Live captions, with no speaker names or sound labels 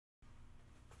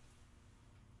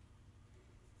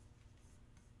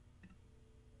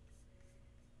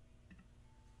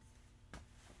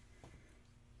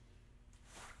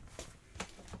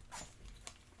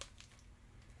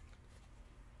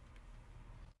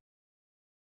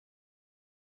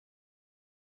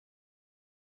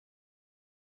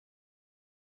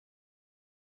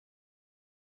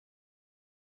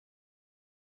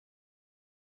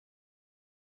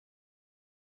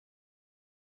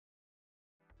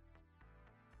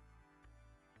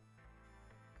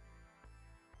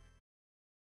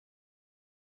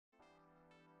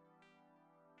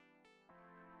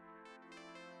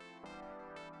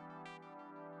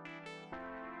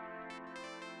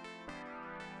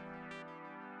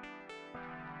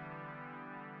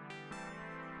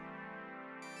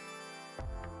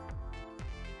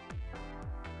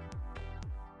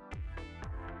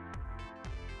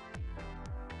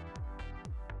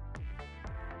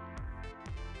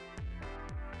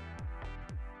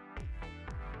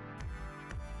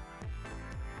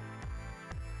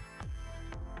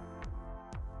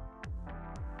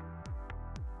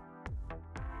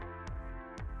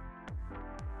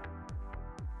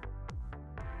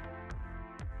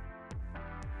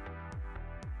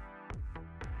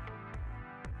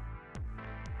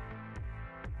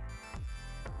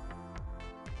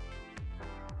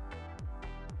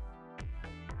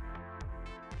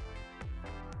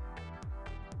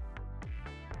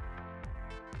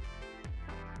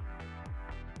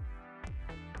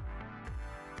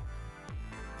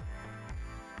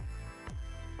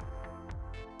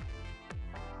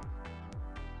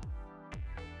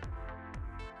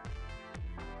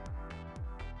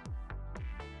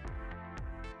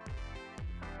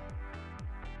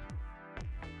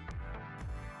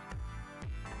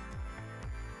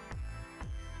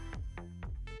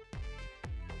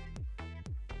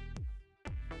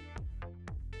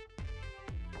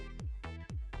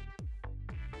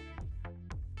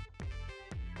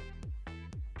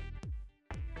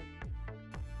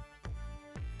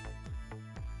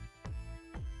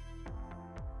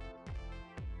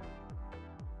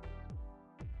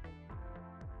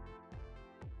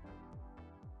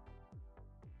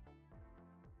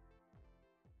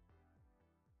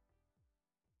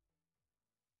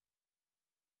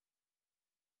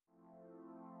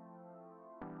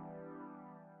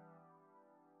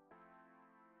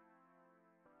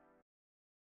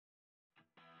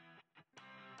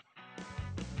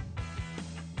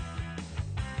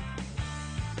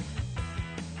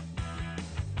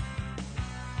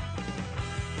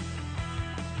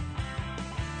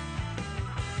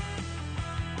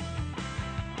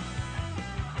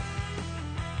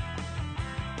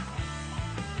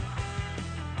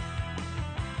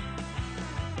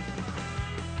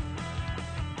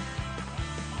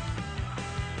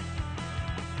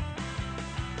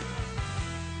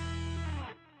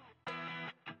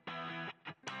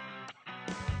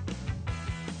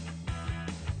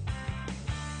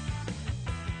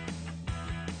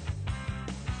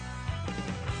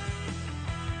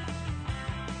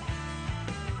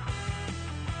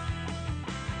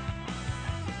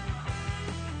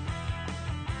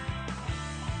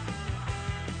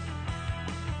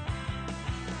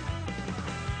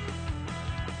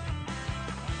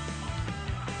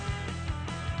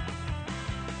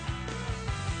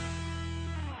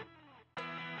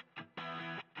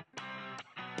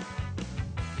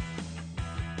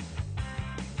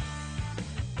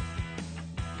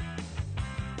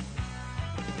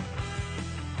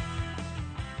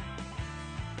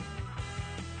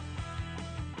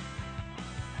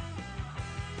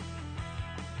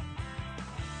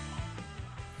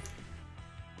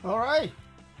All right.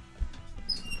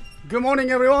 Good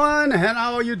morning, everyone, and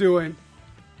how are you doing?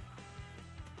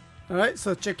 All right,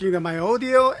 so checking my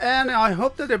audio, and I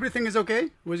hope that everything is okay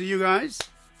with you guys.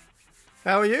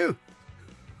 How are you?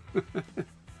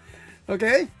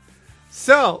 Okay.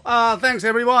 So, thanks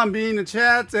everyone being in the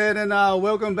chat, and then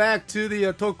welcome back to the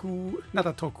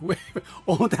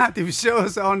alternative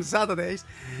shows on Saturdays.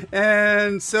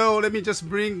 And so let me just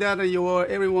bring that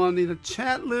everyone in the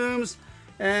chat rooms,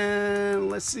 and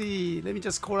let's see. Let me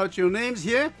just call out your names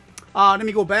here. Let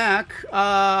me go back,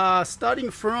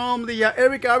 starting from the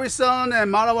Eric Arison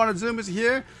and Marawana Zoom is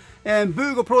here, and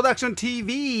Boogle Production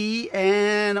TV,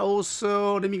 and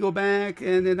also let me go back,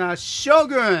 and then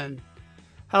Shogun.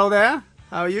 Hello there,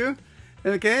 how are you?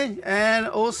 Okay, and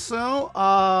also,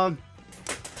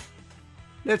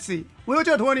 let's see,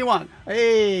 Wheelchair 21.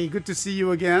 Hey, good to see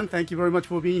you again. Thank you very much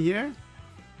for being here.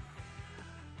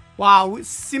 Wow, it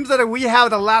seems that we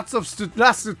have lots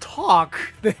to talk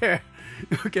there.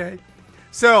 Okay,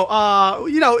 so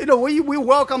we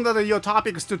welcome your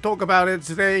topics to talk about it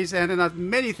today, and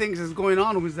many things is going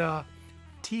on with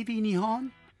TV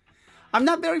Nihon. I'm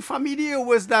not very familiar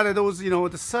with those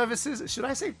the services. Should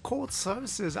I say called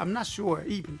services? I'm not sure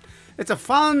even. It's a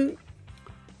fun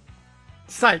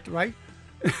site, right?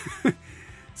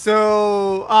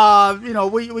 So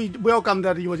we welcome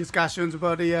your discussions,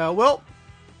 but well.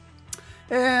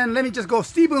 And let me just go.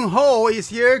 Stephen Ho is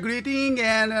here, greeting,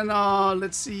 and then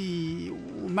let's see,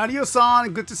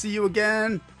 Mario-san, good to see you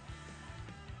again.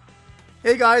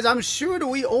 Hey guys, I'm sure that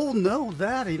we all know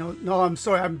that, no, I'm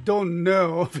sorry, I don't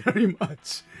know very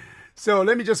much. So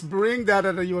let me just bring that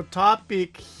at your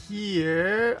topic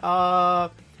here.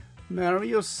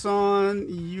 Mario-san,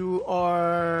 you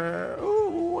are,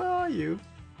 oh, where are you?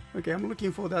 Okay, I'm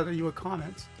looking for that your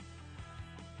comments.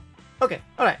 Okay,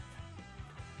 all right.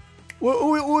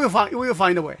 We'll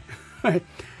find a way.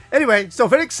 Anyway, so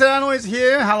Felix Serrano is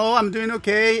here. Hello, I'm doing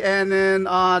okay. And then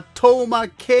Toma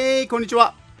K,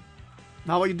 konnichiwa.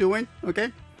 How are you doing?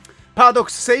 Okay.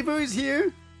 Paradox Saver is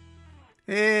here.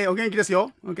 Hey, o genki desu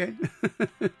yo. Okay.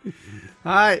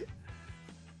 Hi.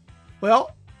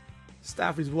 Well,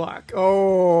 staff is work.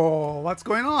 Oh, what's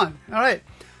going on? All right.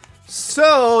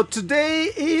 So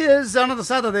today is another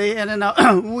Saturday, and then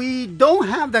we don't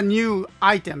have the new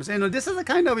items. This is a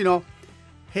kind of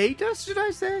haters, should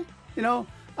I say?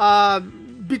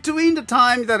 Between the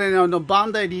time that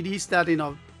Bandai released that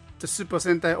the Super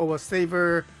Sentai or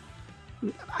Saber,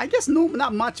 I guess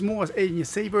not much more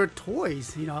Saber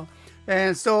toys,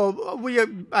 and so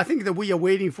I think that we are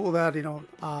waiting for that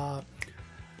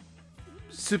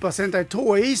Super Sentai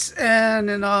toys, and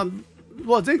then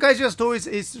well, Zenkai JST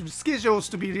is scheduled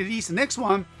to be released. Next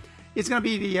one, it's gonna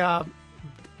be the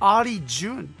early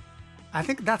June. I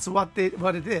think that's what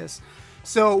it is.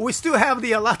 So we still have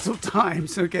the lots of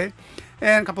times, okay,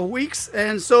 and a couple of weeks,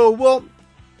 and so well,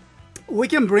 we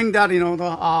can bring that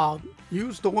the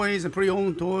used toys and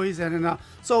pre-owned toys, and then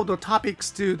so the topics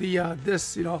to the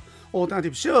this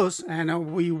alternative shows,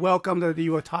 and we welcome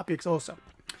your topics also.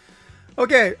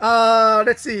 Okay,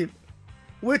 let's see.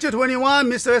 Witcher 21,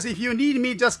 Mr. S, if you need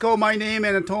me, just call my name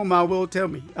and Toma will tell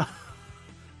me.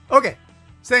 Okay,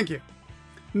 thank you.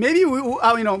 Maybe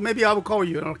maybe I will call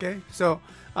you. Okay, so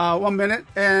 1 minute.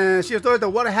 And she told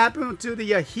what happened to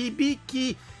the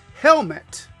Hibiki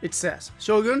helmet. It says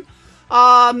Shogun.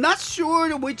 I'm not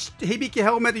sure which Hibiki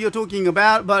helmet you're talking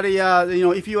about, but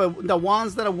if you are the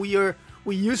ones that we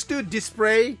used to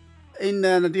display in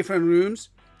the different rooms.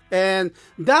 And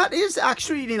that is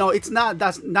actually,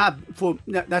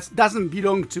 that doesn't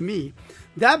belong to me.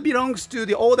 That belongs to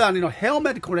the older,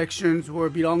 helmet collections, or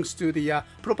belongs to the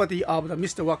property of the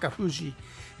Mr. Wakafuji.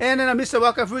 And then Mr.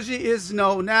 Wakafuji is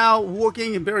now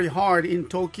working very hard in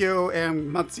Tokyo, and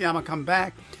Matsuyama come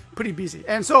back, pretty busy.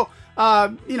 And so,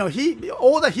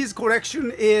 all of his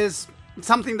collection is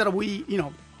something that we,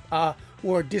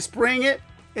 were displaying it,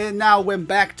 and now went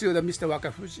back to the Mr.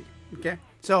 Wakafuji. Okay.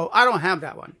 So I don't have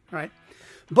that one, right?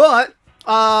 But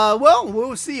well,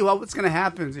 we'll see what's gonna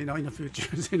happen, in the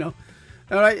future,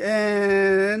 All right,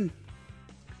 and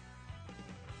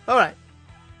all right,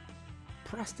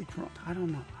 plastic front. I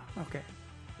don't know. Okay,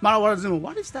 Marawana Zoom.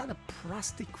 What is that? A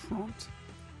plastic front?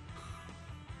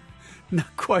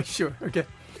 Not quite sure. Okay,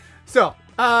 so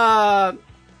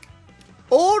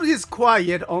all is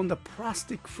quiet on the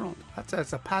plastic front.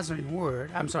 That's a puzzling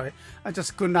word. I'm sorry. I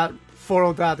just could not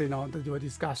follow that, the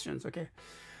discussions. Okay.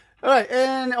 All right.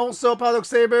 And also, Paradox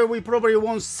Saber, we probably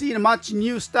won't see much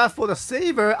new stuff for the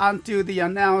Saber until they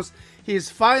announce his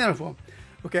final form.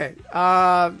 Okay.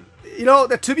 To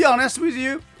be honest with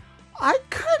you, I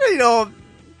kind of,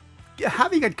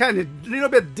 having a kind of little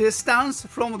bit distance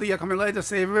from the Kamen Rider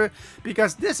Saber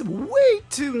because there's way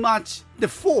too much the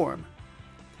form.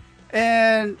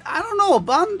 And I don't know,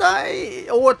 Bandai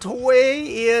or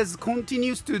Toei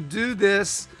continues to do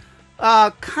this,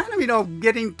 kind of,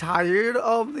 getting tired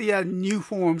of the new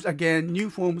forms again,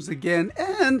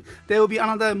 and there will be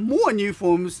another more new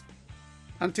forms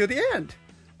until the end.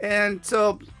 And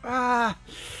so, I'm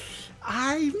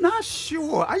not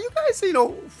sure. Are you guys,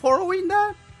 following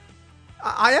that?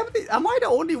 Am I the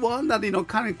only one that,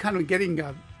 kind of getting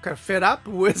kind of fed up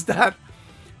with that?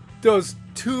 Those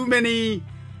too many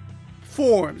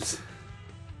forms.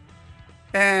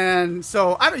 And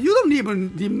so, you don't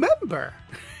even remember,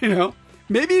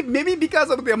 Maybe because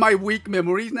of my weak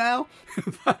memories now.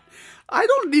 But I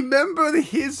don't remember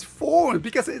his forms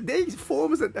because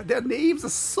their names are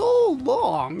so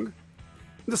long.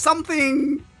 There's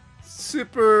something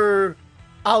super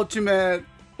ultimate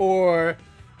or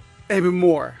even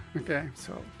more. Okay,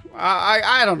 so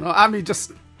I don't know. I mean,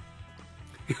 just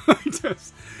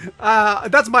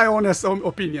that's my honest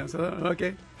opinion. So,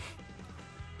 okay.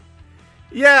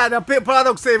 Yeah, the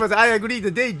Paradox Savers. I agree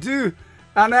that they do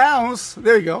announce.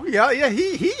 There you go. Yeah.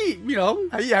 He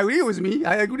agree with me.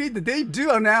 I agree that they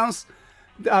do announce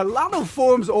a lot of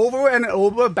forms over and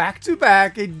over, back to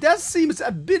back. It does seem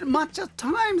a bit much at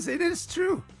times. It is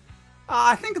true.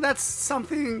 I think that's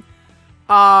something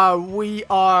we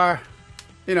are,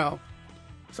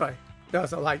 sorry, that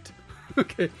was a light.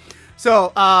 Okay.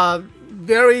 So,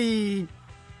 very,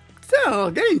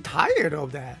 getting tired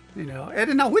of that,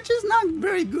 and which is not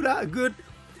very good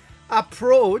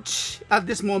approach at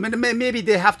this moment. Maybe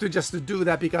they have to just do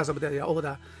that because of all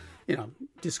the,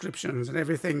 descriptions and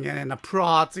everything, and the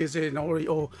plots is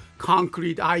all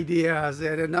concrete ideas,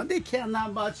 and they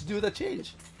cannot much do the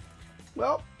change.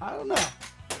 Well, I don't know.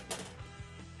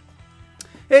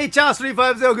 Hey,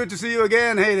 Charles350, good to see you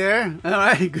again. Hey there. All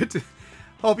right, good to.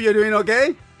 Hope you're doing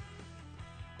okay.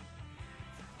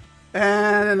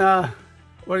 And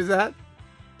what is that?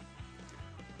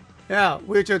 Yeah,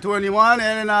 Witcher 21,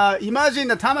 and imagine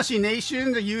the Tamashi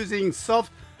Nation using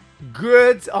soft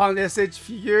goods on SH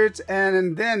figures,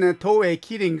 and then Toei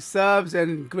killing subs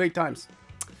and great times.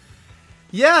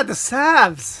 Yeah, the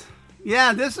subs.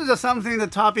 Yeah, this is something, the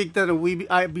topic that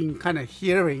I've been kind of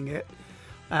hearing it.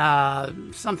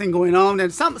 Something going on,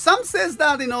 and some says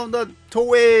that the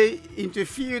Toei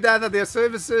interfered at their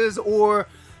services, or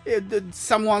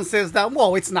someone says that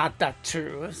it's not that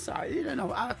true. So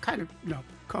I kind of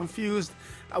confused.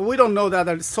 We don't know that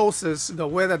the sources,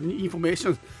 where the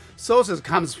information sources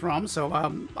comes from. So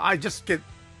I'm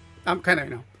kind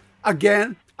of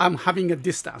again, I'm having a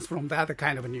distance from that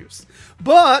kind of news.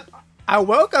 But I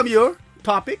welcome your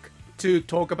topic to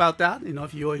talk about that,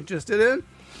 if you're interested in.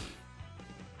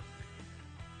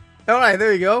 All right,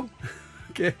 there you go.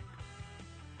 Okay.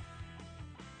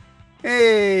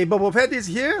 Hey, Bobo Pet is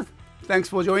here. Thanks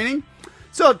for joining.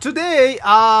 So today,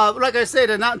 like I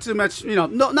said, not too much,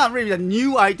 not really the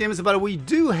new items, but we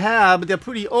do have the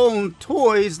pretty own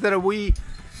toys that we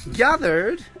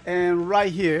gathered and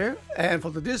right here, and for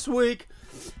this week.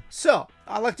 So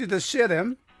I'd like to just share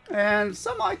them, and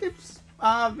some items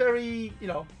are very,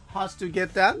 hard to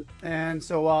get that, and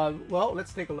so well,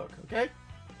 let's take a look. Okay.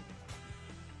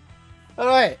 All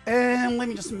right, and let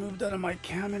me just move that on my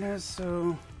camera.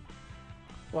 So,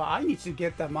 well, I need to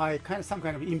get that some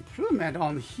kind of improvement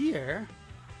on here,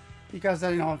 because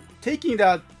taking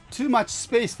that too much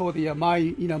space for the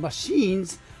my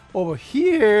machines over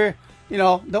here,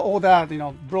 all that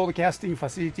broadcasting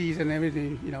facilities and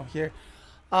everything here.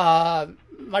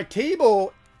 My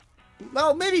table,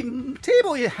 well, maybe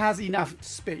table it has enough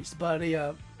space, but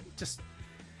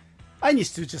I need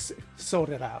to just sort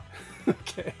it out.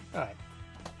 Okay,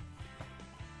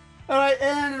 all right,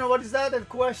 and what is that? The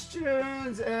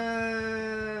questions,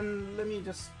 and let me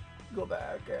just go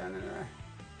back and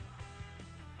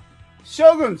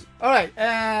Shoguns. All right,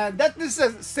 that is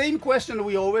the same question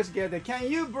we always get.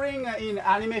 Can you bring in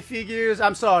anime figures?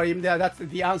 I'm sorry,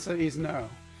 the answer is no,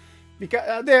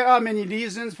 because there are many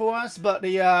reasons for us. But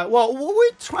well,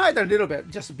 we tried a little bit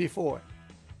just before.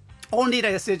 Only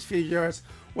the SH figures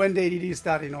when they released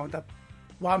that, the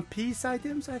One Piece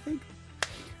items, I think.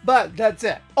 But that's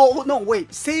it. Oh, no,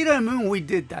 wait. Sailor Moon, we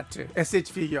did that too. SH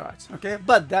figure arts. Okay?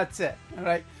 But that's it. All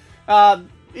right?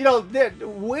 There are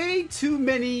way too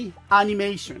many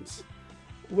animations.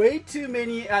 Way too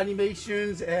many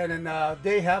animations. And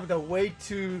they have the way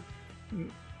too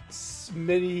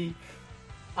many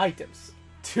items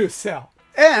to sell.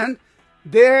 And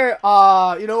they're,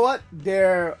 I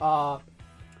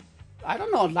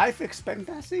don't know, life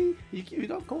expectancy? You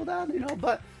don't call that,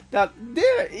 but that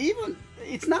they're even,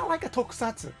 it's not like a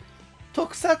tokusatsu.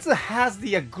 Tokusatsu has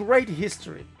the great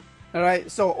history, all right?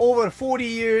 So over 40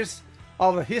 years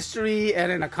of the history,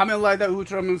 and then a Kamen Rider,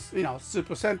 Ultraman, you know,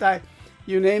 Super Sentai,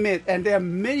 you name it, and there are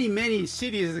many, many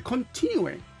series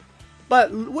continuing.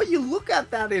 But when you look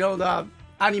at that, you know, the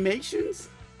animations,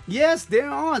 yes, there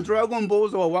are Dragon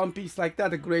Balls or One Piece like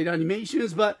that, the great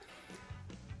animations, but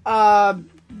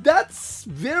that's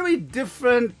very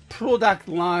different product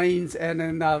lines, and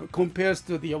then compares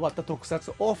to the what the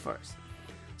tokusatsu offers.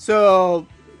 So,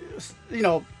 you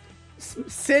know,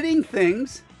 setting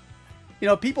things, you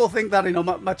know, people think that, you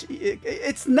know,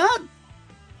 it's not,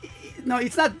 no,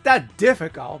 it's not that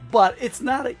difficult, but it's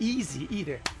not easy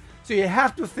either. So you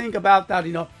have to think about that,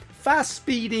 you know, fast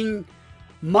speeding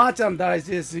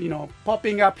merchandises, you know,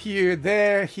 popping up here,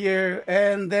 there, here,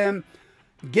 and then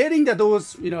getting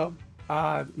those, you know,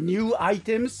 new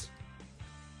items,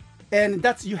 and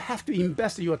that's, you have to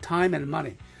invest your time and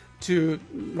money to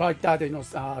write that, you know,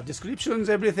 descriptions,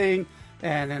 everything,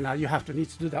 and then you have to need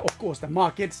to do that, of course, the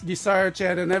markets research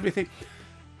and everything.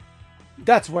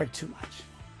 That's way too much.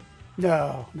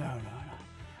 No.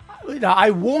 You know, I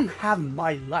won't have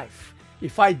my life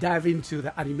if I dive into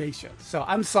the animation. So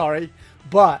I'm sorry,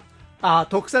 but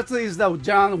tokusatsu is the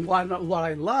genre what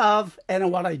I love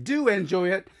and what I do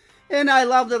enjoy it. And I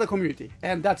love the community,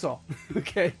 and that's all.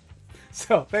 Okay,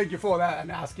 so thank you for that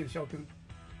and asking, Shokun.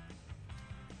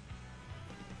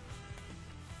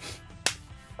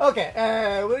 Okay,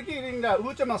 we're getting the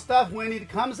Ultraman stuff when it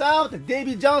comes out.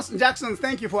 David Jackson,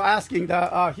 thank you for asking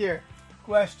the here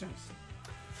questions.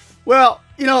 Well,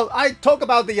 you know, I talk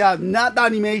about the not the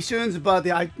animations, but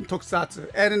the tokusatsu,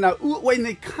 and when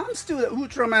it comes to the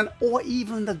Ultraman or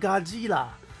even the Godzilla,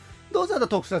 those are the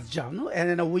tokusatsu genre,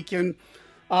 and then we can.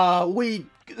 We're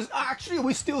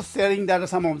still selling that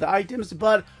some of the items,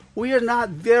 but we are not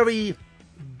very,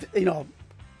 you know,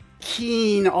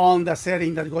 keen on the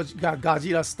selling the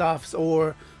Godzilla stuffs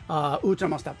or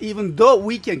Ultraman stuff. Even though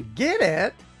we can get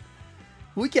it,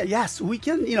 we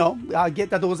can, you know, get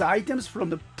those items from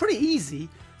the pretty easy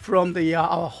from the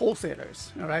our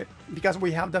wholesalers, all right? Because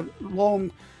we have the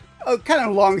kind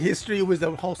of long history with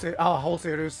the our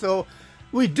wholesalers, so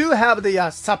we do have the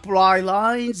supply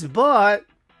lines, but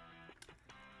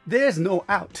there's no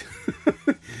out.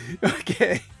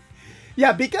 Okay,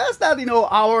 yeah, because that, you know,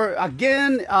 our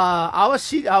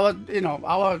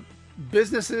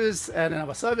businesses and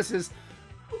our services,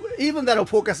 even that are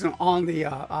focusing on the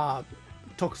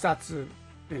tokusatsu,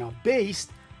 you know,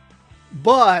 based,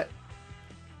 but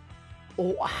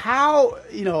how,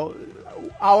 you know,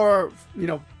 our, you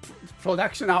know,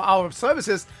 production, our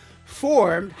services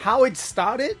formed, how it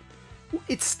started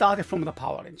from the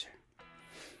Power Ranger.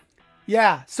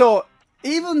 Yeah, so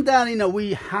even then, you know,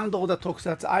 we handle the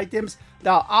tokusatsu items.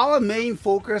 Now, our main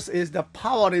focus is the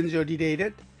Power Ranger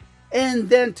related, and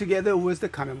then together with the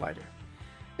Kamen Rider.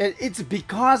 And it's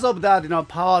because of that, you know,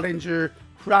 Power Ranger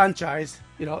franchise,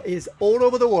 you know, is all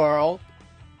over the world.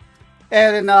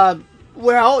 And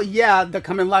well, yeah, the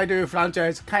Kamen Rider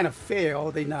franchise kind of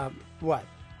failed in what,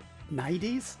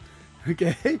 90s?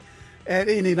 Okay.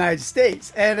 And in the United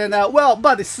States, and then well,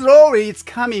 but slowly it's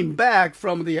coming back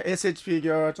from the SH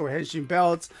figures or Henshin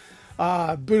belts.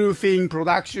 Bluefin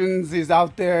Productions is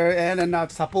out there and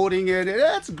not supporting it.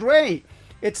 That's great.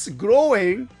 It's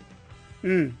growing.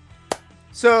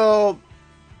 So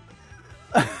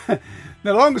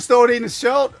the long story in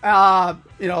short,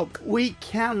 you know, we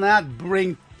cannot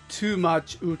bring too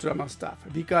much Ultraman stuff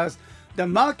because the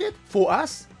market for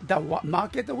us, the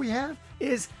market that we have,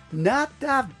 is not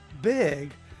that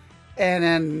big. And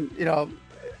then, you know,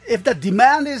 if the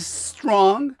demand is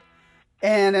strong,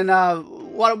 and then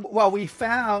what we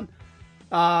found,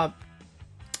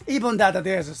 even that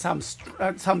there's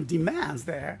some demands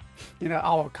there, you know,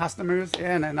 our customers,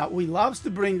 and we loves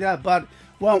to bring that, but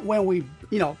when we,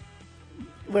 you know,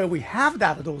 when we have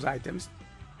those items,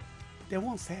 they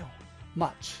won't sell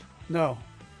much. No.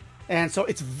 And so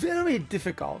it's very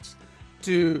difficult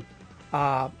to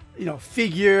you know,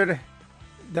 figure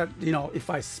that, you know, if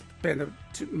I spend,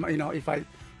 you know, if I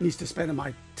need to spend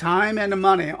my time and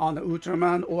money on the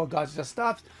Ultraman or Godzilla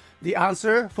stuff, the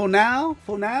answer for now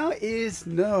is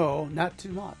no, not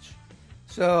too much.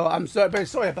 So I'm very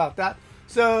sorry about that.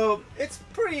 So it's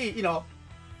pretty, you know,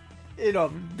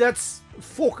 that's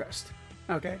focused.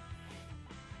 Okay.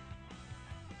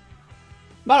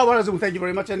 Marawarazum, thank you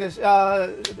very much. And this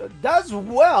does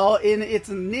well in its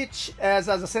niche as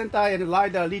a Sentai and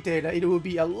Rider retailer. It will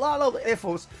be a lot of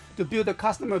efforts to build a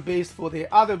customer base for the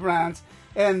other brands,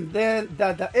 and then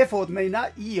the effort may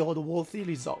not yield worthy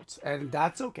results, and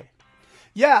that's okay.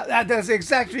 Yeah, that's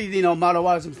exactly,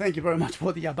 Matawarism. Thank you very much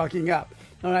for the backing up.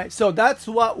 All right, so that's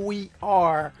what we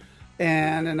are.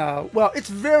 And well, it's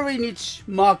very niche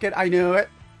market, I know it,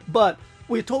 but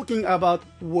we're talking about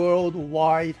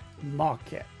worldwide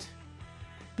market.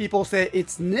 People say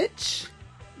it's niche,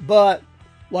 but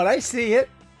what I see it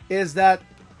is that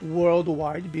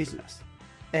worldwide business.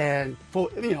 And for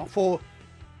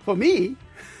me,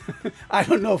 I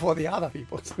don't know for the other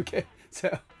people. Okay,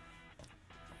 so.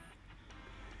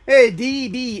 Hey,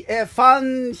 DB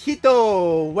Fan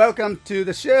Hito, welcome to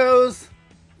the shows.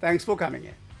 Thanks for coming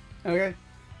in. Okay,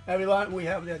 everyone, we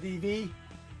have the DB.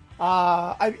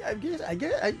 I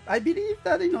believe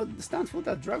that it stands for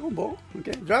the Dragon Ball.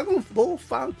 Okay, Dragon Ball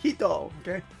Fan Hito.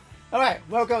 Okay, all right,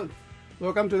 welcome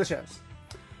to the shows.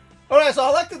 All right, so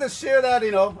I'd like to share that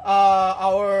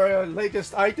our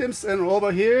latest items and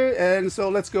over here, and so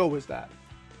let's go with that.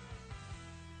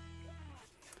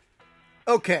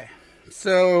 Okay.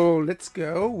 So let's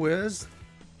go with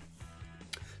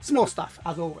small stuff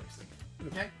as always.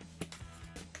 Okay.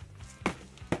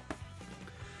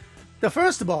 The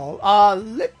first of all,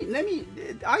 let me.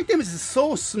 The item is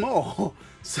so small,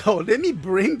 so let me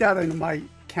bring that in my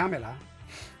camera,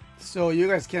 so you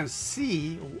guys can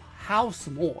see how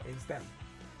small is them.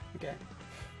 Okay.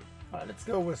 All right, let's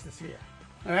go with this here.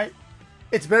 All right.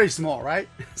 It's very small, right?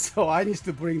 So I need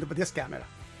to bring this camera.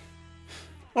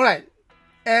 All right.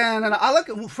 And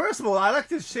first of all, I like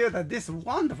to share that this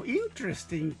wonderful,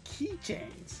 interesting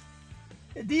keychains.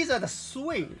 These are the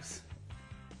swings.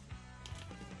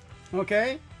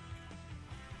 Okay.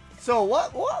 So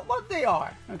what they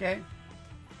are? Okay.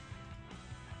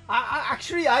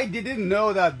 I didn't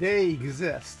know that they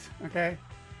exist. Okay.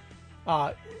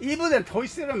 Even in Toy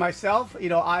Store myself,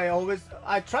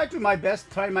 I try my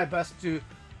best to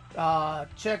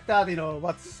check that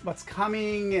what's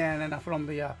coming and from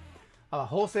the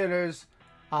wholesalers,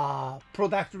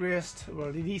 product list,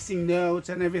 releasing notes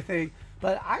and everything,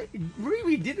 but I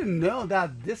really didn't know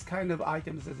that this kind of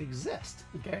items exist.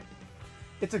 Okay,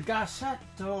 it's a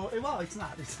gashotto. Well, it's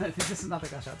not. This is not a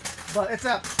gashotto, but it's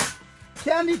a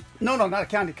candy. No, not a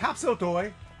candy. Capsule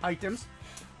toy items,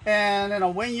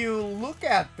 and when you look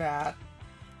at that,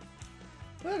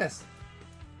 look at this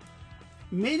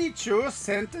miniature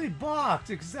Sentai box.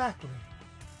 Exactly.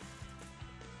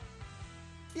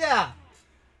 Yeah.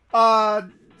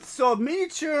 So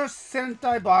miniature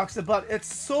Sentai box, but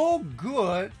it's so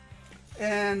good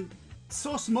and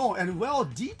so small and well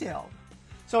detailed.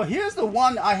 So here's the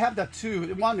one. I have the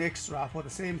one extra for the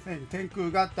same thing. Tenku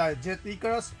Gata Jet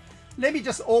Icarus. Let me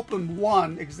just open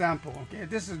one example. Okay,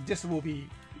 this will be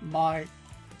my,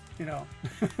 will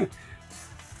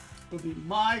be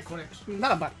my collection.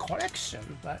 Not about collection,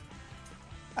 but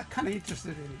I'm kind of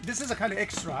interested in it. This is a kind of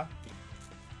extra.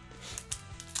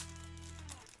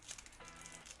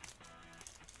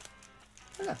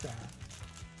 Look at that.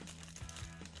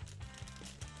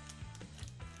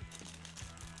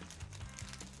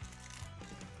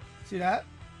 See that?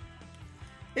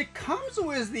 It comes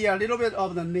with the little bit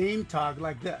of the name tag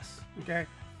like this. Okay,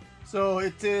 so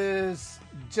it is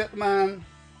Jetman.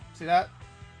 See that?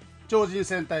 Jojin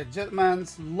Sentai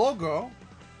Jetman's logo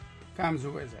comes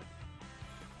with it,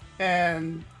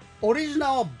 and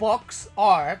original box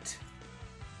art.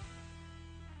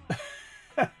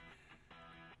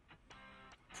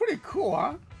 Pretty cool,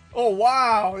 huh? Oh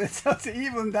wow, it's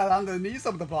even that underneath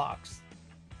of the box.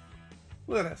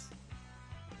 Look at this.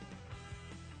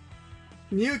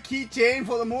 New keychain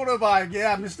for the motorbike.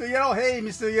 Yeah, Mr. Yellow. Hey,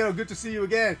 Mr. Yellow, good to see you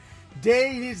again.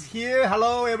 Dane is here.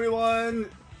 Hello, everyone.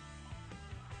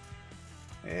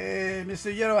 Hey,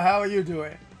 Mr. Yellow, how are you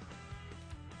doing?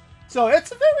 So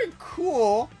it's a very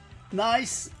cool,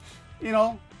 nice,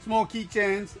 small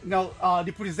keychains.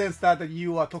 Represents that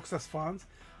you are Tokusatsu fans.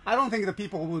 I don't think the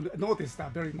people would notice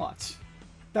that very much.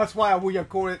 That's why we are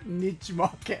calling it niche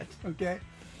market. Okay.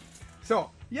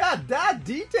 So yeah, that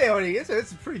detailing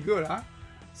it's pretty good, huh?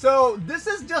 So this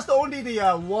is just only the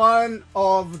one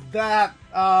of that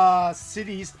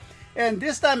series, and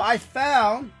this time I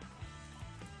found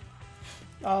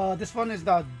this one is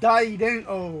the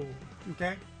Dairen-O.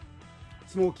 Okay,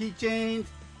 small keychain,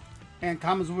 and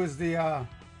comes with the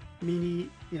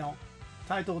mini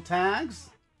title tags.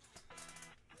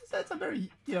 That's a very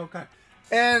kind.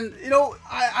 And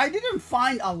I didn't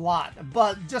find a lot,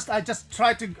 but I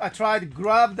tried to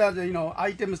grab the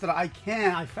items that I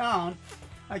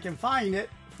can find it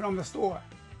from the store.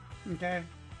 Okay.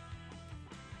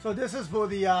 So this is for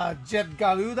the Jet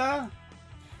Garuda,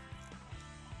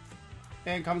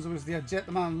 and comes with the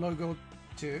Jetman logo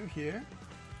too here.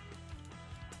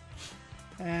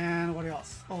 And what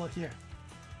else? Oh, here.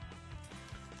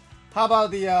 How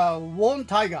about the One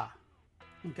Tiger?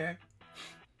 Okay.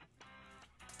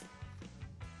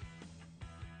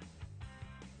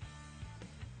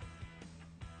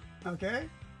 Okay.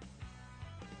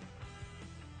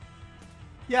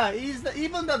 Yeah,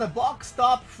 even though the box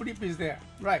top flip is there,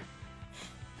 right?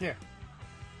 Here.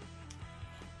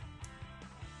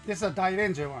 This is a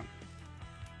Dairanger one.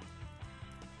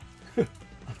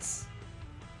 That's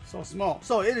so small.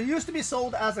 So it used to be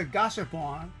sold as a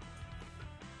gashapon.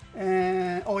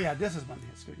 And oh yeah, this is one.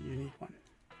 It's a unique one.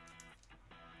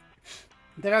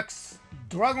 Deluxe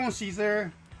Dragon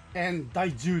Caesar and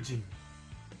Daijujin.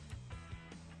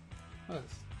 What is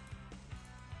this?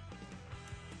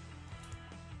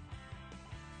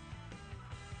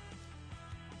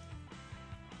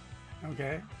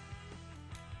 Okay.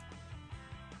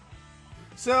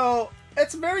 So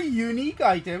it's very unique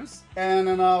items,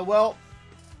 and well,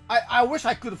 I wish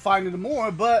I could find it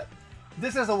more, but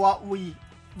this is what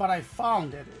I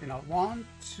found it. 1,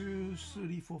 2,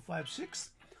 3, 4, 5, 6.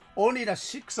 Only the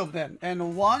 6 of them,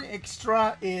 and one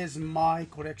extra is my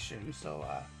collection. So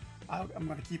I'm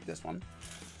gonna keep this one.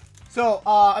 So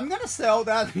I'm gonna sell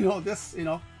that. This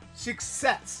 6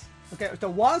 sets. Okay, the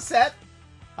one set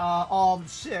of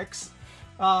 6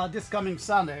 this coming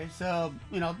Sunday. So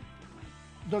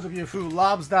those of you who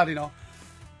loves that,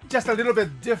 just a little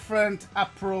bit different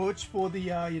approach for the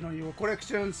your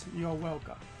collections, you're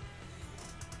welcome.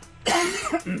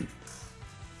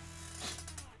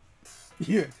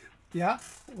 Yeah,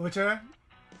 Witcher,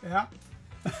 yeah.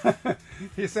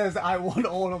 He says I want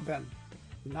all of them.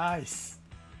 Nice.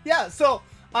 Yeah, so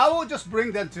I will just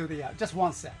bring them to the just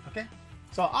one set. Okay.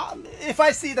 So if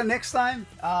I see the next time,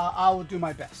 I will do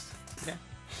my best. Okay.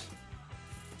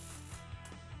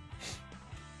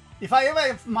 If I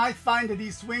ever might find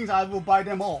these swings, I will buy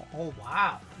them all. Oh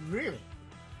wow, really?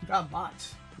 That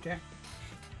much? Okay.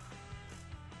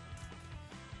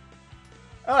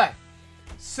 All right.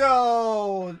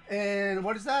 So, and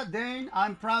what is that, Dane?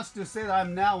 I'm proud to say that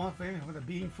I'm now one famous for the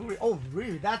being fury. Oh,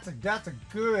 really? That's a good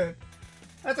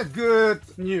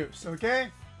news.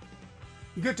 Okay.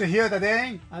 Good to hear that,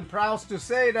 Dane. I'm proud to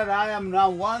say that I am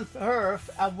now 1/3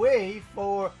 away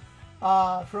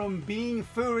from being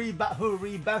fully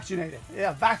vaccinated.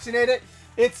 Yeah, vaccinated.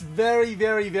 It's very,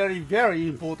 very, very, very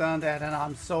important, and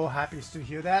I'm so happy to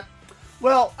hear that.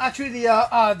 Well, actually,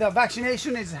 the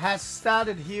vaccination has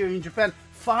started here in Japan.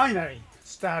 Finally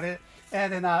started,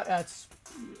 and then it's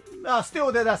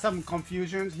still there are some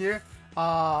confusions here.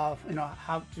 How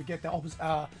to get the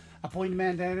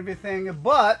appointment and everything,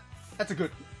 but that's a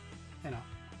good.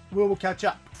 We will catch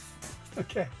up.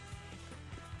 Okay.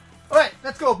 All right,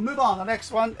 let's go. Move on the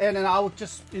next one, and then I will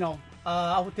just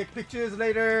I will take pictures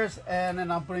later, and then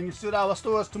I'll bring it to our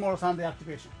stores tomorrow Sunday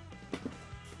activation.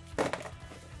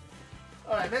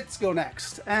 All right, let's go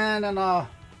next. And then,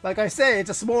 like I say,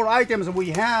 it's a small items we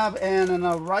have, and then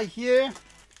right here,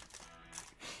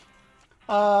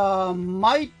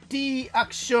 Mighty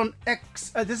Action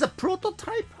X. This is a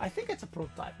prototype. I think it's a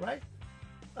prototype, right?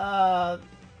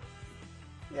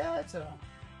 Yeah, it's a.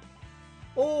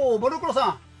 Oh, ボルクロ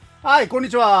さん。はい、こんに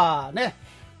ちは。ね。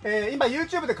今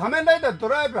YouTube で仮面ライダード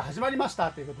ライブ始まりました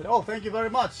ということで。Oh, thank you very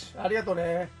much. ありがとう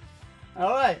ね。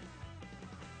Alright.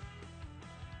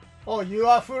 Oh, you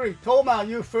are fully. Toma,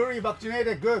 you fully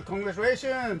vaccinated. Good.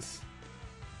 Congratulations.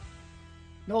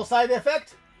 No side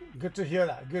effect? Good to hear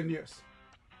that. Good news.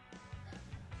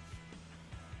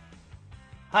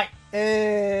 はい。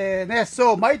ね、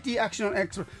so, Mighty Action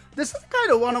X. This is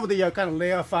kind of one of the kind of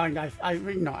rare find. I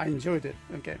enjoyed it.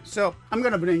 Okay, so I'm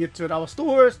gonna bring it to our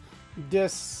stores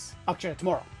actually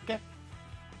tomorrow. Okay,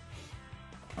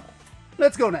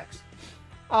 let's go next.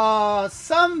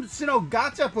 Some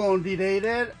gachapon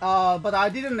related, but I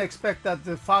didn't expect that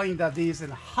to find that these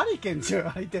Hurricane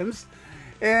items.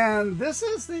 And this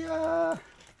is the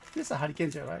this is a Hurricane,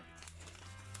 right?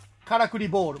 Karakuri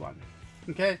ball one.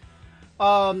 Okay.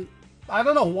 I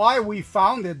don't know why we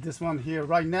found this one here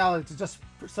right now. It's just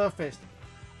surfaced.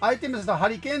 Item is the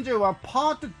Hurricane one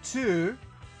part 2.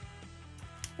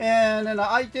 And an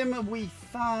item we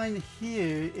find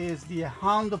here is the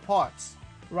hand parts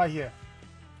right here.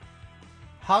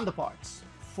 Hand parts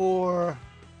for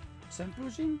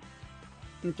Senpujin.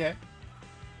 Okay.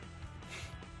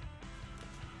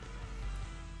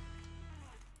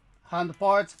 Hand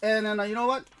parts, and then you know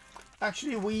what?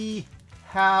 Actually, we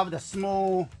have the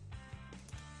small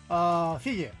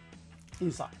figure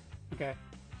inside. Okay,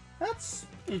 that's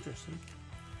interesting.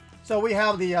 So we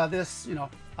have the this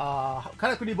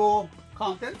Karakuri ball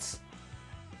contents.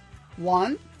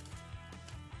 1.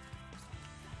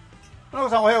 野中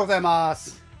さんおはようございま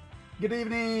す。Good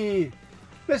evening.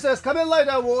 It says Kamen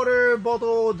Rider water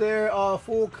bottle. There are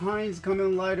 4 kinds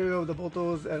Kamen Rider of the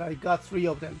bottles, and I got 3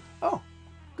 of them. Oh,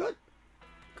 good.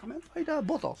 Kamen Rider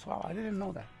bottles. Wow, I didn't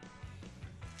know that.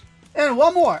 And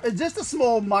one more. It's just a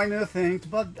small minor thing,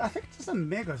 but I think it's a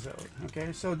Megazord.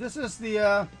 Okay, so this is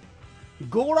the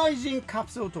Goraijin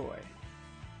capsule toy.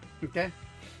 Okay,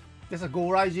 this is a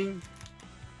Goraijin,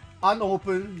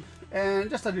 unopened, and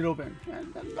just a little bit.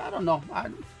 And I don't know.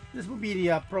 This would be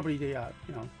the probably the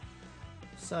you know,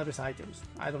 service items.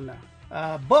 I don't know.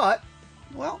 But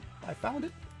well, I found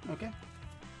it. Okay.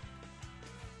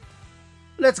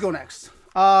 Let's go next.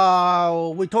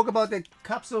 We talk about the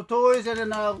capsule toys, and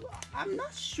then I'm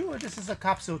not sure this is a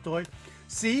capsule toy.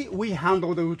 See, we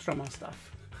handle the Ultraman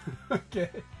stuff. Okay.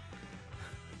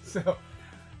 So,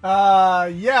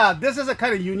 yeah, this is a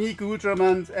kind of unique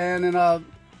Ultraman, and then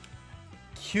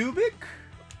Cubic.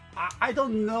 I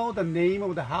don't know the name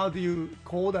of the, how do you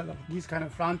call that, these kind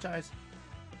of franchise.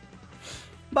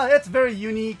 But it's very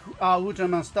unique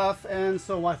Ultraman stuff, and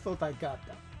so I thought I got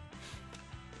that.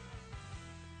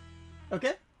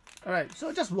 Okay, all right.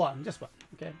 So just one.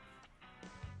 Okay.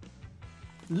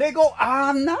 Lego.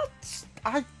 Not.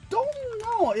 I don't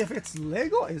know if it's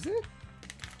Lego. Is it?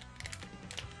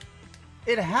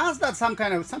 It has that some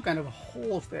kind of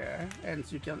holes there, and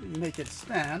so you can make it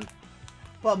stand.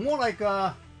 But more like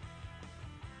yeah.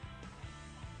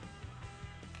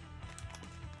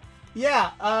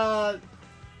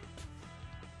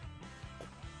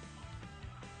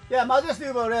 Yeah, Majesty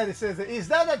already says, is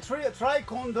that a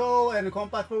tri-condo and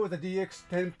compatible with the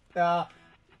DX10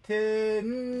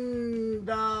 Tendai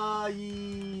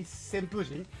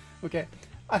Senpuji? Okay,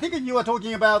 I think you were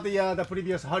talking about the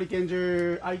previous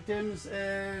Hurricane items,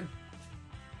 and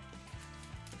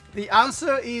the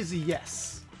answer is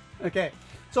yes. Okay,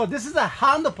 so this is a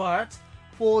hand part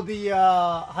for the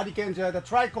Hurricane, the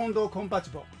tri-condo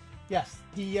compatible. Yes,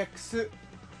 DX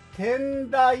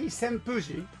Tendai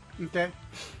Senpuji. Okay.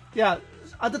 Yeah,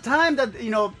 at the time that,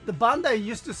 you know, the Bandai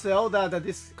used to sell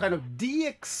this kind of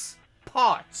DX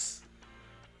parts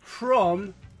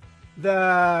from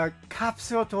the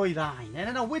capsule toy line,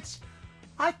 and which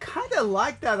I kind of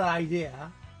like that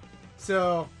idea.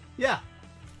 So yeah.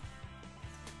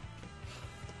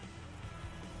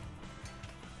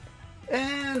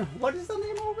 And what is the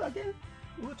name of it again?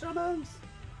 Ultramans?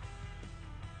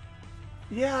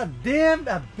 Yeah, damn,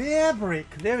 a Bear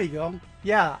Brick. There we go.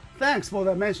 Yeah, thanks for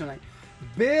the mentioning.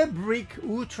 Bear Brick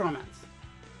Ultramans.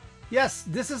 Yes,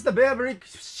 this is the Bear Brick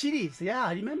series. Yeah,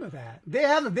 I remember that. They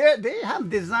have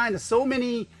designed so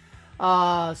many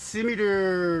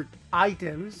similar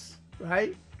items,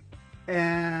 right?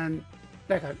 And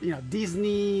like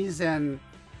Disney's and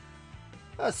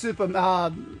super,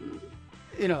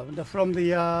 you know, from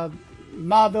the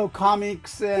Marvel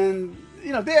comics, and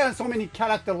there are so many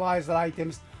characterized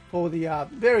items for the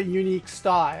very unique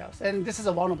styles, and this is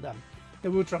one of them, the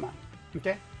Ultraman.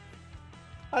 Okay,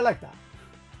 I like that.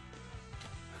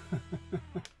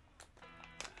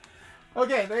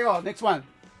 Okay, there you go. Next one.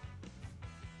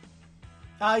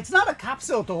 It's not a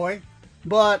capsule toy,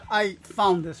 but I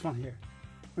found this one here.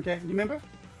 Okay, remember?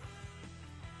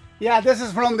 Yeah, this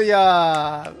is from the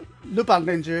Lupin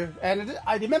Ranger, and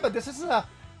I remember this is a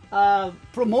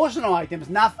promotional items,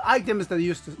 not items that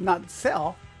used to not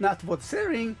sell, not for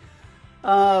selling,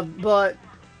 but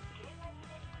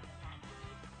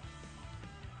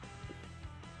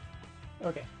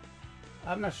okay.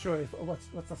 I'm not sure if what's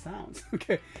the sounds.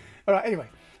 Okay, all right. Anyway,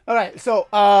 all right. So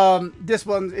this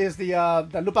one is the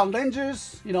Lupin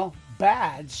Rangers,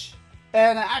 badge,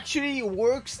 and it actually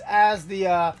works as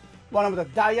the one of the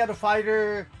Dial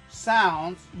Fighter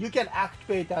sounds. You can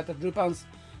activate that the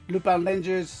Lupin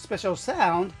Rangers special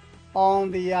sound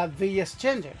on the VS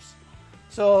changers.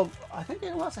 So I think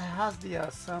it also has the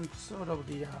some sort of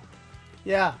the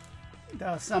yeah, there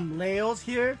are some layers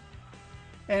here,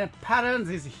 and patterns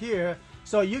is here.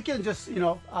 So you can just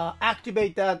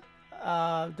activate that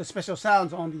the special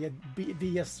sounds on the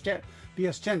VS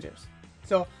changers.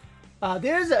 So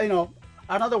there's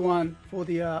another one for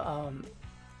the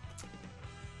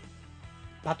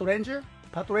Patrol Ranger.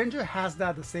 Patrol Ranger has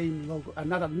the same logo,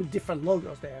 another different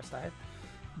logos there, side.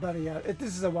 But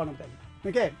this is one of them.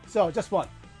 Okay, so just one.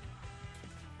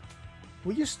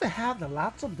 We used to have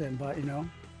lots of them, but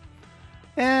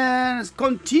and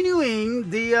continuing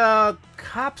the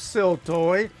capsule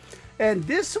toy, and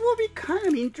this will be kind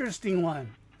of interesting one.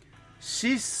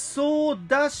 Shissou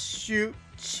Dashu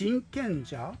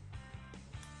Shinkenja.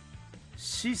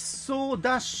 Shissou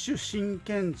Dashu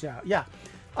Shinkenja. Yeah.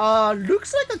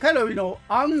 Looks like a kind of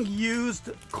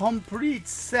unused complete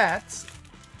set.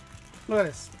 Look at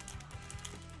this.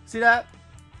 See that?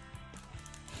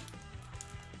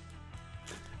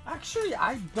 Actually,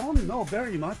 I don't know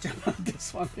very much about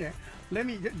this one here. Let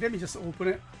me just open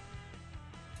it.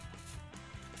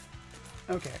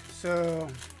 Okay, so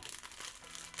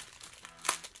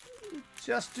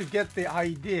just to get the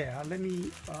idea, let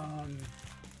me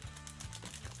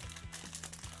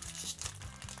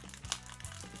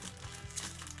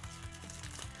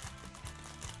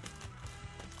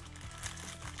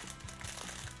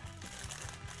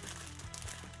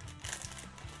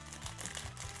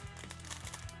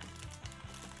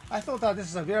I thought that this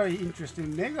is a very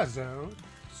interesting megazord.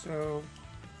 So,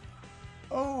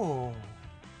 oh.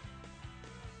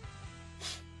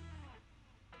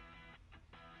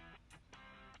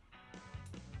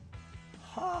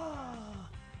 Ha.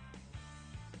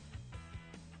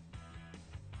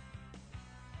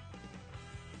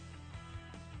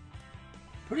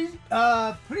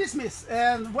 Prismis,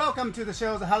 and welcome to the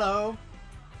shows. Hello.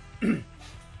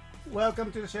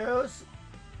 Welcome to the shows.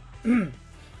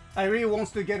 I really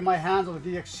want to get my hands on the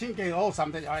DX Shinken or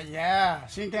something. Yeah,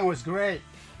 Shinken was great.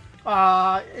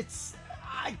 I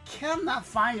cannot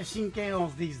find a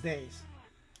Shinken these days,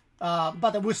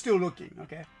 but we're still looking.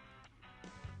 Okay.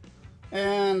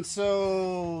 And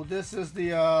so this is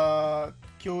the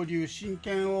Kyoryu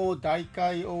Shinken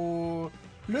Daikai.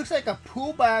 Looks like a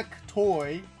pullback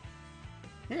toy.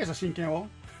 Here's a Shinken.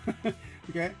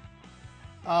 Okay.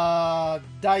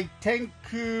 Daitenku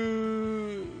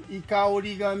Ika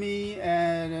origami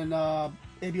and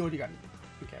Ebi origami.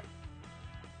 Okay.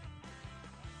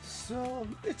 So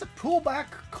it's a pullback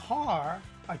car,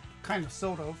 kind of,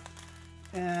 sort of.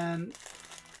 And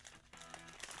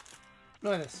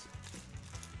look at this.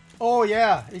 Oh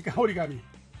yeah, Ika origami.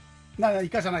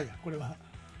 Ika じゃないや、これは。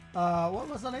What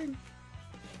was the name?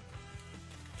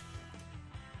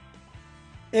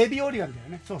 エビ折り紙だよ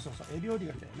ね。そうそうそう、エビ折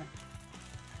り紙だよね。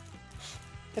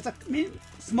It's a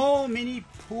small mini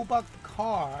pullback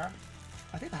car.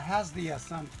 I think it has the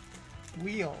some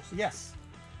wheels. Yes,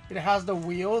 it has the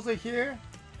wheels here,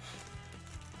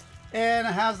 and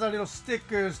it has the little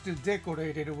stickers to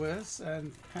decorate it with,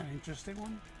 and kind of interesting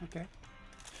one. Okay,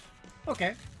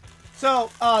 okay. So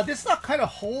this is a kind of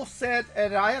whole set,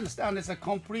 and I understand it's a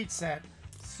complete set.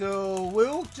 So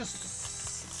we'll just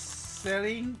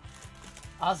selling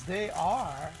as they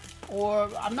are, or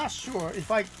I'm not sure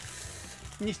if I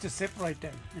need to separate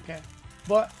them. Okay,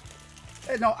 but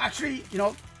no, actually, you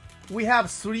know, we have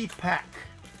 3-pack.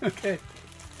 Okay.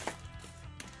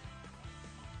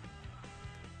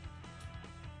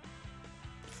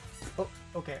 Oh,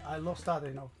 okay, I lost that,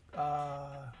 you know.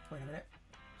 Wait a minute.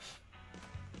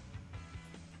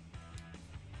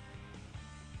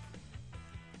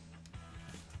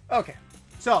 Okay,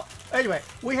 so anyway,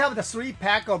 we have the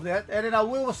 3-pack of that, and then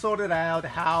we will sort it out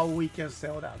how we can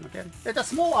sell that. Okay, it's a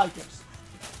small items.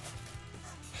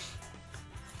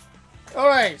 All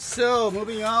right, so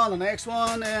moving on, the next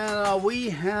one, and we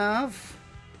have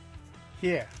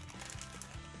here.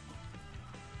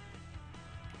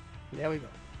 There we go.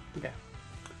 Okay.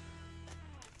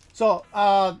 So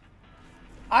I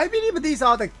believe these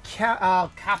are the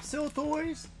capsule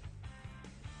toys,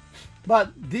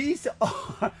 but these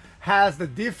are, has the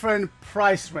different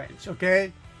price range.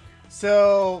 Okay,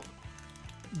 so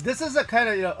this is a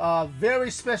kind of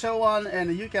very special one,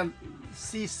 and you can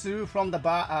see through from the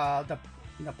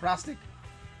plastic,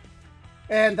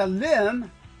 and the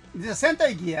limb, the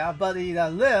center gear, but the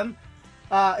limb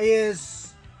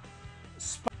is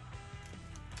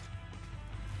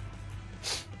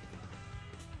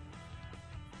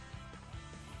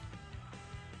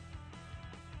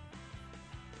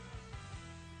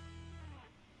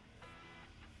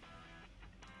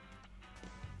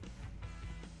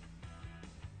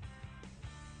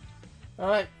all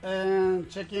right, and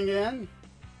checking in.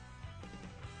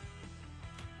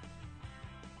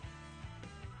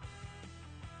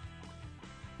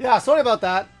 Yeah, sorry about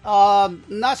that.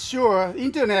 Not sure.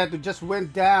 Internet just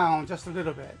went down just a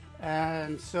little bit,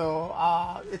 and so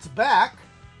it's back.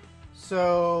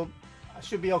 So I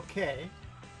should be okay.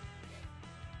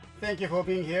 Thank you for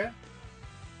being here.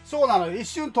 そうなの、一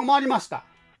瞬止まりました。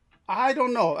I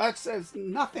don't know. It's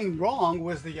nothing wrong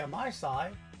with the my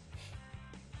side,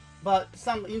 but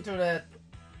some internet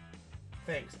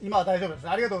things. 今は大丈夫です。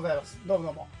ありがとうございます。どうも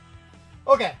どうも。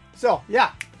Okay, so yeah.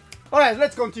 All right,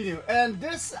 let's continue. And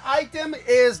this item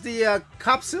is the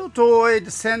capsule toy,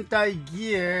 the Sentai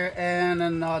gear,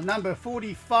 and number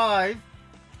 45,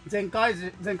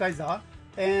 Zenkaiza.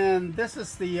 And this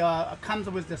is the comes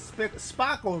with the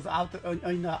sparkles out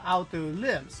in the outer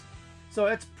limbs. So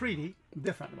it's pretty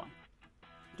different one.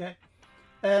 Okay,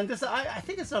 and this I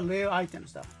think it's a rare item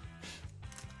stuff.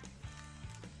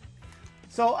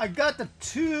 So I got the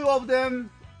 2 of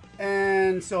them,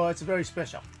 and so it's very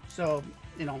special. So,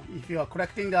 you know, if you are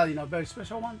collecting that, you know, very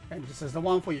special one, and this is the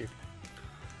one for you.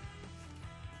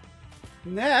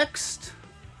 Next,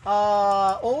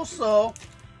 also,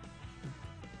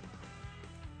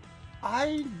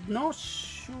 I'm not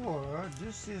sure.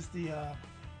 This is the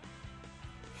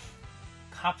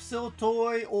capsule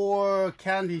toy or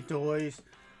candy toys,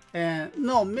 and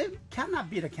no, maybe cannot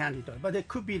be the candy toy, but it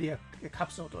could be the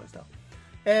capsule toys though.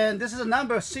 And this is a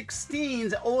number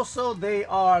 16. Also, they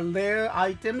are rare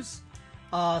items.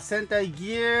 Sentai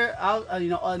gear out, you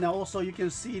know, and also you can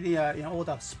see the you know, all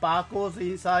the sparkles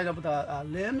inside of the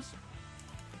limbs.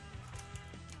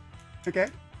 Okay,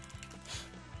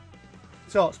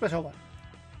 so special one,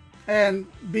 and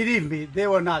believe me, they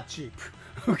were not cheap.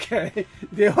 Okay,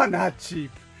 they were not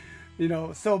cheap, you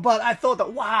know. So, but I thought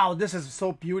that wow, this is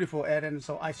so beautiful, and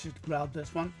so I should grab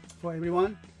this one for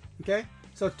everyone. Okay,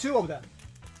 so 2 of them.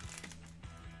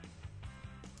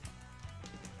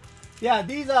 Yeah,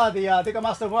 these are the Deka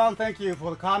Master 1. Thank you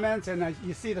for the comments. And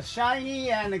you see the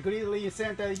shiny and the Gridley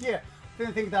Sentai here.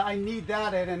 Didn't think that I need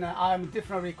that, and I'm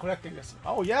definitely collecting this.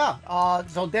 Oh yeah,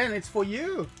 so then it's for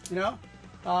you. You know,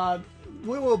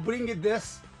 we will bring it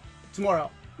this tomorrow.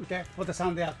 Okay, for the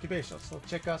Sunday activation. So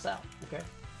check us out. Okay.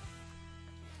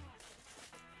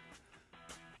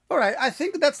 All right, I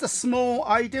think that's the small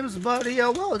items, but yeah,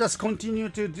 well, let's continue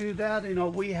to do that. You know,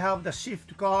 we have the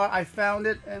shift car. I found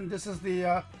it, and this is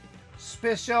the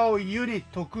special unit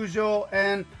Tokujo,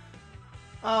 and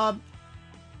I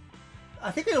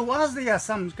think it was the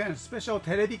some kind of special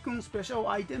Terebikun special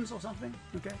items or something.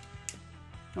 Okay,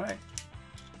 all right.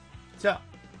 So,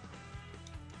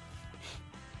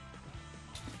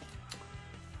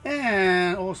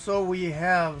 and also we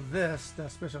have this the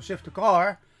special shift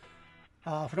car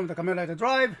from the Kamen Rider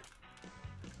Drive.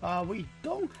 We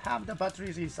don't have the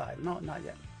batteries inside. No, not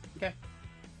yet. Okay.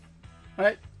 All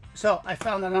right. So I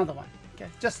found another one. Okay,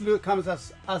 just loose comes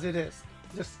as it is.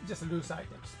 Just loose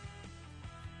items.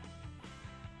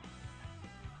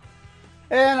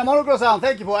 And Monocro-san,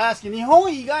 thank you for asking. 日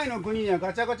本以外の国には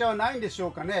ガチャガチャはないんでしょ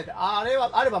うかね。あれ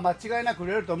ば間違いなく売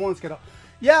れると思うんですけど、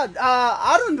いや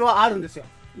あるのはあるんですよ。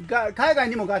海外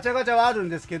にもガチャガチャはあるん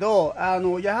ですけど、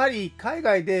やはり海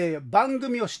外で番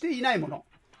組をしていないもの、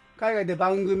海外で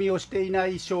番組をしていな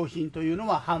い商品というの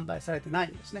は販売されてない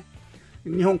んですね。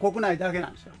日本国内だけな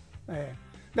んですよ。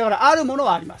だからあるもの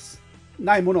はあります。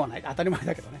ないものはない。当たり前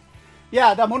だけどね。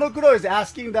Yeah, the Monocro is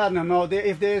asking that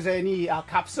if there's any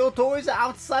capsule toys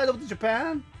outside of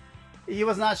Japan. He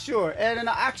was not sure. And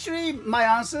actually, my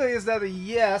answer is that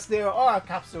yes, there are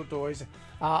capsule toys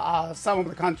some of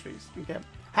the countries. Okay.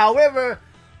 However,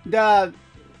 there's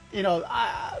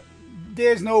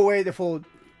no way for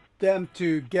them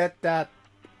to get that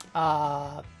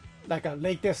like a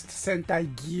latest Sentai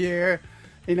gear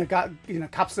in a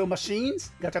capsule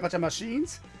machines, gacha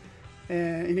machines.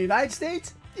 In the United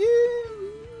States,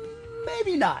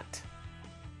 maybe not.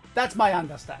 That's my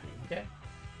understanding. Okay.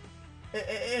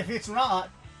 If it's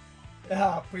not,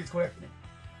 please correct me.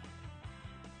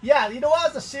 Yeah, it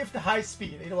was a shift high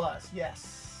speed. It was,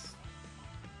 yes.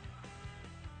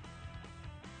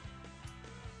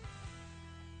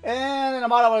 And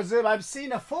I've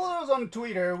seen photos on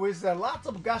Twitter with lots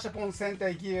of Gashapon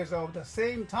Sentai gears of the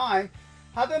same time.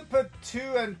 Haven't put 2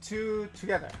 and 2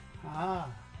 together.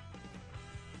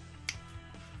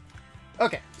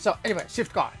 Okay, so anyway,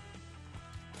 shift car.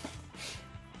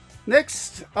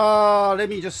 Next, let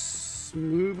me just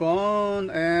move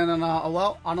on, and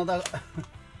well, another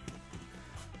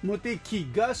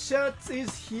Moteki Gashats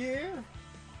is here.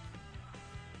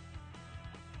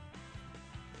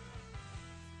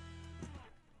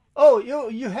 Oh,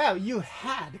 you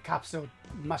had capsule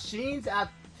machines at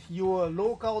your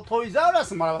local Toys R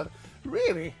Us,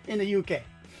 really, in the UK.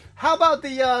 How about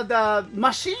the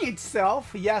machine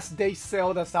itself? Yes, they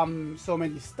sell so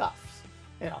many stuffs,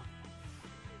 you know.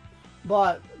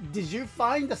 But did you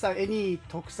find any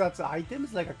tokusatsu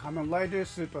items like a Kamen Rider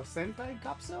Super Sentai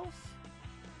capsules?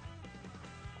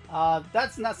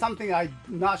 That's not something I'm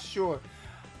not sure,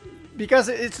 because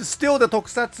it's still the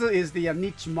tokusatsu is the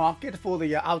niche market for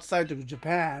the outside of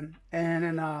Japan,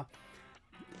 and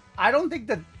I don't think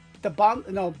that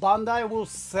Bandai will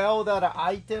sell that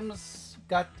items,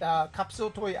 capsule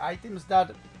toy items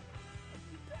that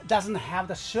doesn't have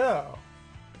the show,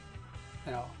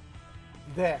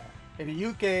 there in the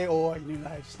UK or in the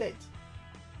United States.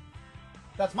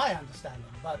 That's my understanding,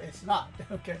 but it's not.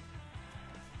 Okay.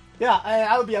 Yeah,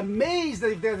 I would be amazed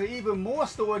if there's even more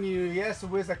store in the US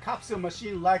with a capsule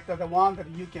machine like the one that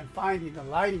you can find in the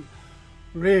lighting.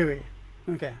 Really?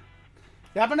 Okay.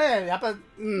 モ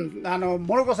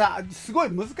ロコさん、すごい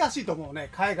難しいと思うね。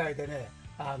海外でね、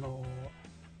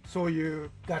そうい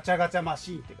うガチャガチャマ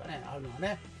シーンっていうかね、あるのは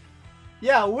ね。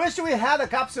Yeah, wish we had a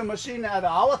capsule machine at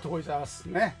our Toys R Us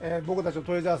ね、僕たちの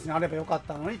トイザースにあればよかっ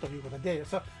たのにということで、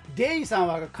デイさん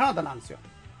はカナダなんですよ。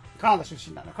カナダ出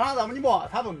身なんで、カナダにも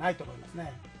多分ないと思います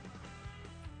ね。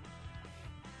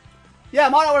Yeah,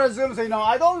 Mara Zoom says,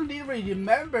 I don't really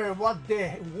remember what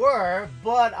they were,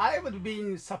 but I would have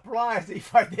been surprised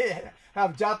if I did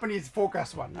have Japanese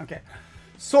focus one. Okay.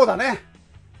 そうだね。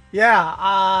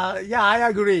Yeah, yeah, I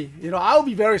agree. I'll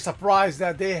be very surprised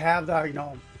that they have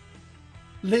the,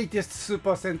 latest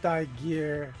Super Sentai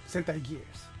gears,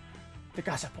 the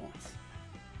gashapons.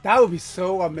 That would be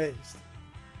so amazed.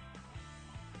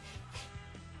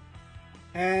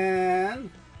 And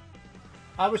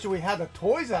I wish we had a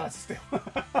Toys R Us still.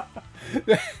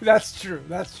 That's true.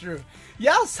 That's true.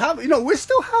 Yes, we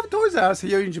still have Toys R Us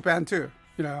here in Japan too.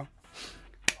 I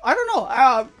don't know.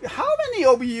 How many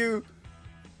of you?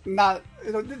 Not.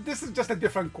 This is just a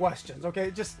different questions. Okay,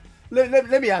 just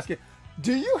let me ask you.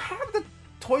 Do you have the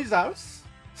Toys R Us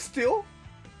still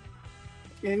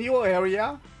in your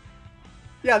area?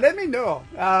 Yeah, let me know.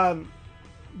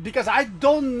 Because I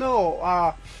don't know.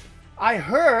 I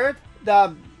heard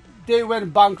that they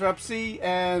went bankruptcy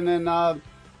and then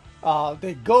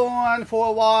they go on for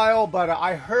a while, but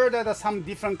I heard that some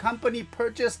different company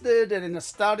purchased it and then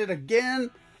started again,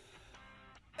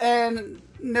 and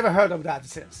never heard of that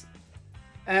since.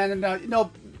 And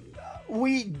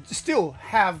we still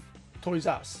have Toys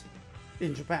R Us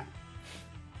in Japan,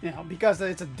 because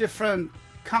it's a different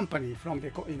company from the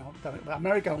the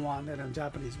American one and the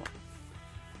Japanese one.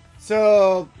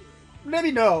 So let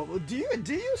me know. Do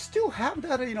you still have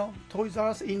that Toys R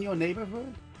Us in your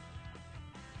neighborhood?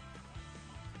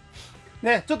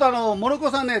 ね、ちょっとモノ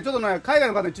コさんね、ちょっとね、海外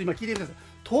の方に今聞いてみたんです。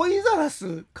トイザら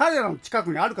ス、彼らの近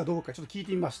くにあるかどうかちょっと聞い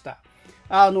てみました。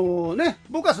ね、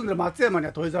僕が住んでる松山に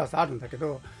はトイザらスあるんだけ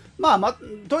ど、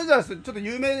トイザらスちょっと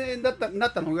有名なっ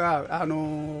たのが、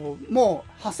も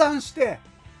う破産して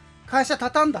会社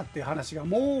畳んだっていう話が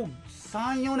もう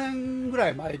3、4年ぐら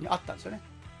い前にあったんですよね。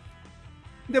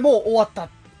でもう終わった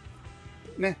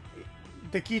ねっ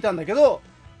て聞いたんだけど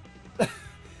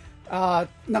な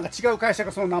んか違う会社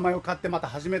がその名前を買ってまた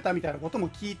始めたみたいなことも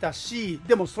聞いたし、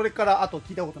でもそれからあと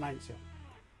聞いたことないんですよ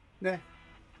ね。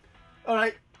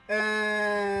 Alright,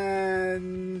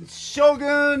 and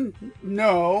Shogun,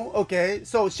 no. Okay,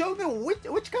 so Shogun,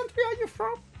 which country are you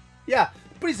from? Yeah,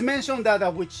 please mention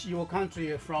that which your country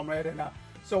you're from, right? And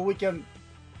so we can.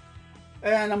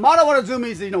 And Marawara Zoom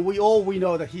is, we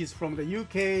know that he's from the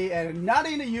UK and not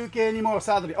in the UK anymore,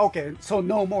 sadly. Okay, so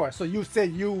no more. So you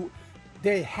said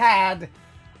they had,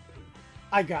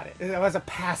 I got it. It was a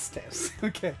past tense.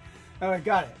 Okay, all right,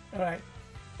 got it. All right.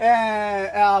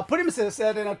 And Primus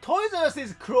said, Toys R Us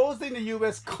is closed in the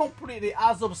US completely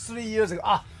as of 3 years ago.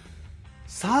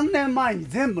 3年前に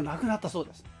全部なくなったそう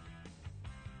です。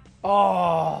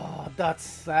Oh, that's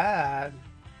sad.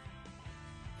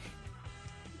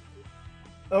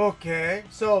 Okay,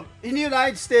 so in the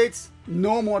United States,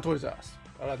 no more Toys R Us.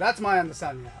 That's my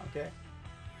understanding now, okay?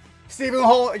 Stephen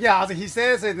Hall, yeah, as he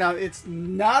says it now, it's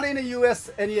not in the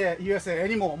USA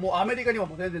anymore. もうアメリカには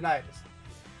もう全然ないです。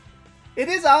It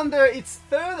is under its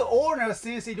third owner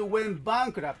since it went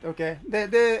bankrupt, okay?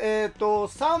 で、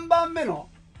3番目の、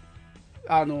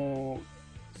なん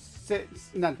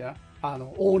ていう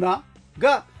のオーナー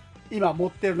が今持っ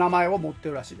てる名前を持って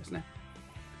るらしいですね。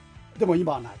でも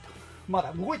今はないと。ま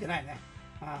だ動いてないね。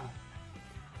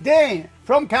Dane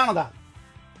from Canada.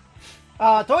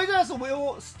 Toys R Us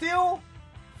will still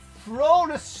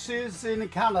flourishes in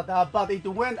Canada, but it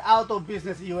went out of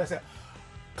business in USA.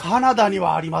 カナダに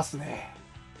はありますね。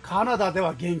カナダで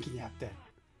は元気にやって。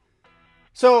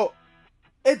So,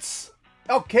 it's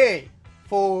okay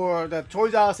for the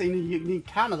Toys R Us in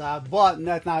Canada, but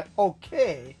not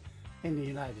okay in the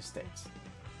United States.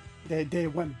 They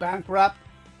went bankrupt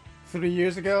 3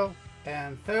 years ago.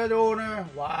 And third owner,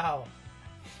 wow.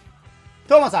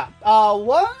 Thomas-san,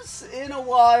 once in a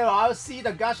while I'll see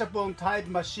the gashapon type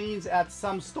machines at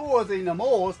some stores in the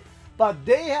malls, but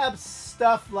they have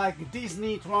stuff like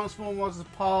Disney, Transformers,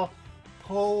 Paw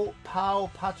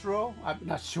Patrol. I'm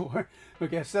not sure.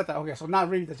 Okay, so not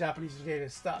really the Japanese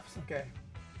related stuff. Okay.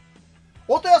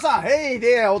 Otoya-san, hey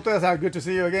there, Otoya-san, good to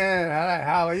see you again. Hi,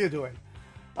 how are you doing?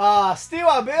 Still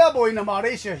available in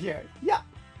Malaysia here.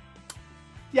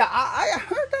 Yeah, I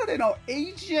heard that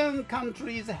Asian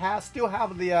countries still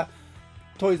have the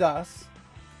Toys R Us,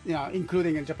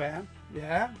 including in Japan.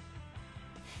 Yeah.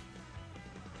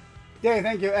 Yeah,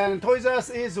 thank you. And Toys R Us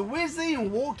is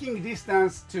within walking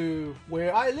distance to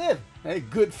where I live. Hey,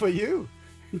 good for you.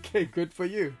 Okay, good for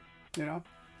you.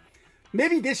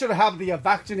 maybe they should have the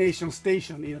vaccination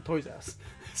station in Toys R Us.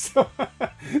 So,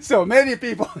 so many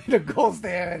people goes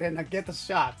there and then get the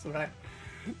shots, right?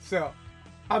 So,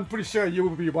 I'm pretty sure you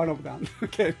will be one of them.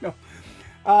 Okay, no.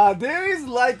 There is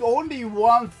like only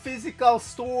one physical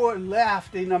store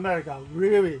left in America,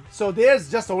 really. So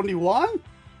there's just only one?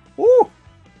 Ooh!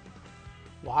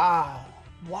 Wow,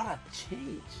 what a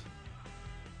change.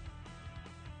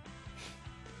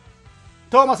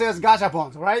 Thomas says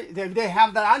gachapons, right? If they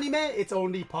have that anime, it's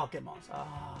only Pokemons.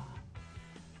 Ah.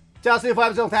 Justin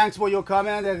 50, thanks for your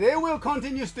comment. They will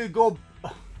continues to go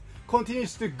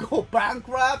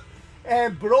bankrupt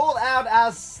and blow out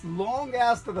as long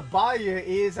as the buyer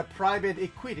is a private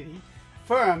equity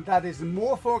firm that is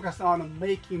more focused on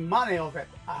making money of it.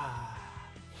 Ah.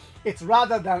 It's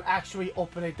rather than actually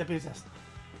operate the business.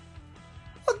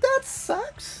 Oh, that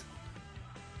sucks.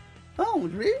 Oh,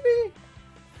 really?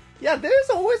 Yeah, there's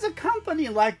always a company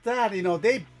like that, you know,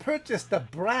 they purchased the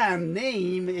brand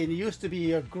name, and it used to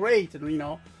be a great, you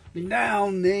know,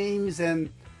 renowned names, and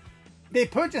they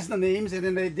purchased the names, and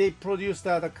then they produced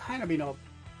the kind of, you know,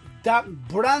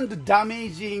 brand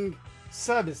damaging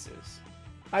services.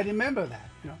 I remember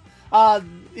that, you know.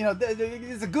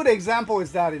 It's a good example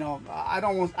is that, you know,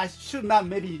 I should not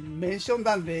maybe mention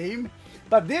that name,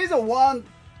 but there's a one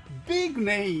big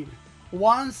name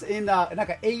once in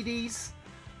like 80s.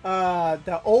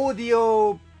 The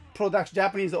audio products,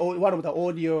 Japanese, one of the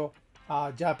audio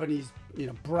Japanese, you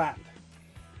know, brand.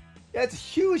 It's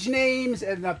huge names,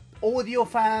 and audio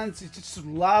fans just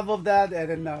love of that.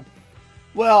 And then,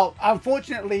 well,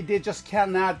 unfortunately, they just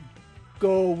cannot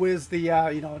go with the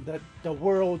you know, the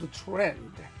world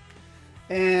trend,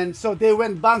 and so they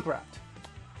went bankrupt.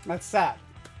 That's sad.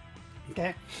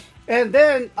 Okay, and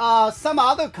then some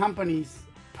other companies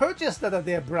purchased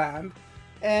their brand.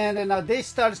 And then they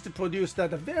started to produce the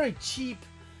very cheap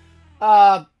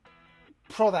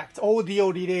products,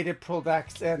 audio-related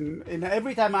products, and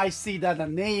every time I see that the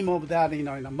name of that, you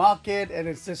know, in the market, and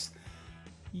it's just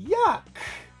yuck.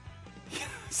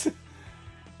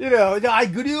 You know, I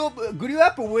grew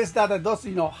up with that those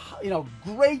you know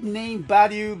great name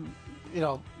value, you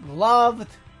know, loved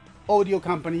audio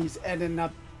companies, and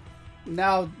then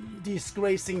now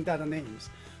disgracing that names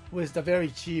with the very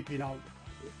cheap, you know.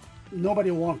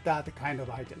 Nobody wants that kind of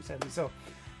items, and so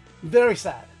very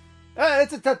sad.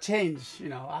 It's a tough change, you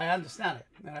know. I understand it,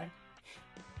 all right?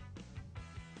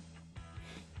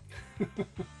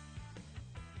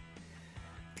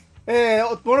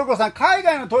 モノクロさん、海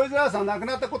外のトイズハウスがなく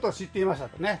なったことを知っていました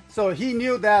とね。So he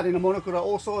knew that, you know, モノクロ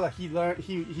also that he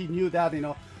knew that, you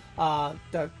know,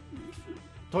 the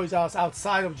Toys R Us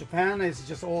outside of Japan is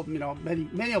just all, you know,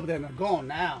 many of them are gone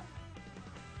now.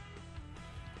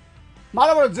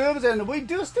 Marvel zooms, and we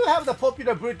do still have the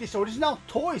popular British original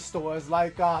toy stores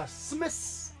like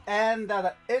Smith's and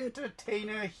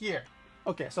Entertainer here.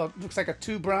 Okay, so it looks like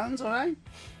two brands, all right?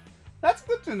 That's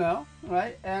good to know,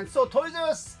 right? And so Toys R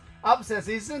Us upsets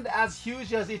isn't as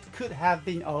huge as it could have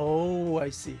been. Oh, I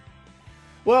see.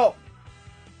 Well,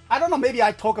 I don't know, maybe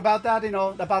I talk about that, you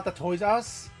know, about the Toys R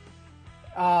Us.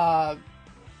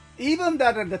 Even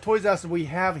that the Toys R Us we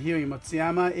have here in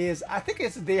Matsuyama is, I think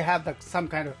they have some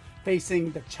kind of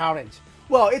facing the challenge.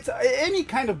 Well, it's any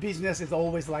kind of business is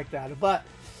always like that. But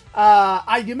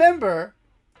I remember,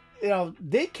 you know,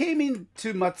 they came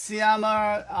into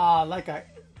Matsuyama like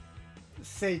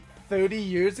say 30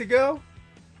 years ago.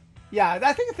 Yeah,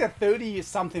 I think it's 30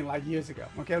 something like years ago.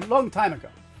 Okay, a long time ago.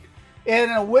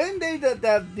 And when they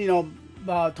you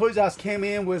know, Toys R Us came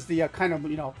in with the kind of,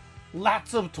 you know,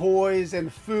 lots of toys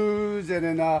and foods, and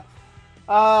then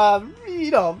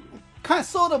you know, kind of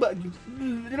sort of a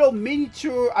little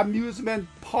miniature amusement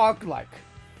park like.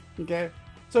 Okay,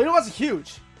 so it was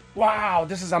huge. Wow,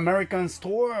 this is American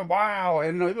store. Wow,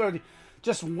 and you know, everybody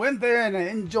just went there and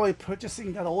enjoyed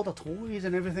purchasing all the toys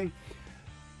and everything.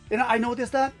 You know, I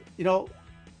noticed that, you know,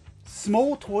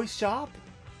 small toy shop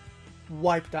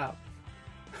wiped out.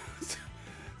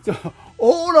 So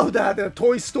all of that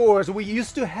toy stores we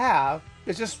used to have,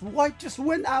 it just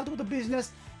went out of the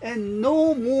business, and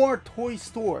no more toy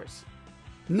stores.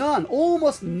 None,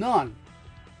 almost none.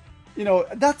 You know,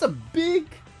 that's a big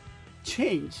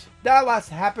change. That was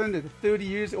happened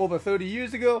over 30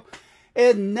 years ago.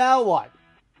 And now what?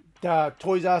 The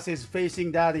Toys R Us is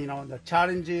facing that, you know, the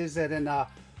challenges, and then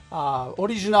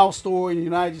original store in the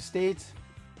United States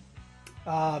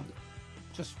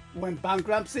just went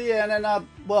bankruptcy, and then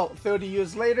well, 30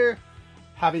 years later,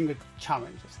 having the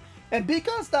challenges. And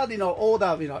because that, you know, all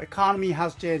the, you know, economy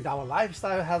has changed, our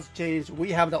lifestyle has changed.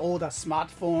 We have all the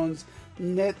smartphones,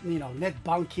 net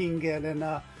banking, and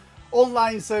then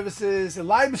online services,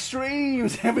 live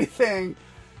streams, everything.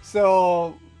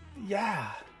 So yeah,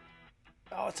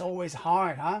 oh, it's always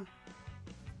hard, huh?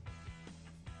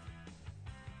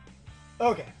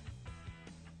 Okay.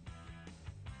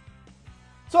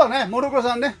 そうだね、モルコ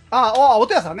さんね。お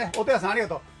手屋さんね。お手屋さんありが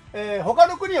とう。他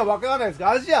の国はわからないですが、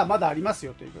アジアはまだあります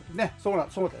よということでね。そうだよ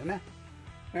ね。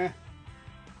ね。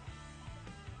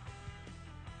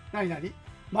何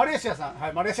マレーシアさん。は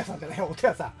い、マレーシアさんじゃない、お手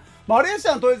屋さん。マレーシ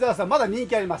アのトイザらスさん、まだ人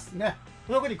気ありますね。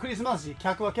特にクリスマス時、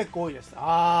客は結構多いです。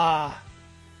So,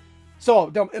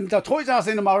 the Toys R Us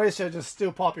in Malaysia is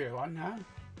still popular one, huh?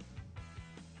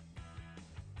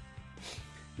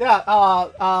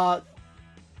 Yeah,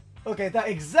 okay, the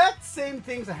exact same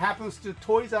things that happens to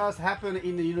Toys R Us happen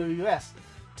in the US.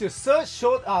 To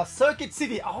Circuit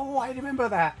City, oh, I remember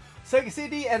that. Circuit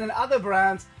City and then other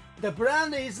brands. The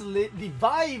brand is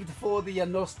revived for the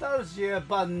nostalgia,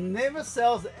 but never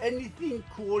sells anything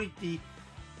quality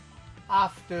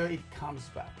after it comes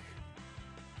back.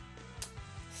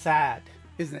 Sad,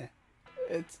 isn't it?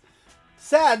 It's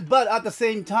sad, but at the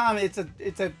same time, it's a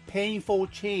painful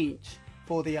change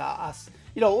for the us.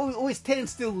 You know, we always tend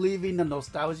to live in the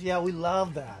nostalgia. We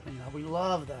love that. You know, we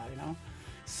love that. You know,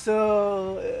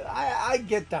 so I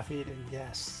get that feeling.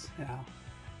 Yes, you know.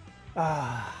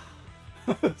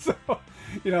 So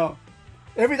you know,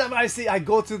 every time I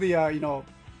go to the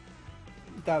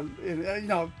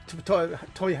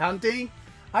toy hunting,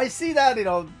 I see that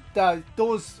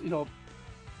those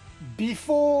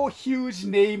before huge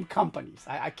name companies.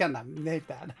 I cannot name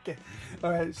that. Okay, all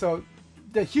right. So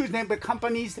the huge name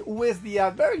companies with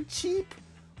the very cheap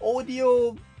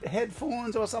audio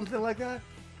headphones or something like that,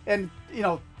 and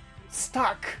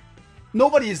stuck.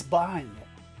 Nobody is buying it.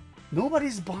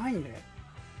 Nobody's buying it.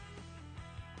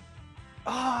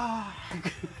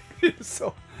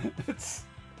 So it's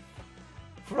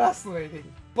frustrating,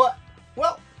 but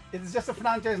well, it's just a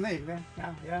franchise name, man.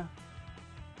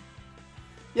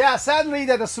 Yeah. Sadly,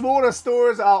 that the smaller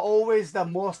stores are always the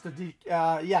most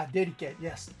dedicated.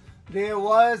 Yes, there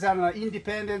was an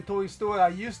independent toy store I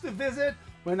used to visit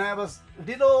when I was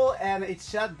little, and it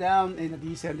shut down in the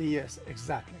recent years.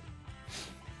 Exactly.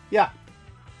 Yeah.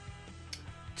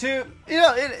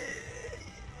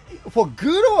 For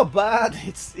good or bad,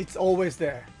 it's always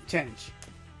there. Change,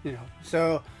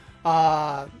 So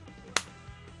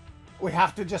we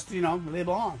have to just live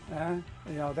on.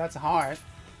 That's hard,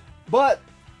 but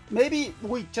maybe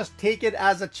we just take it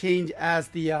as a change, as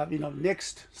the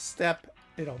next step.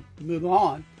 Move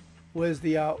on with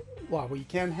the we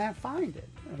can find it.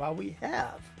 What we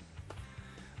have.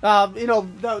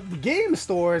 The game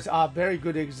stores are very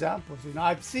good examples.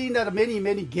 I've seen that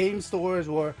many game stores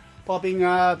were popping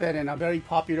up and are very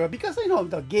popular because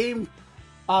the game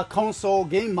console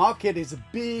game market is a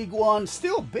big one,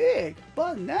 still big,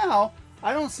 but now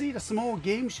I don't see the small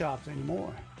game shops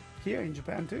anymore here in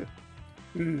Japan too.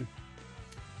 And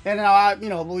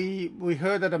we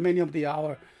heard that many of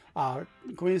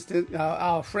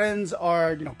our friends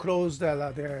are closed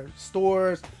their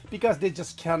stores because they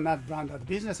just cannot run that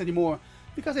business anymore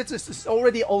because it's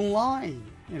already online.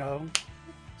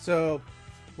 So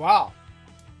wow.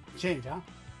 Change, huh?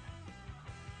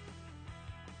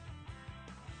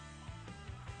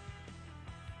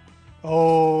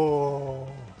 Oh,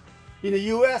 in the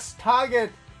U.S.,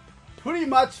 Target pretty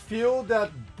much feel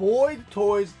that Boyd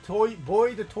Toys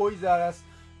R Us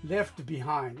left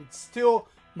behind. It's still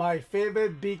my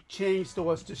favorite big chain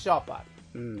stores to shop at.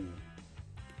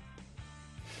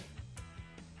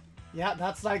 Yeah,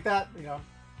 that's like that,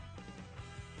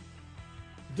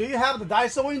 Do you have the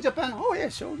Daiso in Japan? Oh yeah,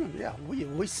 sure. Yeah, we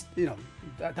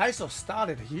Daiso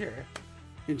started here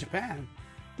in Japan.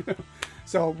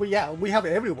 So we have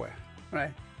it everywhere,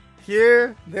 right?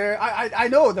 Here, there. I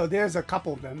know though. There's a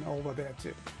couple of them over there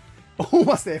too.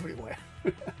 Almost everywhere.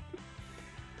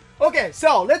 Okay,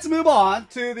 so let's move on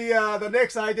to the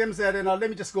next items, and let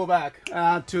me just go back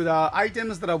to the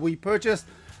items that we purchased.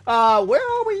 Where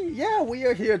are we? Yeah, we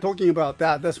are here talking about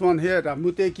that. This one here, the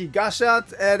Muteki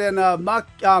Gashat, and then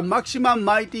Maximum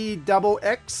Mighty Double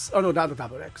X. Oh no, not the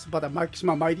Double X, but the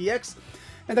Maximum Mighty X.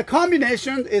 And the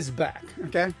combination is back.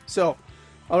 Okay, so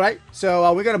all right,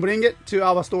 so we're gonna bring it to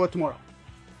our store tomorrow.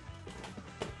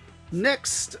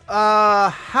 Next,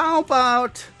 how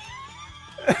about?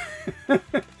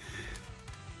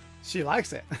 She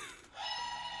likes it.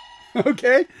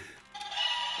 Okay.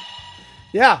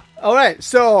 Yeah, all right,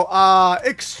 so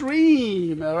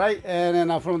Extreme, all right, and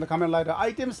then from the Kamen Rider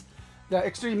items, the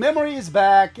Extreme Memory is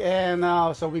back, and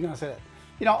so we're gonna say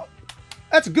that.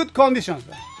 That's good conditions.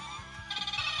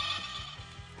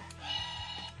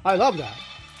 I love that.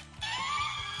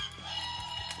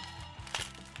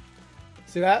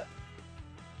 See that?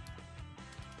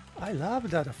 I love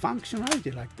that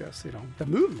functionality like this, you know, the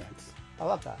movements. I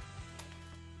love that.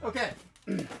 Okay.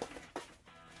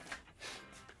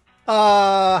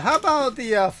 How about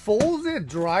the folded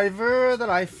driver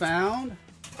that I found?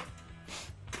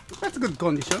 That's a good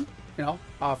condition, you know,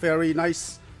 very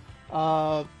nice.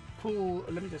 Cool.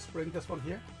 Let me just bring this one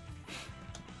here.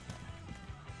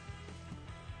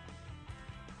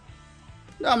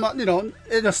 You know,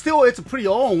 it's pretty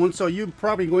old, so you're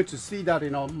probably going to see that,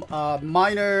 you know,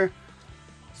 minor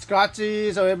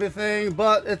scratches or everything,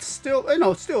 but it's still, you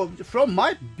know, still from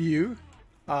my view,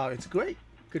 it's great,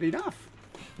 good enough,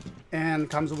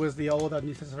 and comes with all the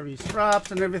necessary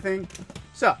straps and everything.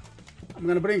 So I'm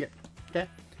gonna bring it. Okay.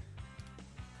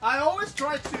 I always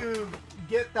try to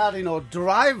get that, you know,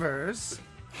 drivers,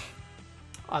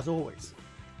 as always.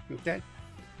 Okay.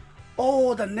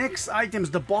 Oh, the next items,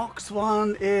 the box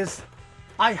one is,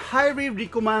 I highly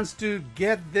recommend to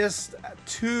get this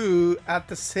two at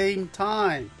the same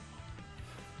time.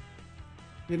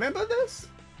 Remember this?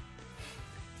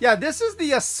 Yeah, this is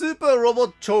the Super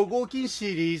Robot Chogokin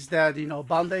series that, you know,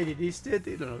 Bandai released it,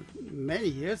 you know, many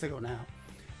years ago now.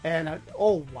 And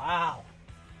oh wow.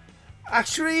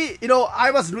 Actually, you know, I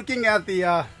was looking at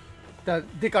the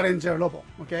Deca Ranger Robo,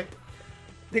 okay?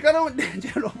 Deca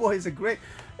Ranger Robo is a great,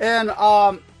 and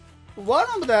one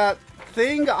of the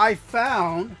thing I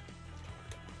found,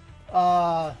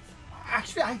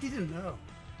 actually I didn't know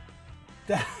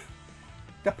that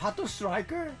the Pato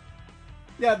Striker,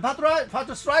 yeah,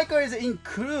 Pato Striker is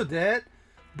included,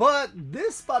 but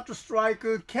this Pato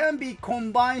Striker can be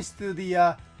combined to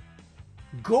the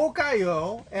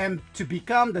Gokaiyo and to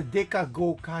become the Deca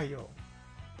Gokaiyo.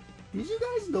 Did you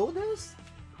guys know this?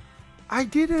 I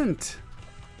didn't.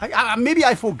 Maybe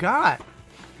I forgot.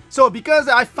 So because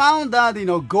I found that, you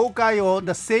know, Gokaiyo,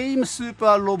 the same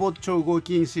Super Robot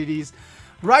Chogokin series,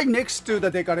 right next to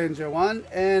the Deca Ranger one,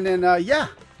 and then yeah,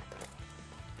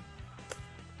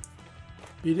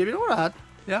 believe it or not,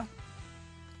 yeah,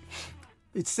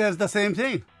 it says the same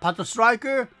thing. Pato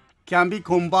Striker can be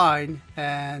combined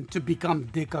and to become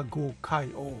Deca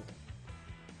Gokaiyo.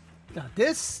 Now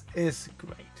this is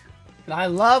great. And I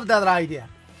love that idea.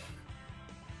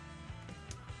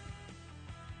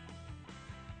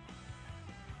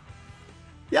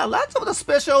 Yeah, lots of the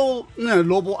special, you know,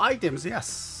 Robo items,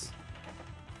 yes.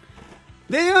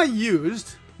 They are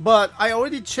used, but I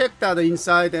already checked that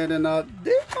inside, and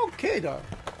they're okay though.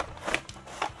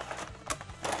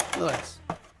 Look at this.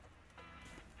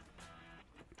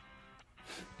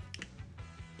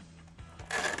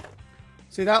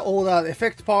 See that? All the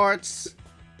effect parts.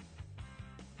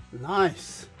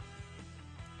 Nice.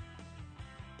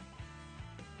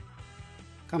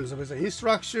 Comes with the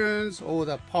instructions, all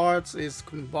the parts is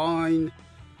combined,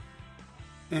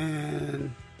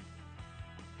 and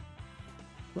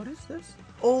what is this?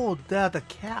 Oh, that's a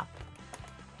cap.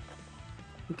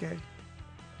 Okay.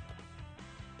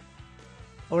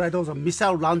 Alright, those are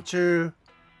missile launcher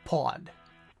pod.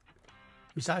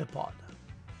 Missile pod.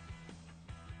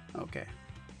 Okay.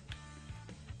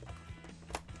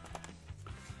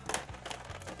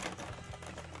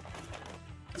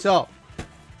 So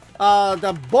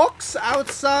the box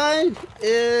outside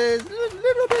is a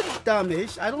little bit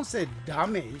damaged. I don't say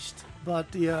damaged,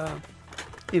 but the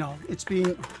you know, it's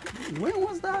been, when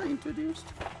was that introduced?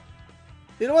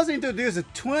 It was introduced in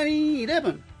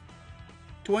 2011.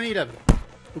 2011.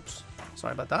 Oops,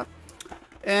 sorry about that.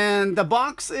 And the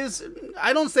box is,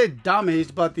 I don't say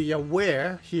damaged, but the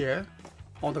wear here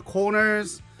on the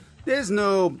corners, there's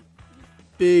no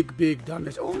big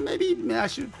damage. Or maybe I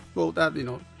should go that, you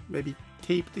know, maybe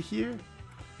taped here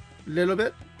a little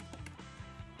bit.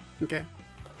 Okay,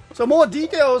 so more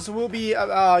details will be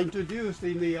introduced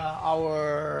in the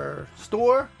our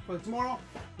store for tomorrow,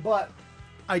 but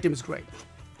item is great.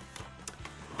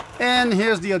 And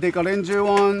here's the Deca Ranger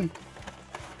one.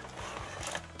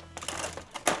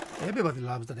 Everybody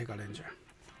loves the Deca Ranger.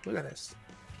 Look at this.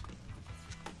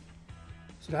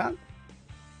 See that?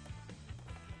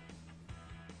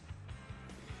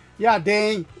 Yeah,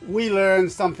 Dane, we learn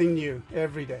something new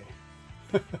every day.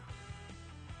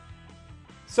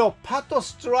 So Pato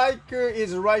Striker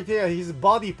is right here, his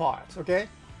body parts, okay?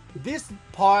 This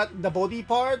part, the body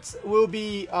parts will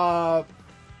be,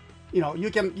 you know, you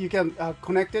can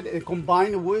connect it and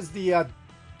combine with the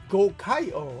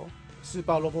Gokaiyo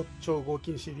Super Robot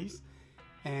Chogokin series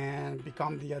and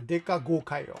become the Deca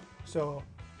Gokaiyo. So,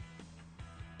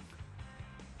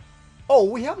 oh,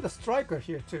 we have the Striker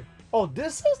here too. Oh,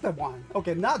 this is the one.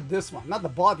 Okay, not this one, not the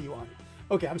body one.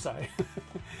 Okay, I'm sorry.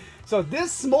 So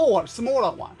this smaller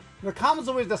one that comes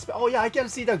with the, oh yeah, I can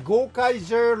see the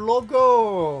Gokaiger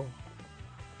logo.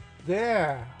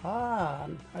 there. Ah,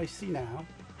 I see now.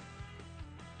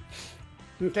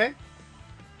 Okay.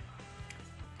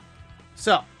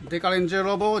 So, Decalenje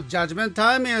Robo judgment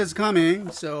time is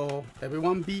coming, so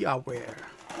everyone be aware.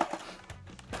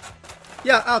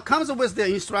 Yeah, comes with the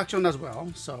instruction as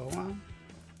well, so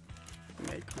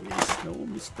make no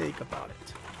mistake about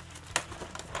it.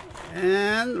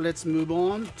 And let's move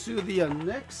on to the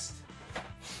next.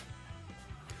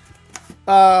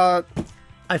 I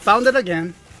found it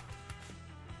again.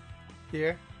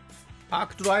 Here,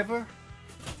 arc driver.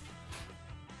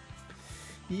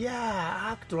 Yeah,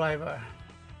 arc driver.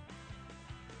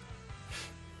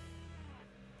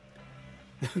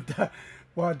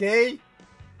 Well, they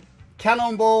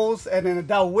cannonballs and then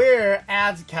the wear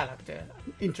adds character.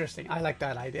 Interesting. I like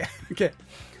that idea. Okay.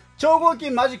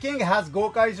 Chogoki Magic King has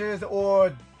Gokaijus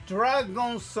or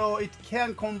dragons, so it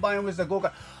can combine with the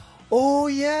Gokai. Oh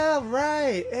yeah,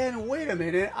 right. And wait a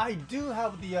minute, I do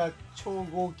have the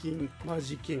Chogoki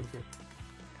Magic King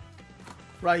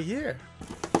right here.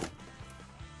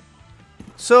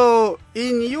 So,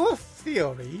 in your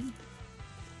theory,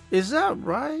 is that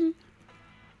right?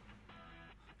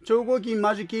 Chogoki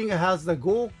Magic King has the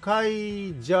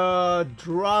Gokaija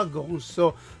dragon.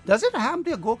 So, does it have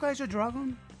the Gokaija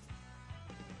dragon?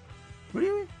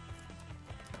 Really?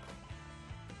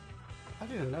 I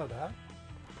didn't know that.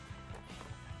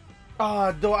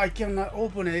 Though I cannot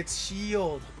open it, it's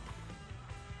sealed.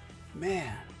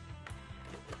 Man.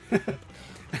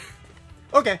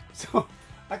 Okay, so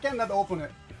I cannot open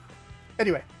it.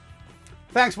 Anyway,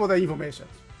 thanks for the information.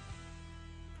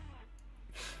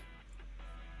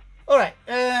 Alright,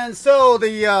 and so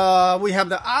the we have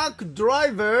the arc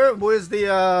driver with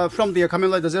the from the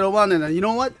Kamen Rider 01, and you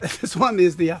know what? This one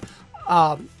is the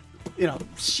you know,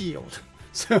 shield.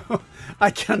 So I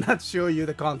cannot show you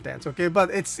the contents, okay?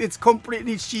 But it's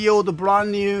completely sealed,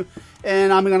 brand new,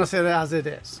 and I'm gonna say it as it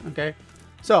is, okay?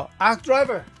 So arc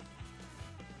driver.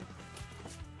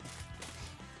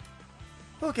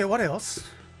 Okay, what else?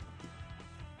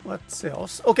 What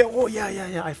else? Okay, oh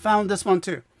yeah, I found this one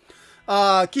too.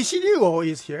 Kishiryuo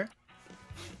is here.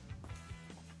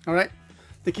 Alright.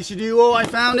 The Kishiryuo, I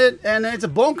found it, and it's a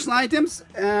box items,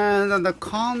 and then the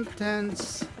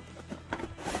contents.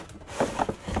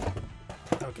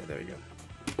 Okay, there you go.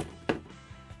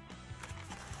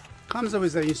 Comes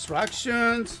with the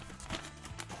instructions.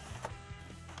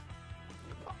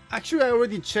 Actually, I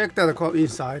already checked that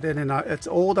inside, and then it's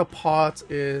all the parts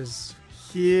is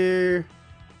here,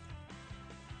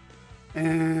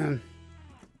 and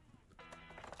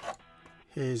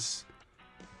his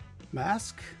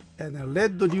mask and a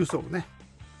red ryusou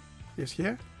is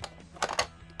here.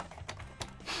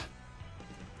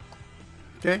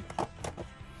 Okay.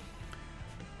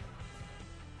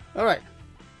 All right.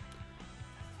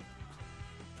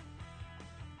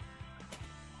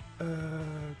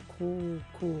 No.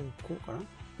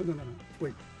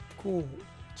 Wait.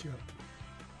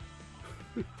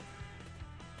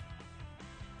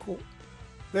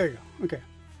 There you go. Okay.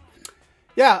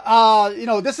 Yeah, you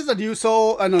know, this is a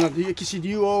Ryusou, the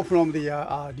Kishiryuo from the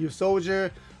Ryu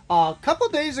Soldier. A couple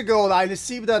days ago, I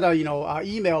received that, you know,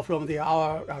 email from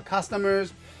our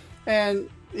customers, and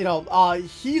you know,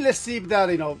 he received that,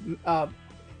 you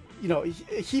know,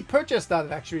 he purchased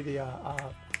that actually the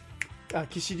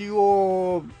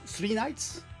Kishiryuo 3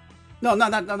 Nights. No,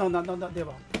 they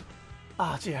were.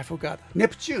 Gee, I forgot.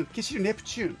 Neptune, Kishiryu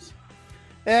Neptunes.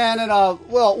 And then,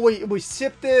 well, we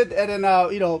shipped it, and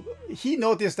then, you know, he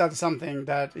noticed that something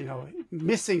that, you know,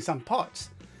 missing some parts.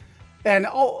 And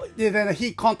then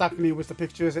he contacted me with the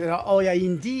pictures, and oh yeah,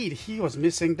 indeed, he was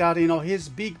missing that, you know, his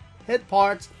big head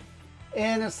parts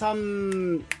and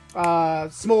some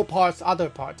small parts, other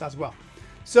parts as well.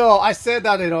 So I said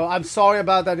that, you know, I'm sorry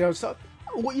about that, you know. So,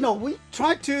 you know, we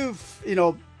tried to, you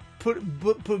know,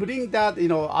 putting that, you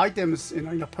know, items, you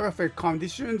know, in a perfect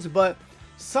conditions, but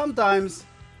sometimes,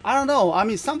 I don't know, I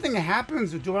mean, something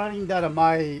happens during that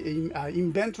my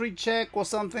inventory check or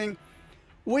something.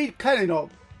 We kind of, you know,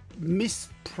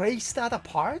 misplaced other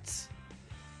parts,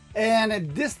 and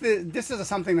this is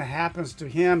something that happens to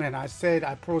him, and I said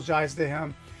I apologize to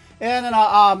him, and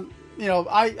then you know,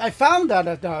 I found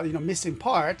that you know, missing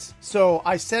parts, so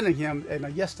I sent him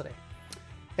yesterday,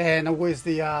 and with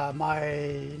the my,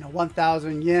 you know,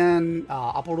 1,000 yen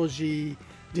apology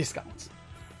discounts.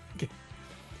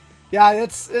 Yeah,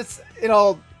 it's you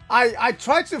know, I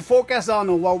try to focus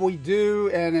on what we do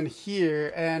and in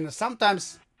here, and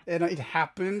sometimes, you know, it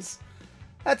happens.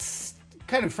 That's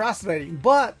kind of frustrating,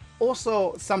 but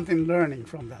also something learning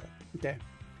from that. Okay.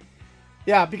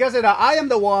 Yeah, because, you know, I am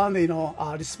the one, you know,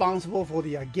 responsible for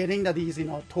the getting these, you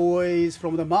know, toys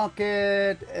from the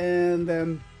market, and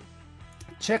then,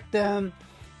 check them,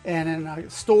 and then I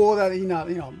store that in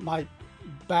my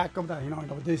back of the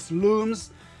these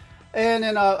looms. And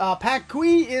then Pack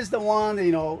Queen is the one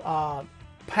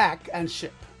pack and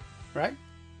ship, right?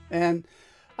 And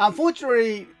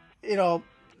unfortunately,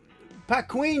 Pack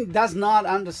Queen does not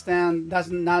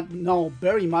know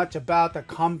very much about the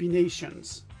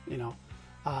combinations,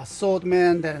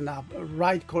 assortment and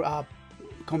right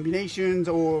combinations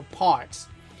or parts.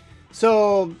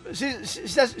 So she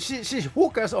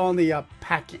focuses on the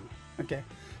packing. Okay,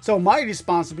 so my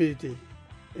responsibility,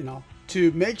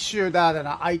 to make sure that an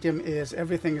item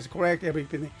everything is correct,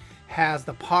 everything has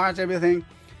the parts, everything.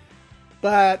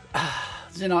 But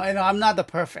and I'm not the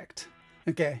perfect.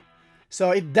 Okay,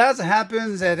 so it does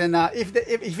happen, and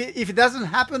if it doesn't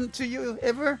happen to you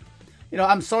ever,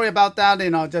 I'm sorry about that.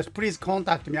 Just please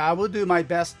contact me. I will do my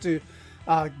best to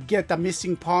get the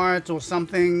missing parts or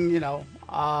something.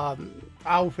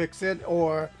 I'll fix it,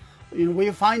 or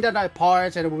we'll find out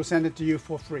parts and we'll send it to you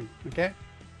for free. Okay.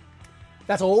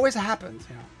 That always happens,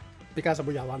 because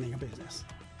we are running a business.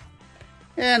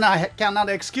 And I cannot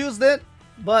excuse that,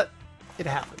 but it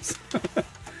happens.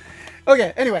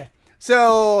 Okay, anyway.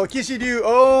 So, Kishidu,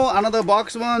 another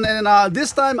box one. And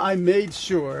this time I made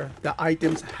sure the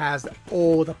items has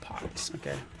all the parts.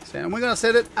 Okay. So, and we're going to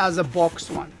set it as a box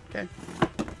one. Okay.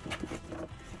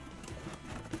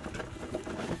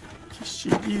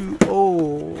 Kishidu,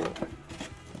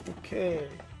 okay.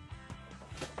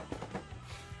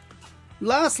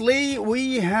 Lastly,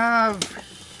 we have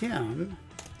him.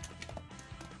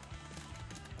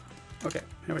 Okay,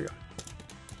 here we go.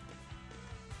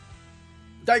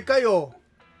 Daikayo.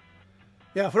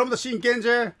 Yeah, from the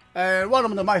Shinkenger, one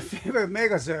of my favorite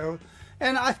Megazord.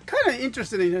 And I'm kind of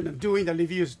interested in doing the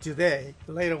reviews today,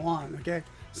 later on, okay?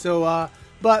 So,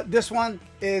 but this one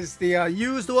is the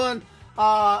used one.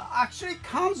 Actually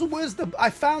comes with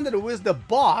I found it with the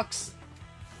box.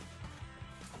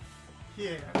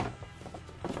 Here.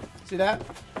 See that?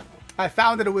 I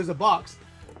found it with a box,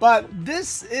 but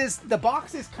the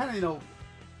box is kind of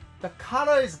the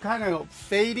color is kind of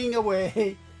fading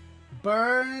away,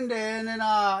 burned, and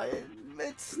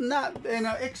it's not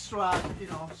extra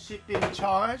shipping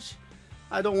charge.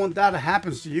 I don't want that to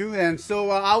happen to you, and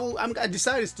so I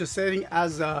decided to setting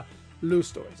as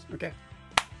loose toys. Okay,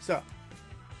 so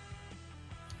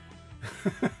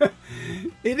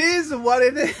it is what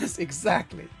it is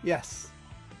exactly. Yes.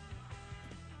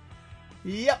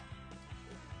 Yep.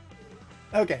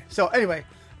 Okay. So anyway,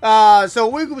 so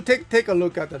we will take a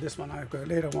look at this one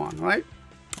later on, right?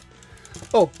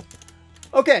 Oh,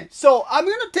 okay. So I'm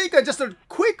gonna take just a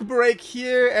quick break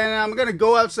here, and I'm gonna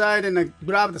go outside and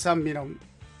grab some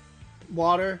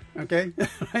water. Okay.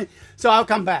 Right. So I'll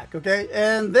come back. Okay,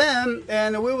 and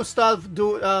we will start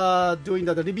doing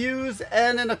the reviews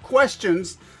and then the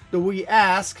questions that we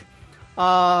ask.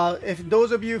 If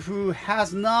those of you who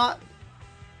has not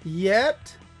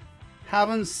yet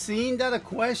haven't seen the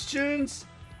questions,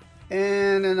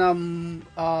 and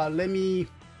let me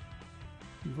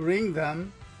bring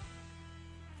them.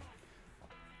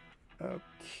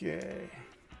 Okay,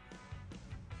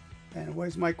 and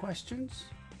where's my questions?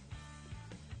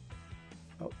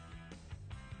 Oh,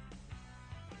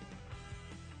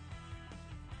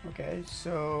 okay,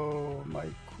 so my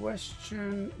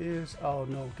question is, oh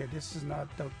no, okay, this is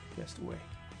not the best way.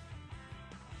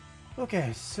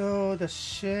 Okay, so the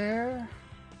share,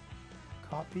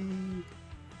 copy,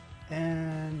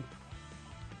 and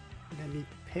let me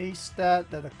paste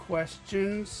the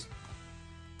questions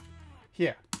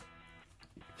here.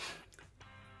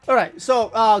 All right, so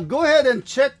go ahead and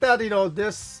check that.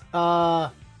 This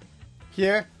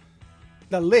here,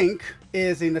 the link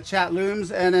is in the chat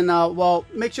rooms, and then well,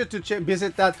 make sure to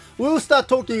visit that. We'll start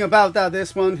talking about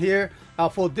this one here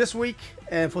for this week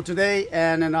and for today,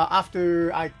 and then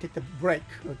after I take the break.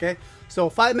 Okay, so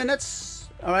 5 minutes.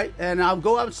 All right, and I'll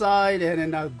go outside and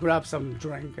then I'll grab some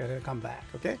drink and then come back.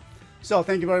 Okay, so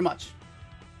thank you very much.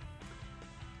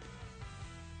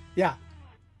 Yeah,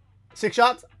 6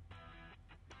 shots.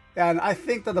 And I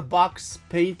think that the box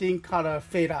painting color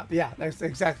fade out. Yeah, that's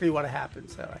exactly what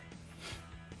happens. All right.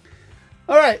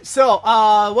 All right. So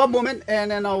one moment,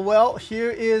 and then well,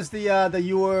 here is the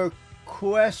your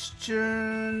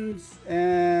questions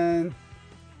and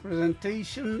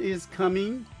presentation is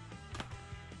coming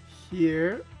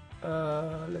here.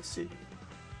 Let's see.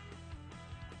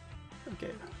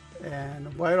 Okay,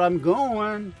 and where I'm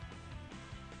going,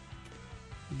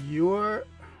 your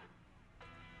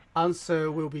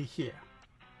answer will be here.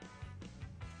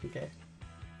 Okay.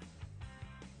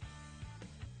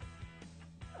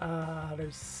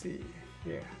 Let's see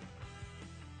here.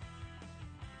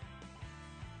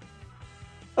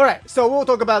 All right, so we'll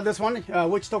talk about this one.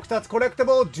 Which tokusatsu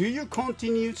collectible do you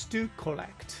continue to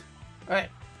collect? All right.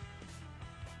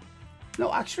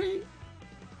 No, actually,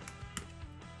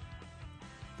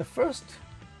 the first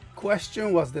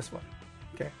question was this one.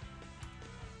 Okay.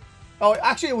 Oh,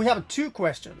 actually, we have 2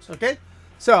 questions. Okay.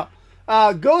 So,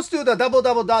 goes to the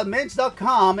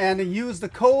www.mench.com and use the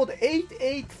code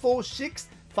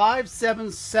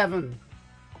 88465777.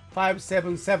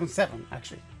 5777,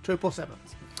 actually. 777.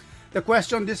 The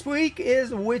question this week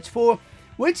is which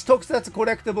tokusatsu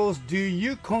collectibles do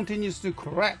you continue to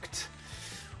collect?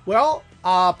 Well,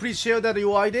 please share that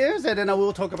your ideas, and then I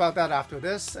will talk about that after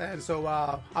this. And so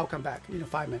I'll come back in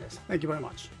 5 minutes. Thank you very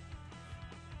much.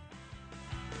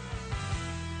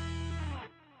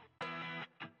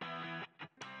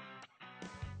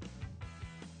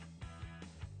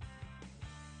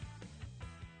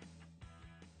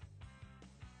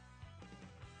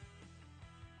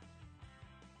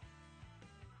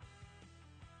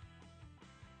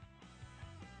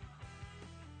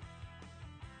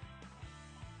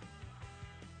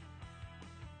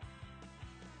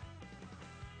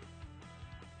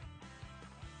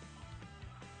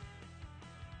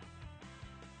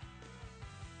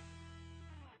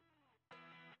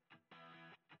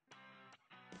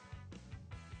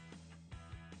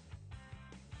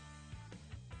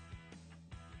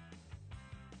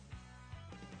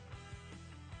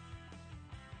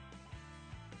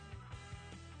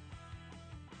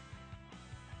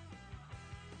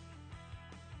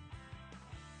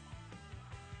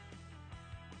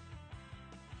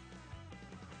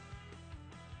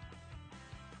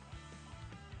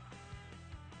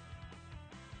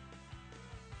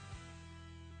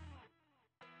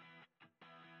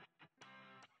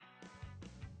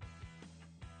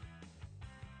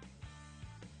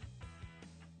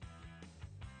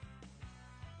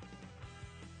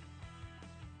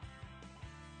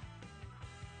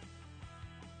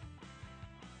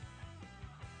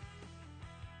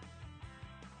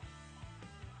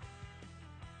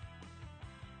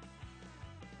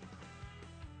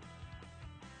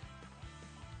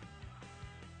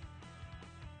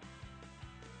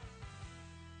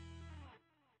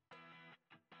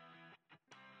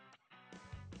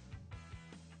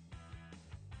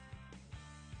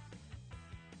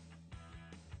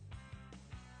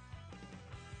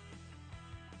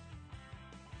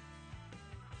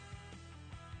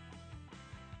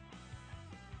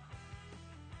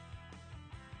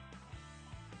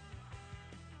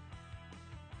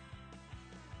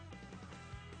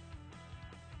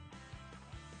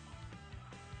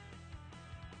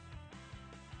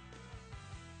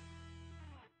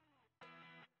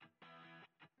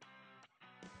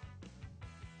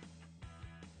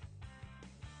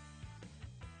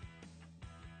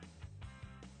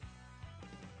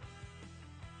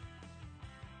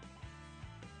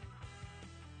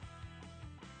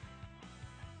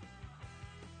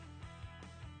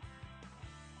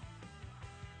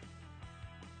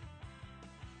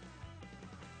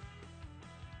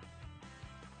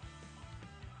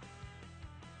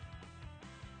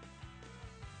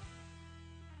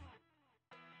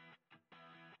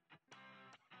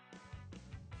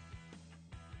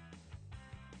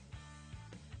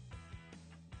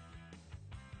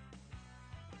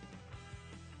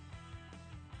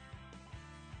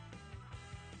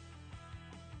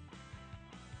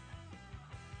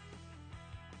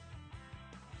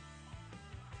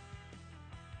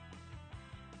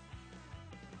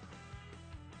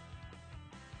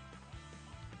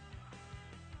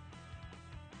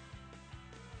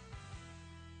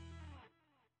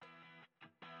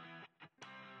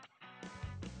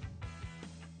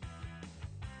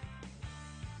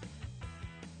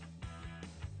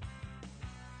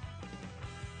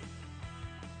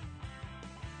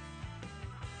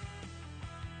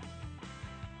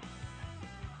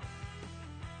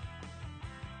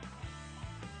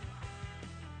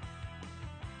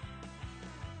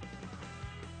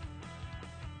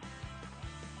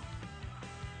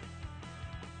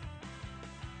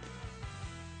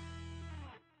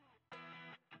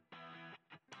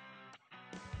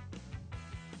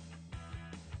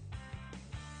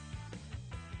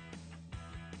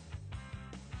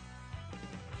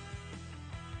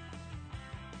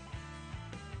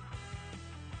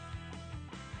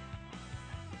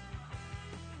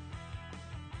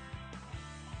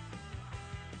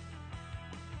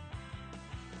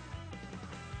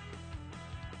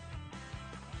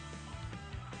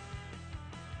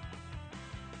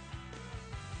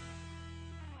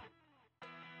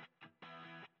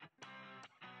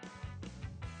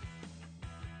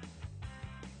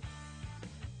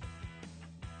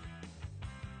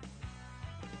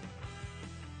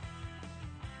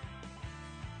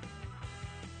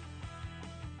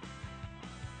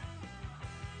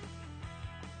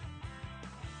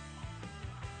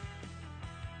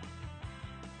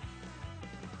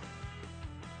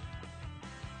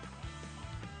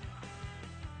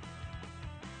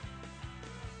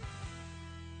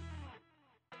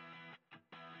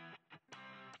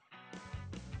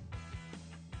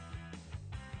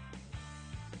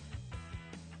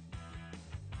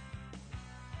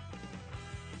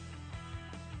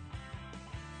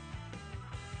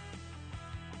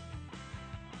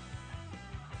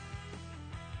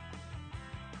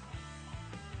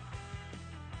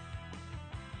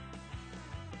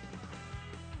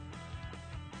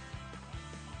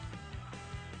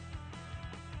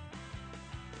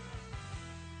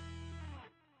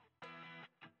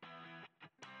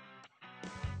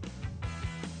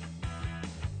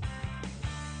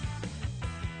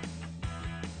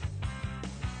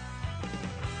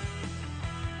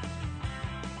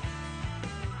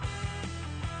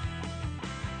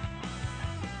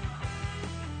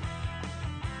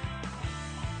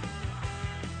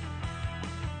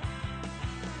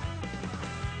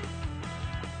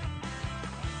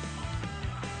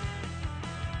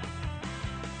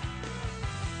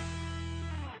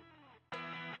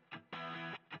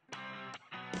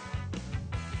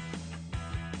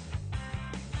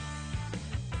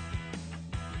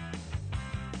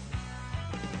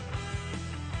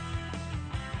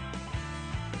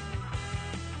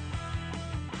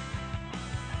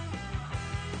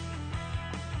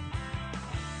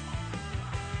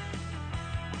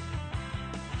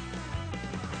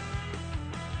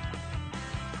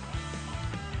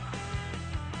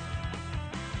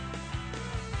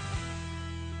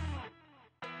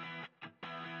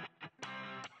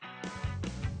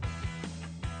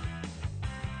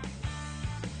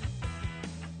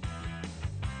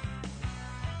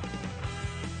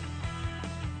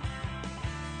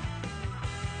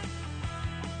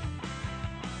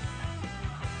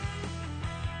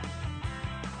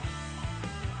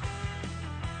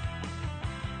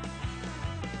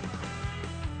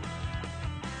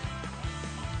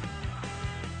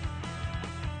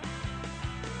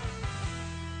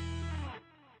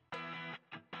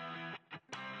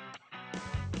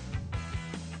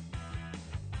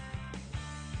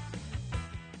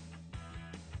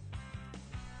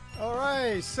 All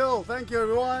right, so thank you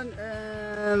everyone,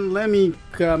 and let me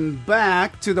come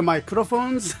back to the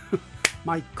microphones.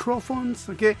 Microphones,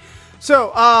 okay.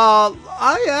 So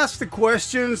I asked the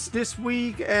questions this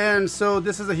week, and so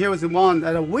this is here is the one.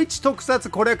 Which tokusatsu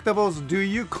collectibles do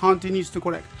you continue to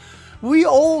collect? We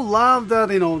all love that,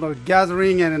 the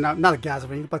gathering and not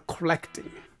gathering, but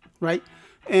collecting, right?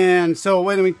 And so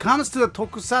when it comes to the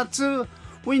tokusatsu,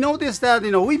 we noticed that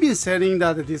we've been selling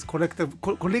that these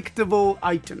collectible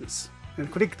items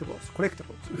and collectibles,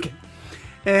 okay,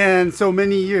 and so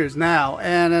many years now,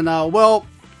 and well,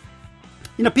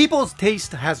 people's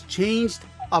taste has changed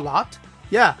a lot,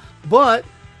 yeah, but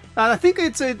I think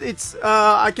it's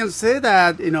I can say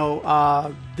that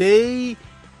they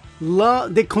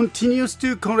continues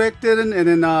to collect it, and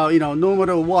then no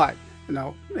matter what,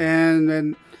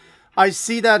 and I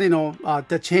see that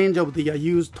the change of the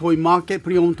used toy market,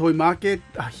 pre-owned toy market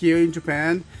here in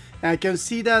Japan. And I can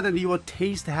see that your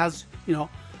taste has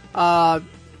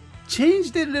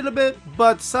changed it a little bit,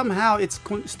 but somehow it's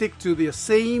stick to the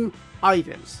same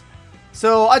items.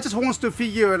 So I just want to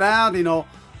figure it out,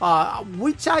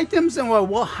 which items and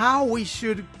how we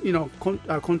should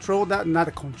control that,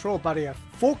 not control, but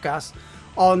focus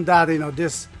on that,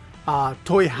 this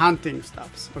toy hunting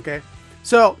stuffs. Okay,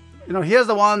 so. Here's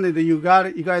the one that you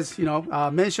guys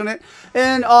mention it,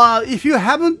 and if you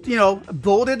haven't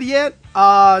bought it yet,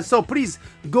 so please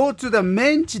go to the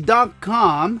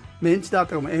mench.com,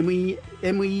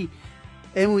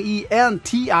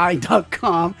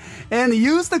 MENTI.com, and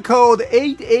use the code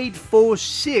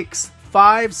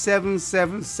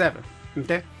 88465777.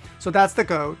 Okay, so that's the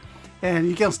code, and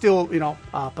you can still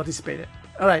participate it.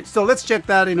 All right, so let's check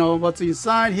that what's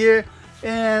inside here.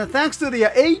 And thanks to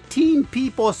the 18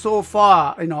 people so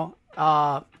far,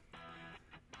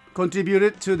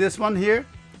 contributed to this one here.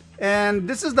 And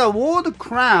this is the word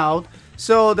crowd.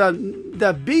 So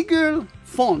the bigger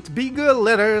font, bigger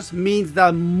letters means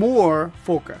that more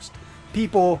focused.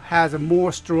 People has a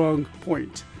more strong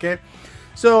point. Okay.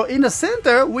 So in the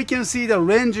center, we can see the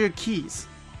Ranger keys.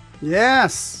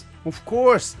 Yes, of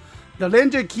course. The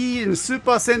Ranger key and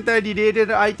Super Sentai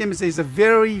related items is a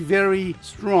very, very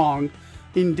strong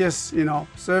in this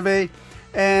survey.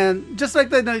 And just like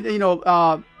the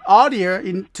earlier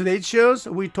in today's shows,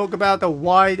 we talk about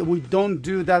why we don't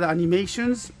do that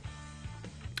animations,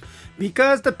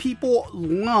 because the people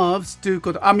loves to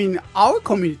our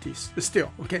communities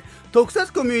still, okay,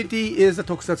 tokusatsu community is the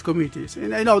tokusatsu communities,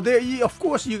 and of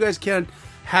course you guys can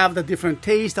have the different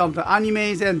taste of the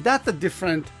animes, and that's a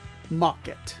different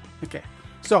market, okay.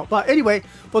 So, but anyway,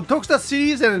 for Tokusatsu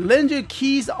series, and Ranger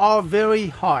keys are very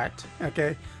hard.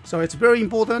 Okay, so it's very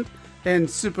important. And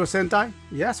Super Sentai,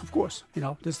 yes, of course.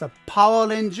 This is a Power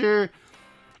Ranger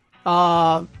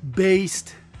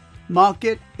based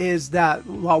market is that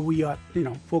what we are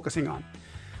focusing on.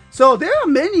 So there are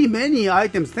many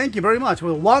items. Thank you very much.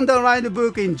 Well, Wonder Ride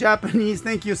book in Japanese.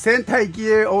 Thank you. Sentai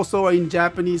gear also in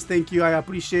Japanese. Thank you. I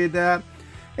appreciate that.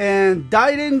 And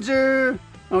Die Ranger.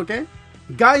 Okay.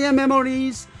 Gaia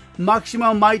Memories,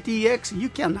 Maximum Mighty X, you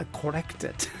cannot correct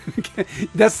it. Okay?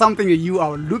 That's something that you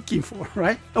are looking for,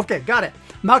 right? Okay, got it.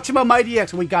 Maximum Mighty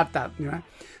X, we got that. Right?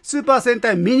 Super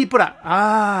Sentai Mini Pura.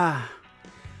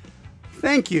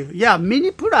 Thank you. Yeah,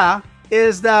 Mini Pura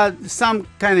is that some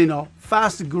kind of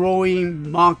fast-growing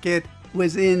market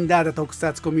within that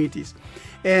tokusatsu communities.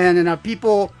 And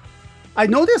people, I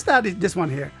noticed that this one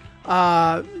here.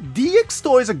 DX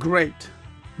toys are great.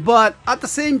 But at the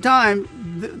same time,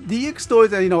 the DX toys,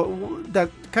 that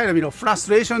kind of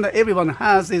frustration that everyone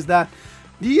has is that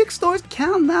DX toys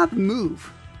cannot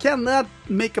move, cannot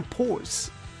make a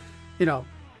pose,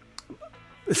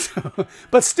 So,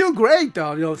 but still great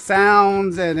though,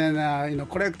 sounds and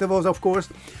collectibles, of course,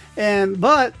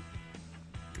 but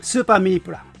Super Mini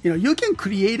Pura, you can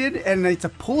create it and it's a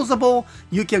posable.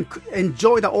 You can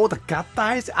enjoy all the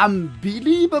guttais,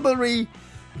 unbelievably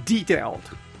detailed.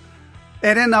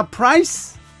 And then the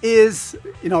price is,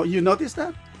 you notice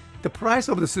that? The price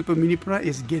of the Super Mini Pura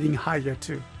is getting higher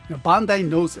too. Bandai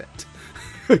knows it.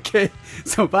 Okay,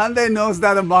 so Bandai knows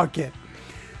that market.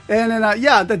 And then,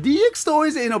 the DX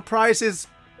toys, price is,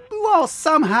 well,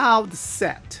 somehow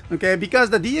set. Okay,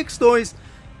 because the DX toys,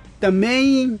 the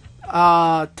main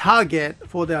target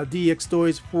for the DX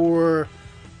toys for,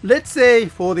 let's say,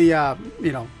 for the,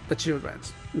 the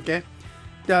children's. Okay.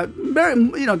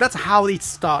 That's how it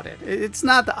started. It's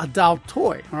not the adult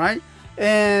toy, right?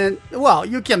 And well,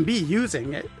 you can be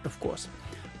using it, of course,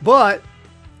 but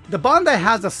the Bandai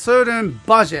has a certain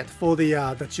budget for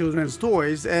the children's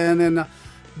toys, and then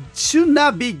should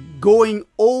not be going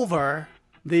over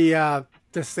the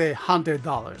let's say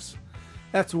 $100.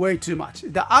 That's way too much.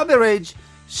 The average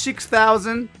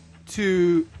 6,000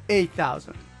 to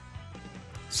 8,000.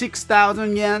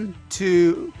 6,000 yen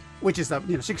to, which is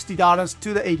 $60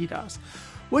 to the $80,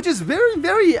 which is very,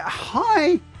 very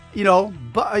high,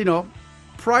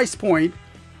 price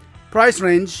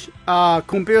range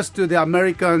compares to the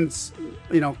Americans,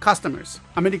 customers,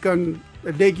 American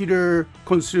regular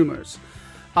consumers.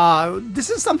 This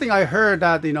is something I heard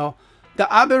that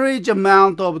the average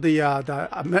amount of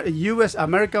the U.S.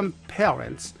 American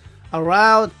parents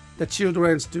allowed the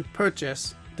children to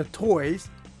purchase the toys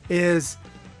is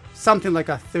something like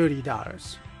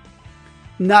 $30.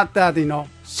 Not that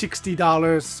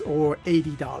 $60 or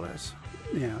 $80.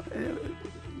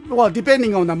 Well,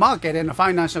 depending on the market and the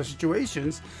financial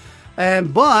situations,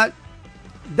 but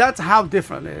that's how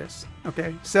different it is.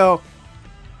 Okay, so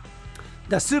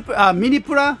the super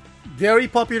Minipura, very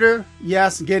popular.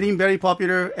 Yes, getting very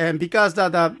popular, and because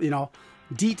the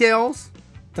details,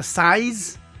 the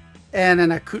size, and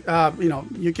then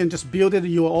you can just build it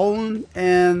your own,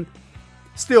 and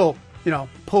still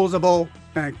posable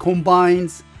and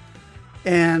combines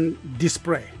and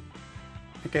display.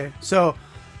 Okay, so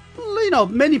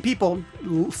many people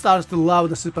start to love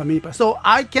the Super Minipura. So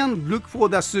I can look for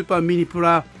the Super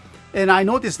Minipura, and I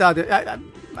noticed that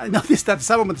I noticed that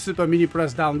some of the Super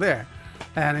Minipuras down there,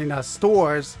 and in the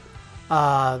stores,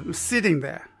 sitting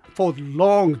there for a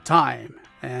long time,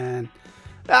 and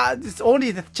it's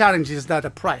only the challenge is that the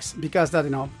price, because that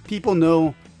people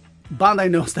know, Bandai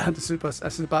knows that the Super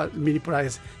Minipura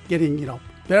is getting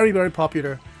very, very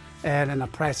popular, and then the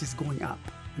price is going up.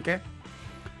 Okay.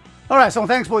 All right, so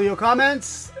thanks for your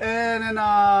comments, and then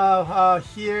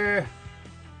here,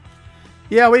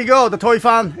 yeah, we go, the Toy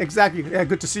Fan, exactly. Yeah,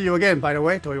 good to see you again, by the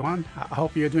way, Toy Fan. I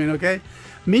hope you're doing okay.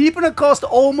 Minipura cost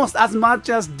almost as much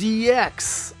as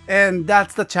DX, and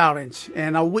that's the challenge.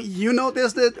 And you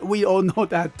noticed it, we all know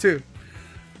that too.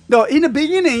 Though in the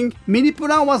beginning,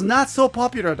 Minipura was not so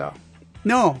popular though.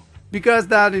 No, because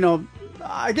that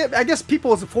I guess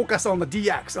people focus on the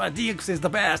DX. DX is the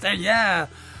best, and yeah,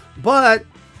 but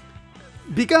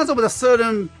because of the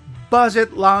certain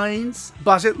budget lines,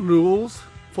 budget rules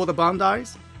for the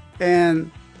Bandais,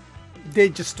 and they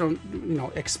just don't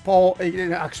explore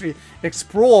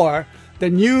the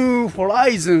new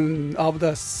horizon of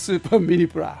the Super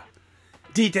Minipura.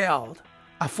 Detailed,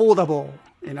 affordable,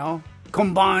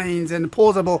 combines and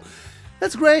posable.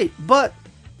 That's great, but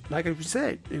like I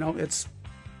said, it's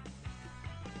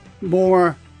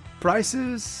more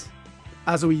prices.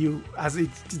 As it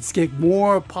gets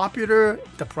more popular,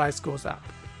 the price goes up.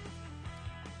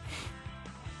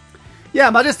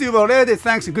 Yeah, Majesty already,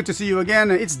 thanks, good to see you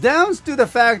again. It's down to the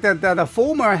fact that the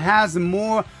former has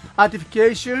more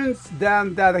artifications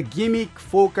than the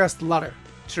gimmick-focused latter.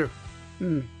 True.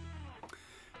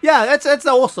 Yeah, that's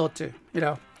also too,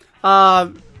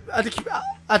 when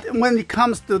it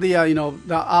comes to the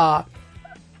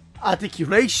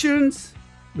articulations,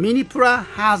 Minipura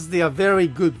has their very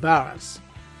good balance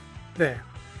there.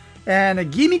 And a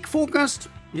gimmick focused,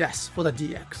 yes, for the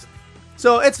DX.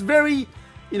 So it's very,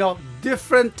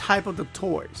 different type of the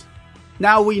toys.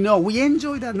 Now we know, we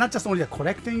enjoy that, not just only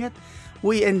collecting it,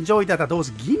 we enjoy that those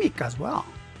gimmick as well.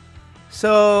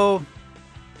 So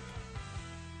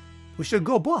we should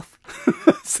go both.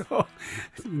 So,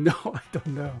 no, I don't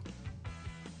know.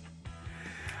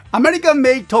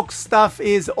 American-made talk stuff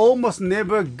is almost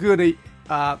never good.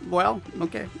 Well,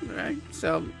 okay, right.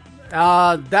 So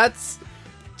that's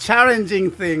challenging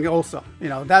thing also.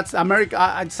 That's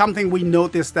America. Something we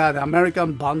noticed that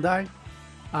American Bandai,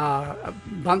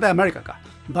 Bandai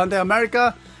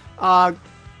America,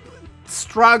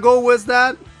 struggle with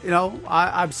that.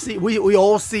 I've seen, we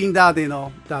all seen that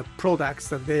the products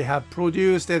that they have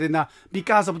produced it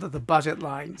because of the budget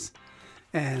lines,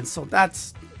 and so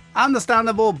that's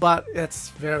understandable, but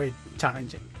it's very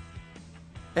challenging.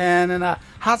 And I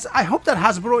hope that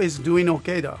Hasbro is doing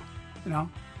okay though.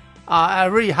 I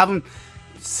really haven't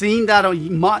seen that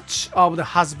much of the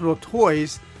Hasbro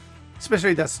toys,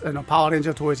 especially the Power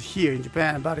Ranger toys here in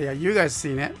Japan. But yeah, you guys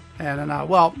seen it, and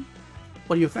well,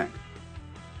 what do you think?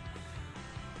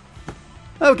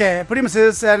 Okay,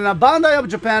 Primuses, and Bandai of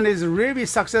Japan is really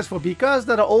successful because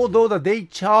that although that they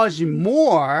charge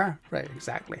more, right?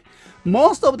 Exactly.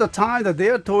 Most of the time that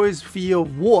their toys feel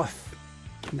worth.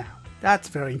 Now, that's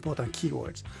very important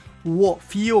keywords.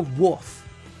 Feel worth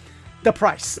the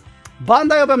price.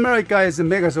 Bandai of America is a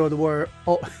Megazord were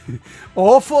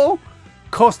awful,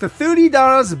 cost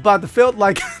 $30, but felt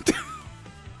like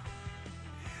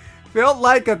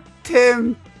a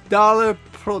 $10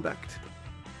 product.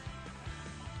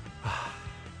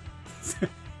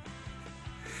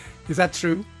 Is that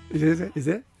true? Is it? Is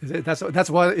that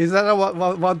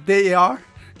what they are?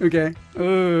 Okay.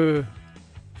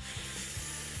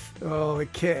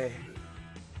 Okay.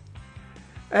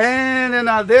 And then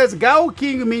there's Gao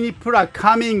King Mini Pro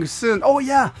coming soon. Oh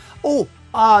yeah. Oh,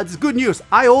 it's good news.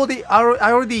 I already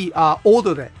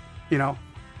ordered it. You know.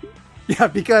 Yeah,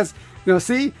 because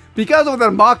see, because of the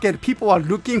market, people are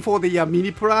looking for the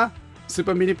Mini Pro,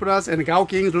 Super Mini Plus, and Gao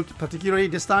King particularly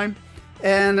this time.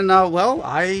 And well,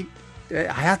 I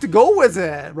have to go with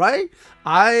it, right?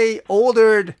 I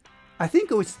ordered, I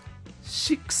think it was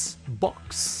 6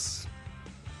 boxes.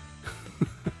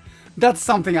 That's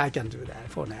something I can do that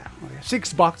for now. Okay,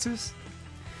 6 boxes.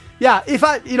 Yeah, if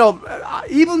I,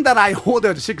 even that I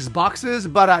ordered 6 boxes,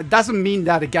 but it doesn't mean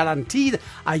that guaranteed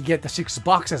I get the 6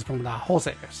 boxes from the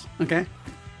wholesalers. Okay.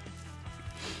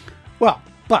 Well,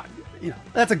 but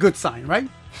that's a good sign, right?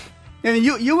 And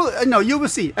you will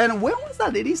see. And when was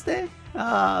that release day?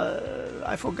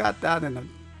 I forgot that in the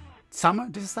summer.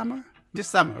 This summer,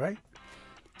 right?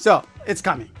 So it's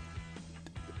coming.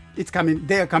 It's coming.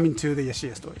 They are coming to the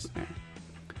CSTOYS. Right?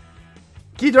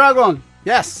 Key Dragon,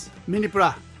 yes. Mini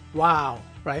Pro, wow,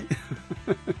 right?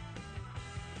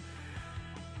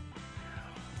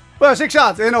 Well, 6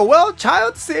 shots. Well,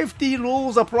 child safety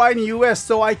rules apply in the U.S.,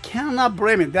 so I cannot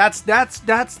blame it. That's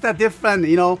the different.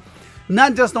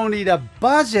 Not just only the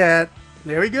budget.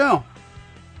 There we go.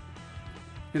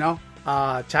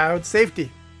 Child safety,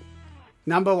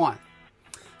 number 1.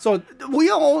 So we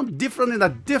are all different in the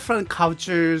different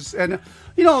cultures, and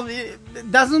we don't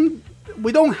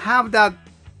have that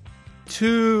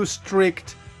too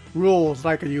strict rules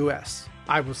like the U.S.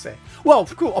 I would say. Well,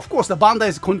 of course, the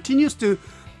Bandai continues to,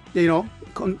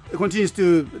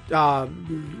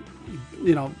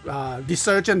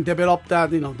 research and develop that,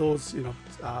 those,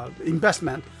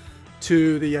 investment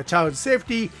to the child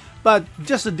safety, but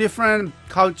just a different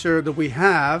culture that we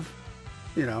have,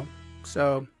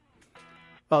 so.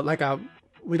 Well,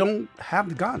 we don't have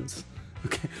the guns.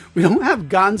 Okay, we don't have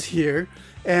guns here,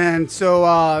 and so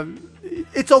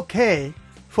it's okay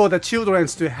for the children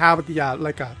to have the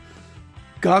like a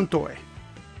gun toy,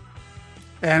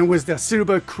 and with the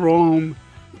silver chrome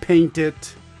painted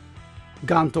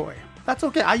gun toy. That's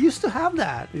okay. I used to have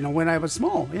that, when I was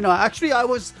small. Actually, I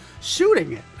was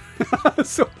shooting it.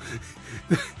 So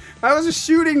I was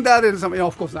shooting that in some.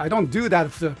 Of course, I don't do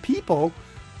that for people.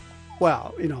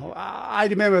 Well, I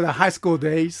remember the high school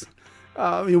days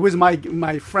with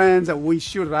my friends, and we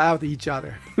shoot out each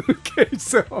other. Okay,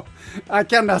 so I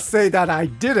cannot say that I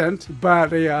didn't,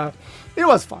 but it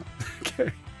was fun.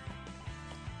 Okay.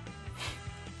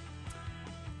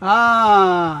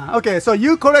 Okay, so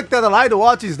you collected the light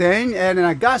watches then, and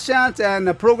gashats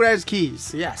and progress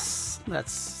keys. Yes,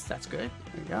 that's good.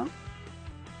 There you go.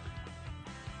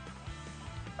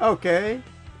 Okay.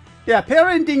 Yeah,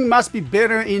 parenting must be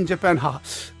better in Japan. I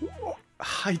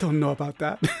don't know about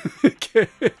that. Okay.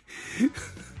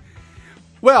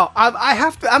 Well,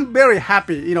 I'm very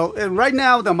happy. Right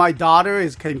now that my daughter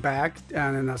came back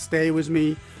and stay with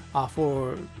me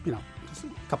for just a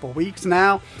couple of weeks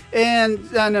now, and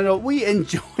we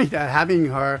enjoy having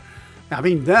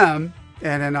them,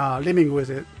 and then living with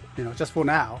it, just for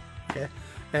now. Okay.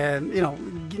 And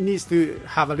needs to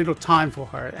have a little time for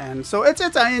her, and so it's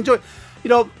I enjoy.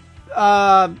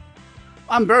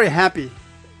 I'm very happy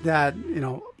that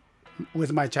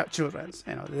with my children.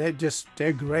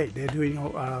 They're great. They're doing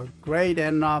great,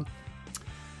 and I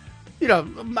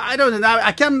don't know.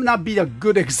 I cannot be a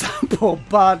good example,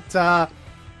 but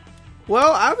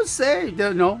well, I would say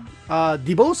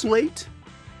divorce rate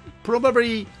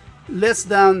probably less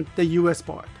than the U.S.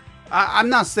 part. I'm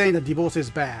not saying that divorce is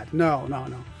bad. No.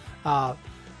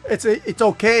 It's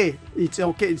okay. It's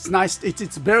okay. It's nice.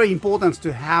 It's very important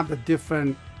to have a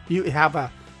different. You have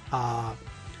a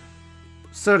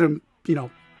certain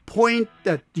point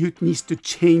that you need to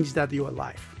change that your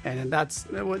life, and that's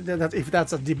if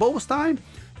that's a divorce time,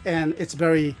 and it's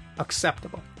very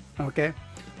acceptable. Okay,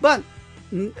 but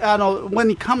when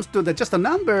it comes to just a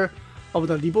number of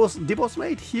the divorce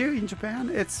rate here in Japan,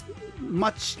 it's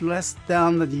much less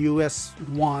than the U.S.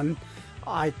 one.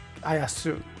 I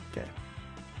assume. Okay.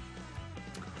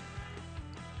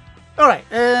 All right,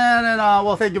 and then,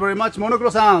 well, thank you very much,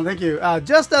 Monokuro-san. Thank you.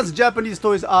 Just as Japanese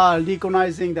toys are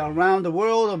recognizing that around the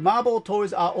world, marble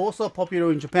toys are also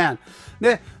popular in Japan.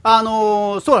 ね、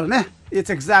そうだね。It's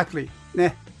exactly.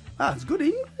 ね。It's good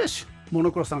English.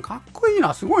 Monokuro-san, かっこいい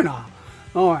な。すごいな。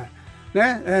Alright.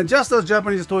 ね。And just as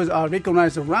Japanese toys are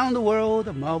recognized around the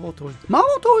world, marble toys.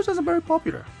 Marble toys are very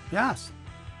popular. Yes.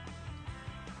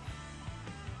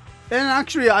 And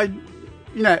actually, I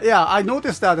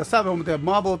noticed that some of the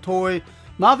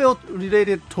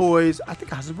Marvel-related toys, I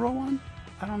think Hasbro one,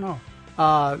 I don't know,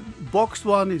 Boxed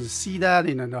one is see that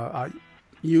in a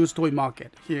used toy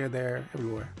market here, there,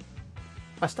 everywhere.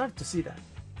 I started to see that.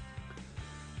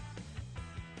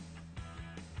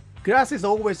 Grass is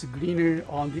always greener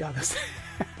on the other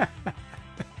side.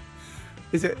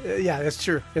 Is it? Yeah, that's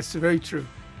true. That's very true.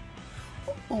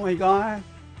 Oh my God,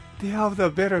 they have the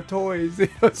better toys.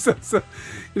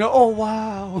 Oh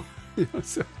wow.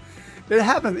 So it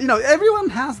happens. Everyone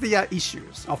has the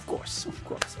issues. Of course.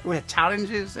 We have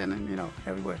challenges and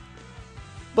everywhere.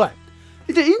 But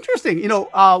it's interesting.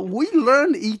 We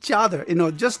learn each other.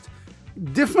 Just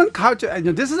different culture.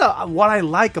 This is what I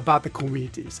like about the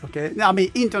communities. Okay, I mean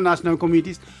international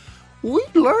communities. We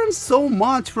learn so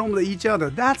much from each other.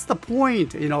 That's the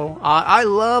point. I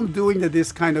love doing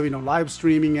this kind of live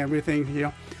streaming and everything.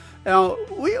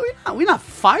 We're not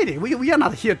fighting. We are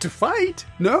not here to fight.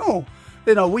 No.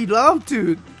 We love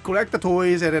to collect the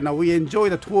toys, and we enjoy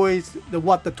the toys,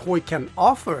 what the toy can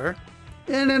offer.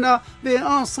 And then there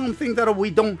are something that we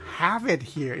don't have it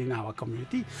here in our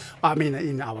community. I mean,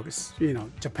 in our,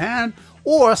 Japan,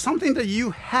 or something that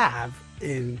you have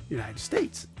in United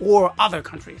States or other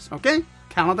countries. Okay,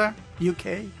 Canada,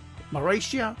 UK,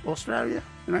 Malaysia, Australia,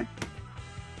 right?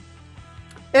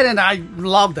 And then I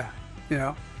love that,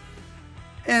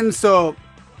 And so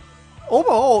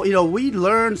overall, we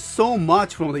learn so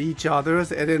much from each other, and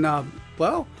then,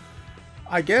 well,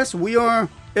 I guess we are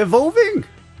evolving.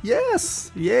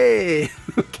 Yes, yay.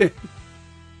 Okay,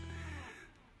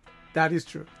 that is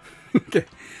true. Okay,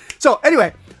 so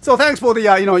anyway, so thanks for the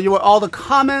all the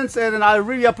comments, and I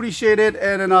really appreciate it.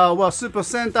 And then, well, Super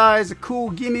Sentai's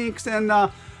cool gimmicks, and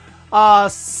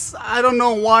I don't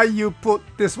know why you put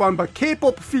this one, but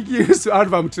K-pop figures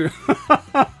album too.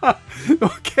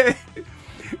 Okay.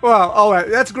 Well, all right,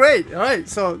 that's great. All right,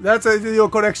 so that's your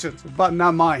collection, but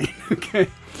not mine. Okay.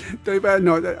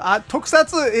 No,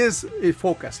 Tokusatsu is a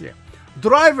focus here.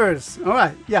 Drivers, all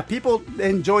right, yeah, people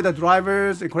enjoy the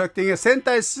drivers and collecting a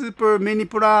Sentai Super Mini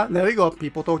Pura. There we go.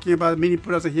 People talking about Mini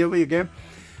Puras. Here we go.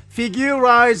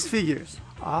 Figurized figures.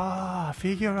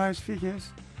 Figurized figures.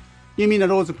 You mean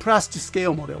those plastic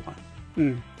scale model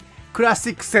one?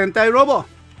 Classic Sentai Robo.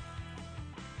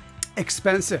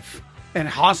 Expensive and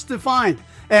hard to find,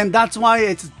 and that's why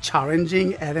it's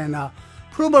challenging and then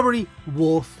probably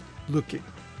worth looking.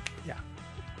 Yeah.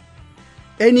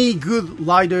 Any good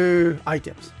rider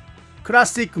items?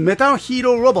 Classic Metal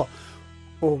Hero Robo.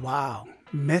 Oh wow,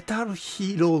 Metal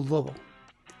Hero Robo.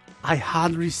 I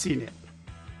hardly seen it.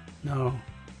 No.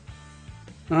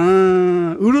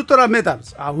 Ultra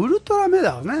Medals. Ultra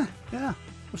Medals, man. Yeah,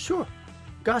 for sure.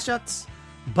 Gashats.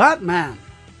 Batman.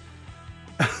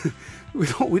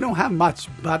 We don't have much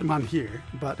Batman here,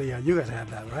 but yeah, you guys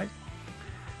have that, right?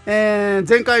 And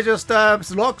Zenkaijo stuff,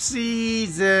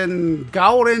 Roxy's, and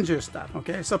Gao Ranger stuff.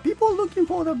 Okay, so people looking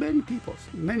for the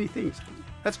many things.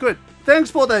 That's good.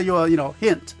 Thanks for your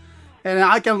hint, and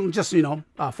I can just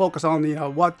focus on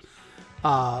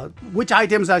which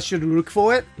items I should look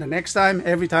for it the next time.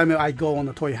 Every time I go on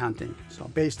the toy hunting. So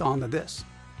based on this.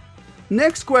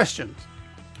 Next question.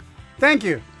 Thank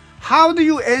you. How do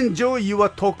you enjoy your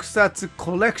tokusatsu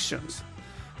collections?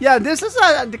 Yeah, this is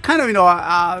the kind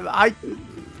of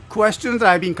questions that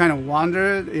I've been kind of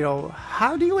wondering.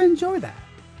 How do you enjoy that?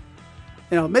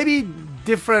 Maybe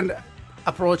different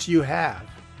approach you have,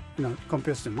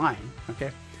 compared to mine. Okay,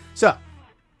 so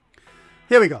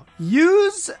here we go.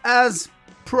 Use as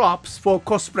props for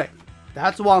cosplay.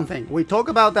 That's one thing. We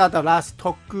talked about that the last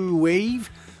Toku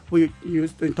Wave. We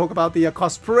used to talk about the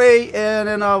cosplay, and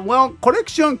then well,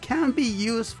 collection can be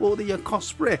used for the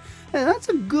cosplay, and that's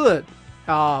a good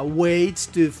way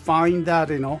to find that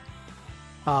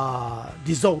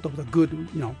result of the good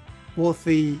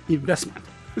worthy investment.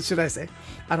 Should I say?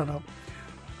 I don't know.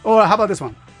 Or how about this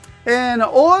one? And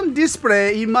on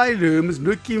display in my rooms,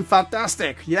 looking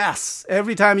fantastic. Yes,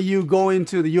 every time you go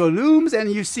into your rooms and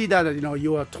you see that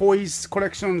your toys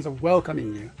collections are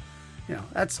welcoming you.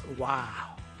 That's wow.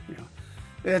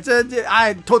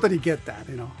 I totally get that,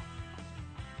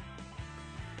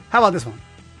 How about this one?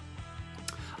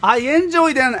 I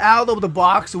enjoy them out of the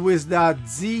box with the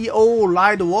ZO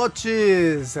light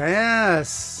watches.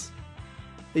 Yes.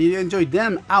 You enjoy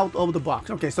them out of the box.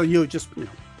 Okay, so you just,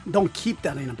 don't keep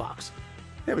that in a box.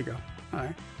 There we go. All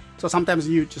right. So sometimes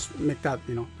you just make that,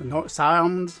 the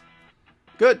sounds.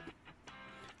 Good.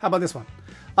 How about this one?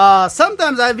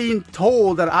 Sometimes I've been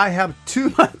told that I have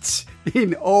too much.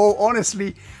 In all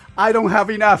honestly, I don't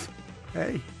have enough.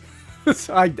 Hey,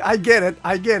 so I get it.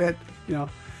 I get it.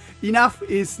 Enough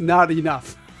is not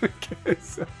enough. Okay,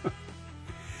 so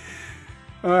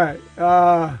all right.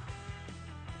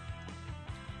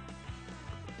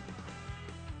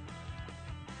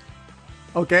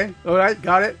 Okay, all right,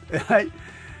 got it. Right.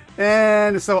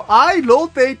 And so I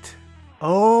rotate.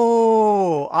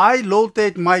 Oh, I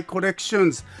rotate my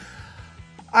collections.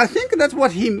 I think that's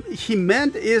what he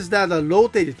meant, is that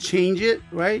rotate, change it,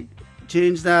 right?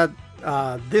 Change that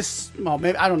this, well,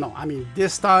 maybe, I don't know. I mean,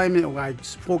 this time I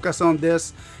focus on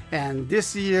this, and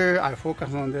this year I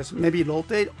focus on this. Maybe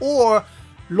rotate, or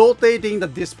rotating the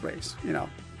displays. You know,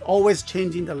 always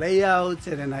changing the layouts,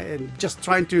 and just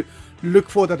trying to look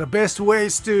for the best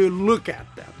ways to look at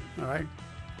them. All right.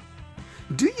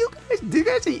 Do you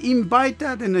guys invite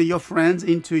that, your friends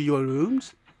into your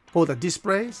rooms for the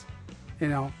displays? You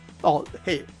know, oh,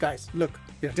 hey guys, look,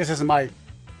 this is my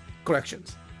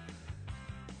collections.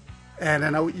 And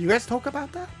then you guys talk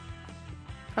about that?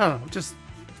 I don't know, just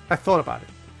I thought about it.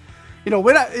 You know,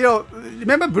 when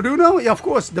remember Bruno? Yeah, of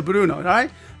course, the Bruno, right?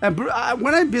 And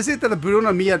when I visited the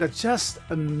Bruno Mia, that just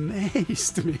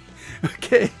amazed me.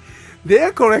 Okay,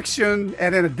 their collection,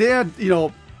 and then their,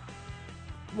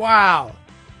 wow,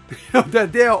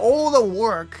 that their all the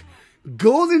work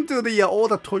goes into the all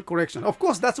the toy collection. Of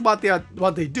course, that's what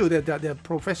they do. Their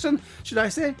profession, should I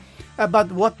say?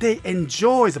 But what they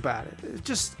enjoy is about it. It's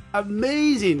just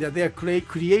amazing that their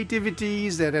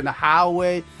creativities, and then how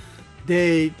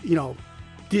they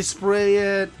display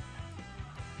it.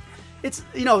 It's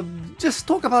just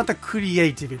talk about the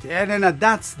creativity, and then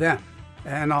that's them.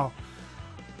 And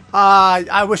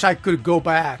I wish I could go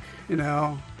back.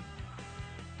 All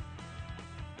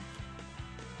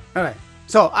right.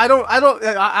 So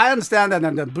I understand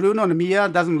that Bruno and Mia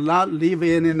they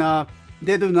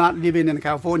do not live in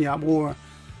California, or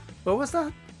what was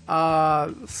that?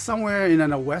 Somewhere in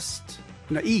the west,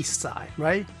 in the east side,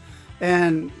 right?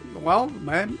 And well,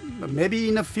 maybe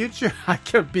in the future I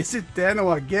can visit them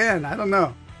or again. I don't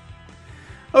know.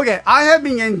 Okay, I have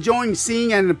been enjoying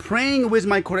seeing and playing with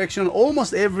my collection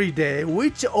almost every day,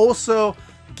 which also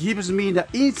gives me the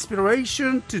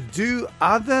inspiration to do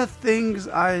other things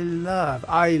I love.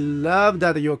 I love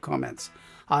that your comments.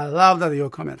 I love that your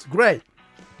comments. Great.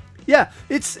 Yeah,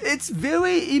 it's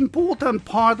very important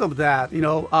part of that.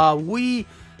 We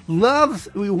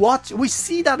watch, we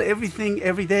see that everything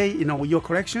every day. Your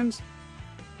collections,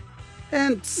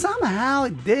 and somehow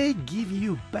they give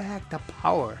you back the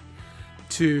power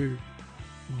to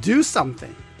do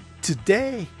something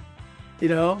today.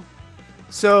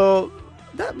 So.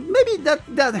 Maybe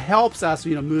that helps us,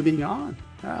 moving on.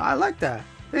 I like that.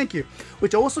 Thank you.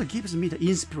 Which also gives me the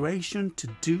inspiration to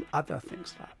do other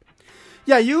things.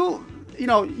 Yeah, you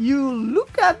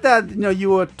look at that,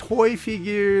 your toy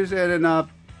figures, and I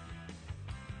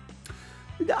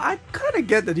kind of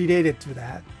get related to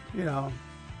that.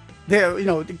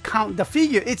 The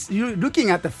figure. It's you looking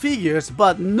at the figures,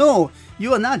 but no,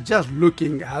 you are not just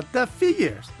looking at the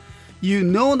figures. You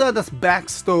know that the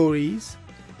backstories.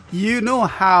 You know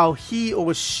how he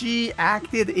or she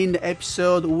acted in the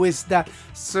episode with that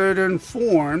certain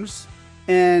forms,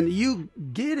 and you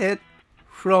get it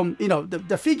from,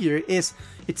 the figure is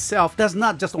itself does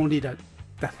not just only the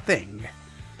thing.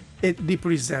 It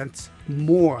represents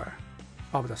more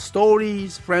of the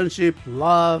stories, friendship,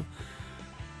 love,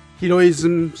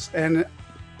 heroisms, and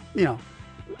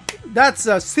that's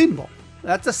a symbol.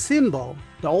 That's a symbol.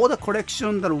 All the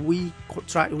collection that we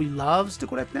loves to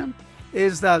collect them.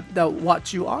 Is that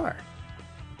what you are?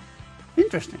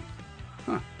 Interesting.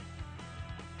 Huh.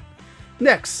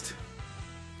 Next.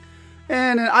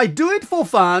 And I do it for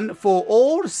fun, for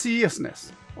all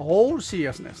seriousness. All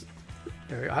seriousness.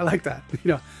 I like that.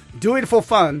 Do it for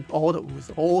fun,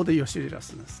 with all your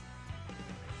seriousness.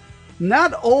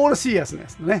 Not all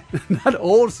seriousness. Not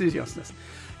all seriousness.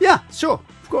 Yeah, sure,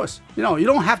 of course. You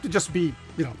don't have to just be,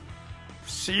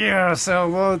 serious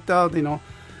about,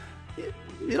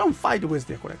 You don't fight with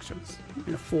the collections,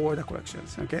 for the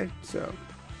collections, okay? So,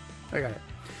 I got it.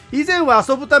 以前は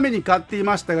遊ぶために買ってい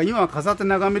ましたが、今は飾って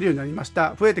眺めるようになりまし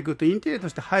た。増えてくるとインテリアと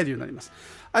して入るようになります。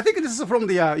I think this is from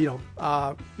the,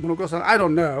 Monoko-san, I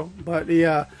don't know, but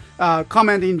the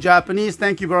comment in Japanese,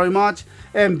 thank you very much.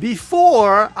 And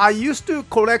before, I used to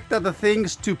collect the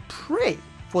things to pray,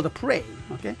 for the praying,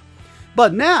 okay?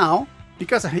 But now,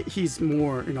 because he's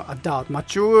more, adult,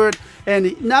 matured,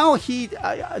 and now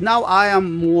now I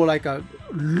am more like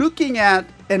looking at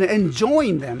and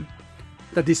enjoying them,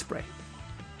 the display.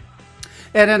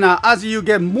 And then as you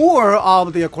get more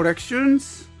of their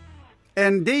collections,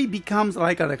 and they becomes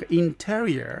like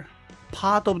interior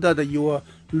part of your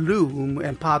room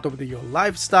and part of your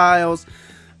lifestyles,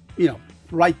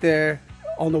 right there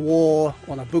on the wall,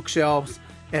 on the bookshelves,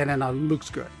 and then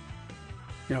looks good.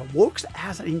 Works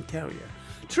as an interior.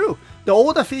 True, the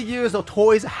older figures or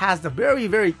toys has the very,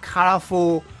 very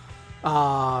colorful,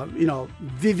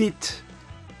 vivid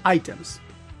items.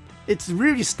 It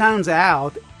really stands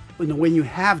out, you know, when you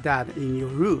have that in your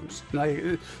rooms, like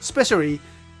especially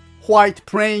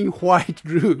plain white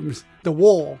rooms, the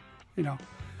wall, you know,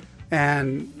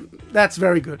 and that's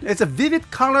very good. It's a vivid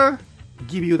color,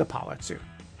 give you the power too.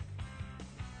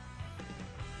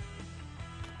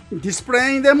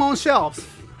 Displaying them on shelves,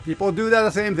 people do that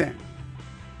the same thing.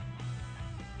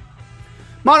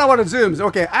 Marawa zooms.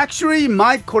 Okay, actually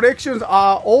my collections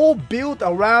are all built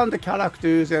around the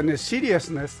characters and the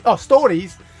seriousness of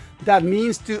stories that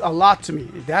means a lot to me.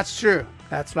 That's true.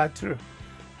 That's right, true.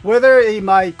 Whether in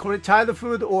my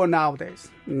childhood or nowadays.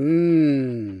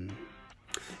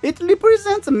 It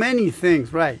represents many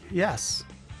things, right? Yes.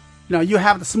 You know, you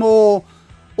have the small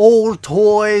old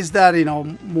toys that, you know,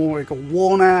 more like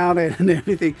worn out and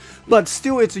everything, but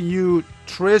still you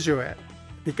treasure it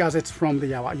because it's from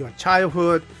your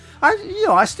childhood.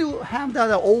 I still have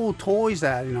that old toys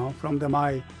that, you know, from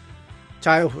my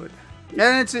childhood,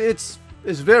 and it's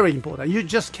very important. You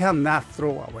just cannot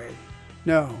throw away.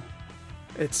 No,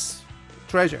 it's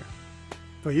treasure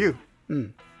for you.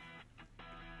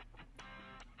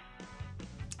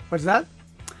 What's that?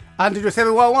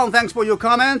 Andrew711, thanks for your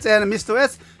comments. And Mr.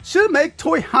 S should make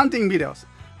toy hunting videos.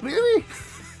 Really?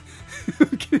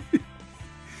 Okay.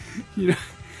 You know,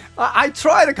 I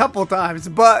tried a couple times,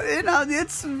 but you know,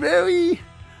 it's very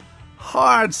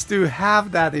hard to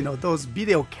have that, you know, those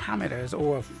video cameras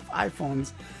or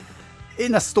iPhones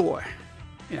in a store.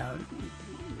 You know,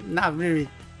 not really.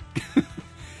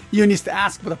 You need to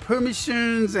ask for the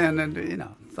permissions and you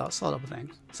know, those sort of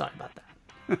things. Sorry about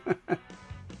that.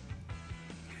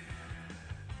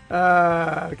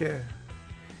 Okay.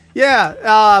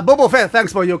 Yeah, Bobo Fett,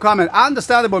 thanks for your comment.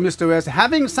 Understandable, Mr. S.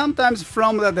 Having sometimes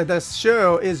from the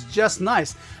show is just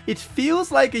nice. It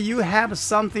feels like you have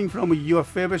something from your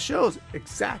favorite shows.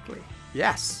 Exactly.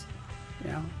 Yes.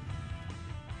 Yeah.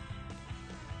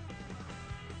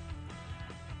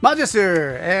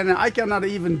 Magister, and I cannot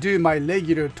even do my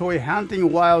regular toy hunting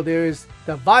while there is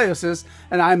the viruses,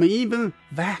 and I'm even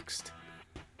vaxxed.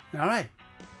 All right.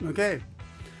 Okay.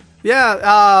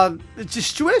 Yeah, the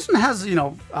situation has, you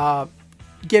know,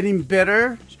 getting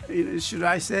better, should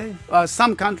I say?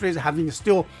 Some countries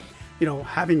still, you know,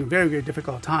 having very, very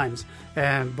difficult times,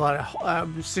 but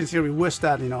sincerely wish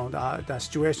that, you know, the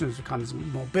situation becomes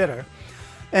more better.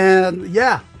 And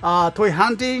yeah, toy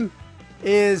hunting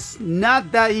is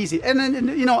not that easy, and then,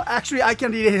 you know, actually I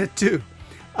can relate it too.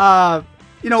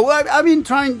 You know, I've been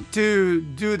trying to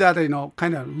do that, you know,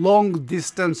 kind of long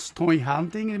distance toy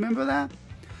hunting. Remember that?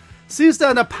 Since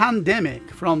the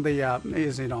pandemic from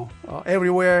is, you know,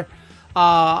 everywhere,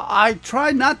 I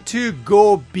try not to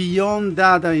go beyond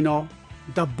that, you know,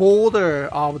 the border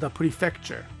of the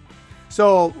prefecture.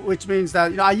 So, which means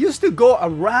that, you know, I used to go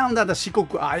around the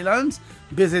Shikoku Islands,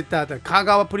 visit the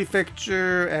Kagawa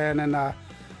prefecture, and then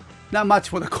not much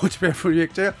for the Kochibe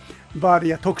prefecture, but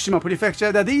yeah, Tokushima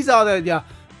prefecture. These are the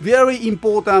very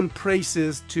important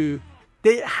places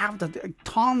they have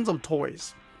tons of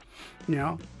toys, you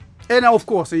know. And of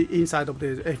course, inside of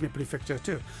the Ehime prefecture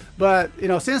too. But you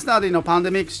know, since now, you know,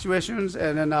 pandemic situations,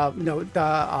 and then you know,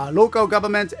 the local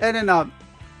government, and then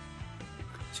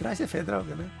should I say federal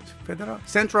government?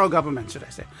 Central government, should I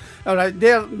say? All right,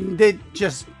 they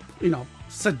just, you know,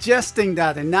 suggesting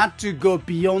that and not to go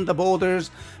beyond the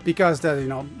borders because you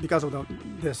know, because of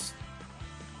this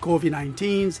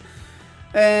COVID-19s,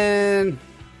 and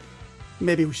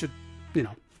maybe we should, you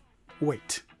know,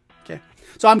 wait. Okay,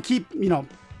 so you know.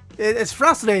 It's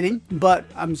frustrating, but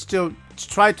I'm still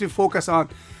trying to focus on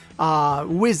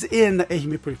within the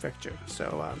Ehime prefecture.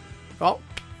 So,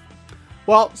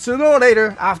 well, sooner or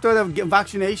later, after the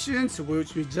vaccinations,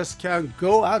 we just can't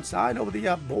go outside of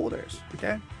the borders.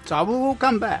 Okay, so I will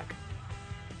come back.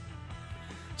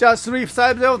 Just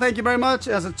 350, thank you very much.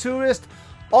 As a tourist,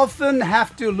 often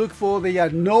have to look for the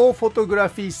no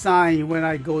photography sign when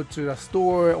I go to a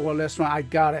store or restaurant. I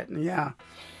got it, yeah,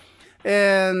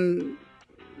 and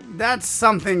that's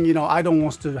something, you know, I don't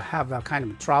want to have that kind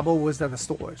of trouble with the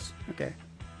stores. Okay.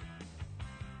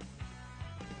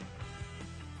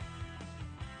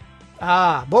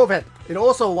 Bovet. It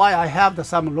also why I have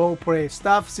some role play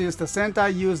stuff, since the center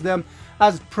use them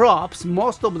as props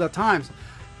most of the times.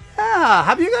 Yeah,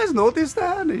 have you guys noticed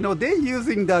that? You know, they're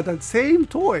using the same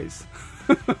toys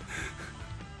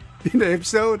in the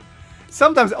episode.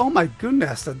 Sometimes, oh my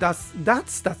goodness, that's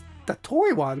the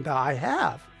toy one that I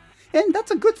have. And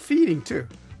that's a good feeling too.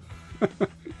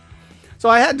 So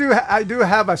I do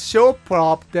have a show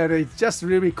prop that is just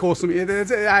really cool to me.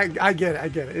 I get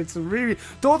it. It's really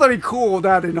totally cool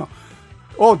that, you know,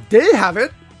 oh, they have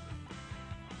it.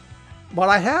 What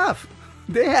I have.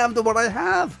 They have what I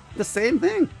have. the same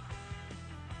thing.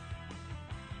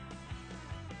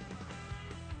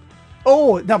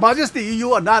 Oh, now Majesty,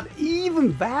 you are not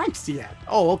even vaxxed yet.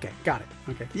 Oh, okay, got it.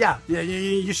 Okay, yeah,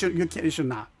 you should, you should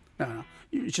not. No,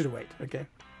 you should wait. Okay,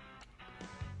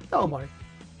 don't worry.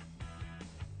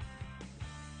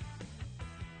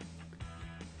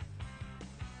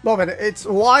 Love it. It's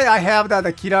why I have that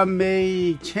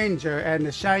Kirame changer and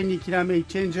the shiny Kirame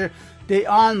changer. They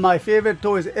aren't my favorite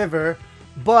toys ever,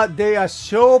 but they are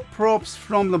show props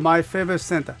from my favorite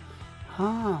center.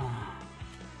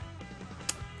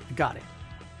 Got it.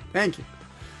 Thank you.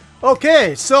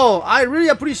 Okay, so I really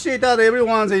appreciate that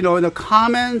everyone's in the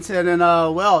comments, and then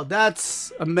well,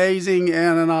 that's amazing,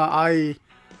 and then I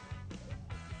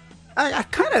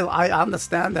kind of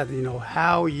understand that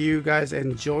how you guys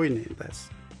enjoying this.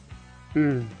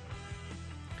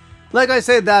 Like I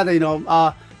said that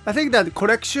I think that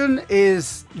collection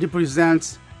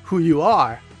represents who you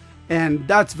are, and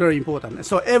that's very important.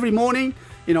 So every morning,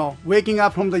 waking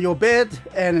up from your bed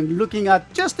and looking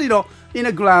at just in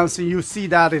a glance, you see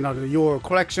that your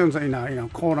collections in a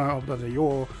corner of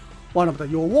your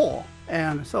wall,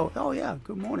 and so oh yeah,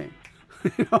 good morning.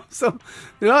 So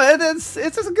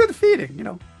it's a good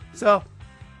feeling, so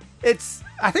it's,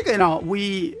 I think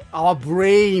our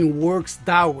brain works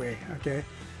that way, okay,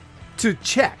 to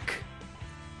check,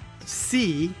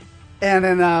 see, and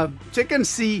then check and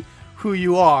see who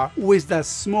you are with the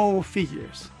small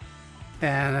figures,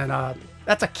 and then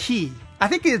that's a key. I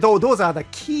think those are the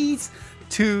keys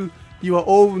to your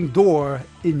own door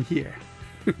in here.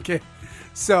 Okay,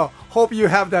 so hope you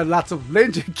have that lots of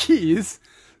Ranger keys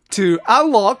to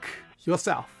unlock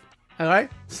yourself. All right.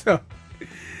 So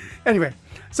anyway,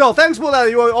 so thanks for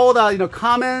all the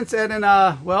comments, and then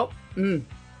well,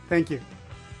 thank you.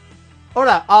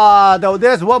 Alright,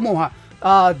 there's one more.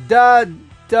 The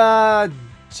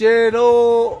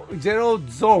Zero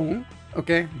Zone.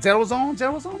 Okay, Zero Zone.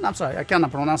 I'm sorry, I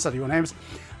cannot pronounce your names.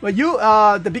 But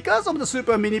because of the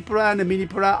Super Mini Pra and the Mini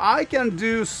Pra, I can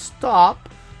do stop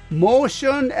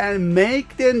motion and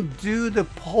make them do the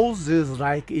poses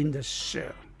like in the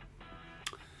show.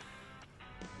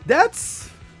 That's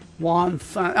one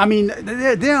fun. I mean,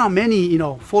 there are many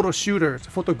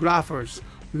photographers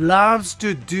loves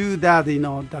to do that,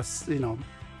 that's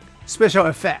special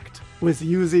effect with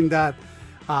using that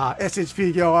SH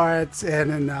figure arts,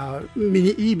 and then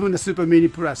even the Super Mini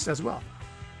Press as well.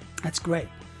 That's great.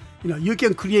 You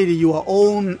can create your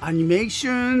own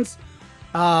animations.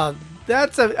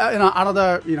 That's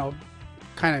another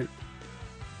kind of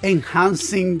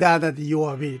enhancing that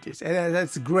your abilities, and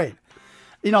that's great.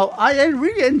 I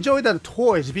really enjoy the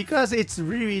toys because it's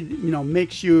really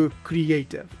makes you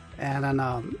creative, and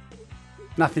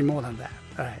nothing more than that.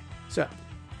 All right, so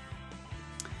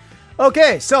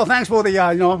okay, so thanks for the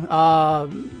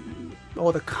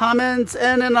all the comments,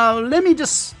 and then let me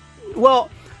just,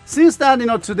 well, since that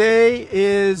today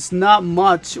is not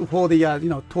much for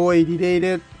the toy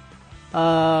related,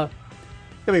 here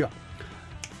we go.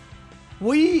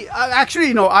 We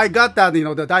actually I got that the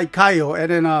Daikaio,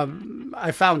 and then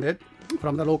I found it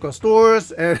from the local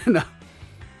stores, and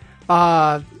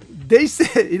they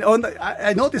said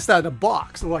I noticed that the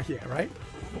box over here, right?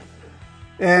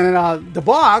 And the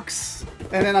box,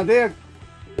 and then there,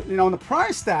 on the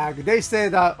price tag, they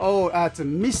said that, oh, it's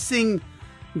missing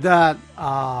that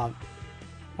what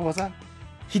was that?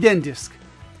 Hidden disc.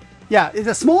 Yeah,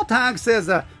 the small tag says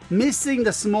missing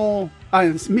the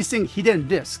missing hidden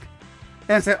disc,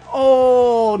 and I said,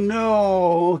 oh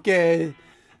no, okay.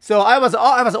 So I was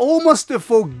almost I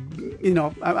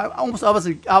was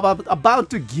about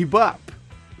to give up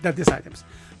these items,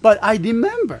 but I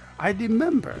remember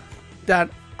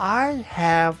that I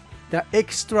have the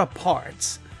extra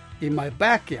parts in my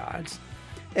backyard,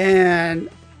 and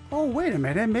oh, wait a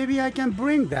minute, maybe I can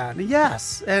bring that.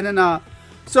 Yes, and then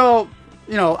so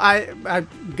I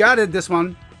got this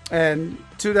one and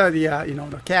to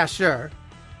the cashier,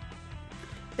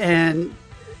 and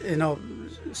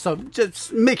so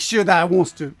just make sure that I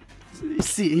wants to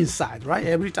see inside, right?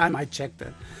 Every time I checked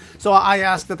it. So I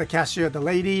asked the cashier, the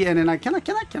lady, and then can I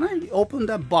open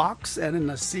the box and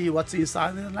then see what's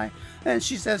inside it? And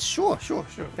she says, sure.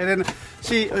 And then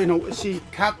she she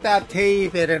cut that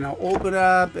tape and then open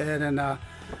up, and then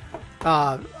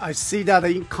I see that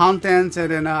the contents,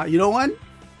 and then you know what?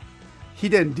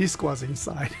 Hidden disc was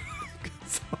inside.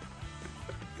 So,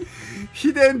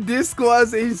 hidden disc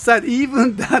was inside,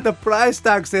 even that the price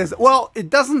tag says, well, it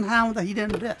doesn't have the hidden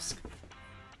disc.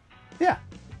 Yeah.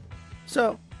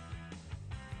 So,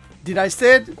 did I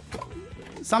say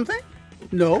something?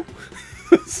 No.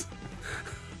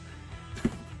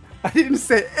 I didn't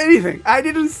say anything.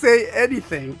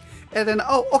 And then,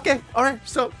 oh, okay, all right.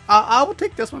 So I will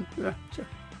take this one. Yeah, sure.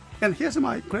 And here's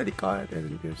my credit card,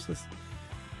 and here's this.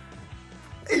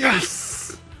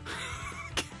 Yes.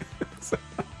 So,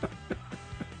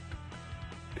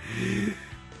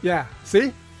 yeah.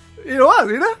 See, it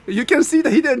was. You know, you can see the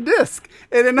hidden disc,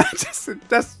 and then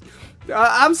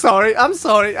I'm sorry.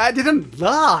 I didn't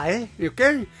lie.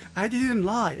 Okay, I didn't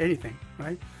lie anything,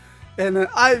 right? And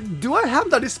do I have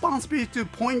the responsibility to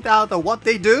point out what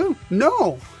they do?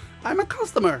 No, I'm a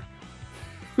customer.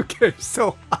 Okay,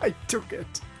 so I took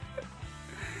it.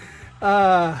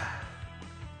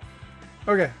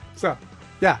 Okay, so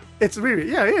yeah, it's really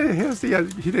here's the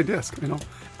hidden disk. You know,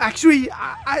 actually,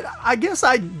 I guess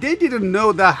they didn't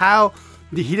know how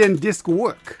the hidden disk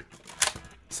work.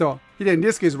 So hidden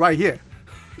disk is right here.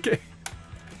 Okay,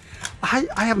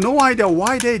 I have no idea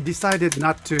why they decided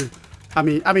not to. I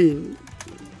mean,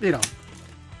 you know,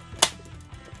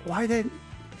 why they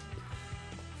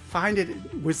find it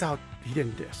without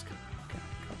hidden disk. Okay,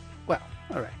 well,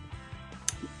 all right.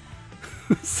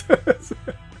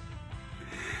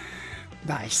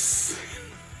 Nice.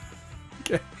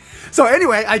 Okay. So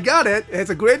anyway, I got it. It's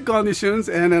a great conditions,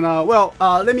 and then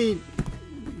let me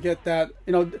get that.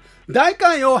 You know,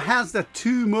 Daikayo has the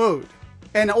 2 mode,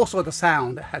 and also the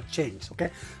sound had changed.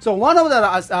 Okay. So one of the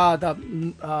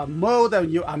mode that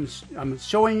I'm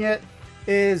showing it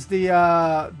is the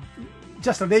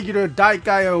just a regular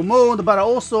Daikayo mode, but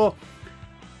also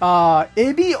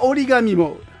Ebi origami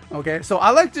mode. Okay, so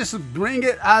I like to just bring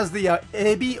it as the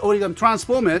Ebi origami,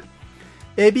 transform it,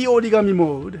 Ebi origami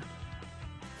mode.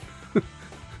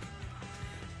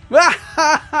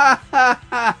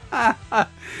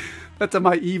 That's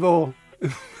my evil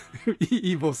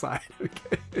side.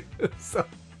 Okay, so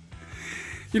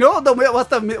you know what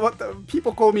the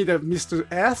people call me the Mr.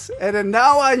 S, and then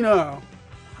now I know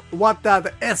what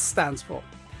the S stands for.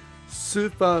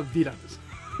 Super villains.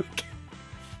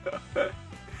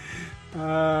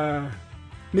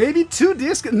 Maybe 2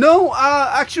 discs? No,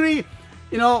 actually,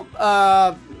 you know,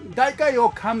 Daikayo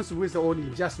comes with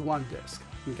only just 1 disc.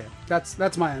 Okay,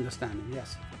 that's my understanding.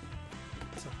 Yes.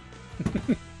 So.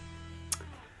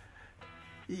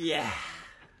 Yeah.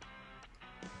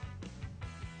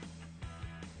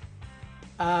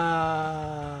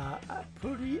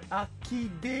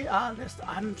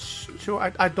 I'm sure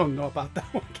I don't know about that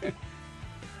one. Okay.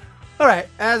 All right.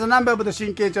 As the number of the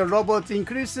Shinkeicha robots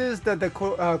increases, the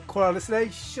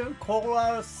correlation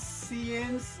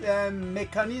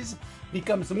mechanism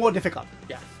becomes more difficult.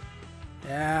 Yeah.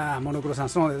 Yeah. モノクロさん、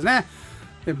そうですね。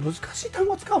難しい単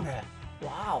語を使うね。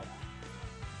Wow.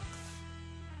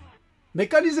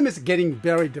 Mechanism is getting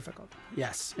very difficult.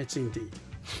 Yes, it's indeed.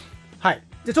 はい。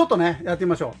じゃあちょっとね、やって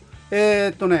みましょう。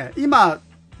今、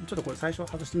ちょっとこれ最初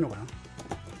外してみようかな。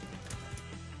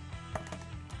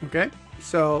Okay,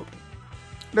 so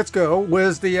let's go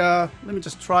with the, let me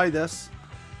just try this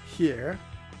here.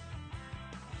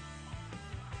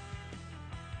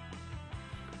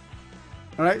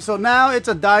 Alright, so now it's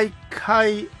a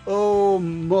Daikayo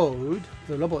mode,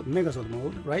 the robot Megazord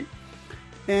mode, right?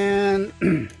 And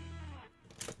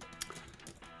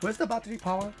where's the battery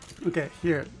power? Okay,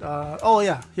 here. Oh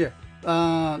yeah, here.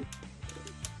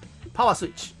 Power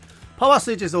switch. Power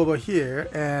switch is over here,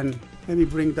 and let me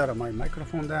bring that my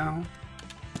microphone down.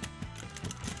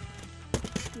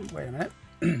 Wait a minute.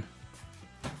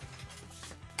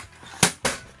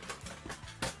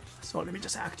 So let me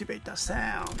just activate the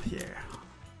sound here.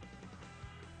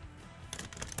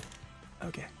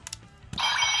 Okay.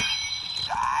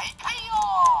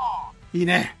 いい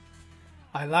ね.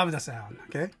 I love the sound.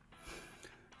 Okay.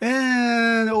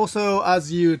 And also,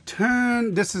 as you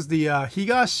turn, this is the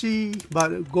Higashi,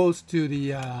 but it goes to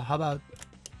the how about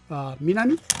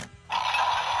Minami?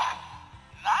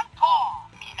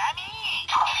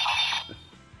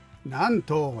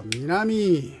 Nanto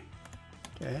Minami.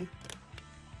 Okay,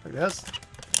 like this.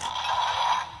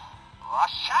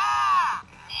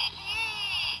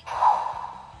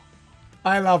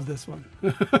 I love this one.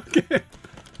 Okay.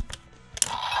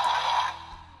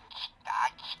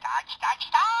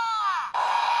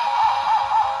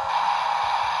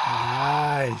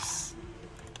 Nice.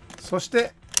 そし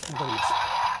て戻ります。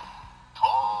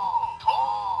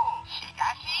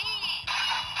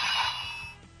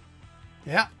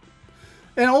Yeah.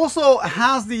 And also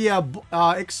has the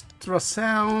extra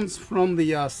sounds from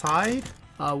the side.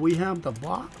 We have the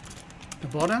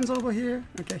buttons over here.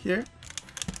 Okay, here.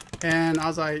 And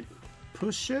as I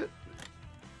push it,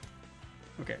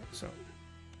 okay, so.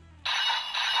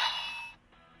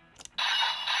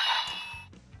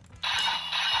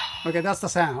 Okay, that's the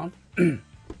sound.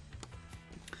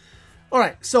 All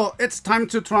right, so it's time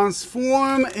to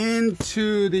transform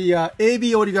into the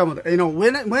AB origami. You know,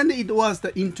 when it was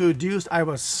introduced, I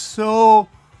was so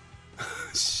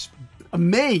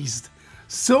amazed,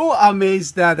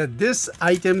 that this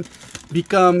item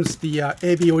becomes the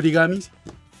AB origami,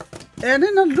 and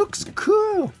then it looks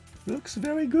cool, looks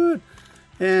very good.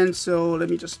 And so let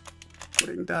me just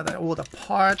putting that all the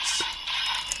parts.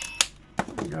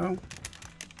 There we go.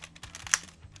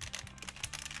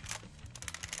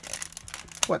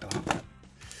 What?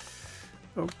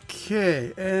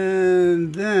 Okay,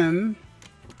 and then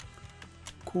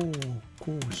こ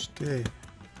うして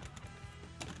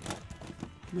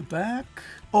the back.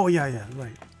 Oh yeah,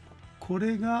 right. こ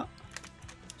れが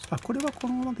これはこ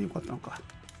のままでよかったのか。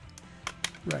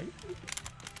Right.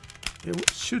 It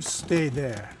should stay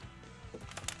there.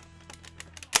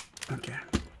 Okay.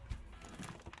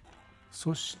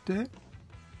 そして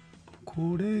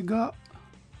これが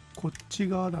こっち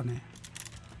側だね。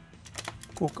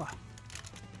こうか。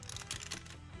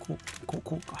こ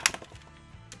うか。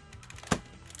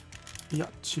いや、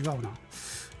違うな。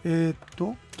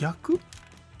逆？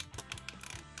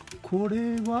こ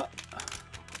れは、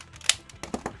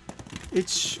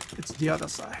it's the other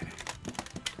side.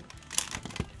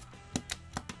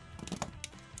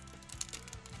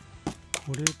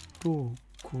 これと、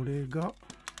これが、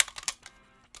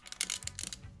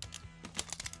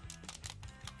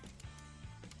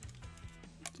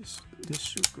This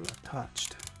should be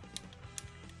attached.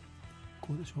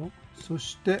 こうでしょ。そ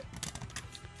して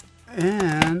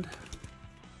and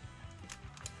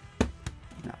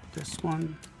now this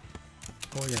one.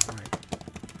 Oh yeah, right.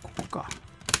 ここか。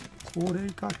これ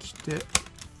が来て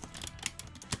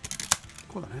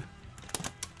こうだね。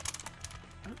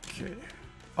OK。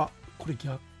あ、これ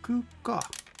逆か。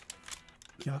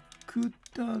逆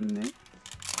だね。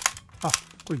あ、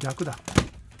これ逆だ。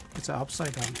It's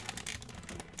upside down.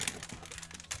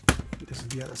 This is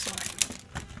the other side.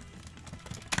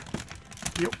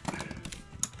 Yep.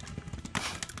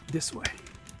 This way.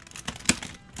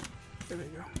 There we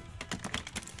go.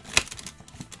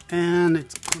 And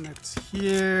it connects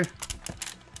here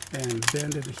and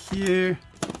bended here.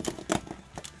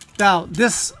 Now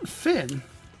this fin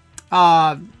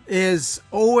is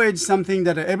always something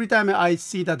that every time I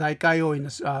see the Daikaio in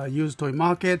the used toy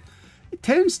market, I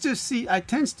tend to see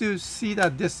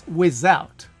that this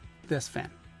without this fin.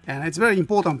 And it's a very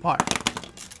important part.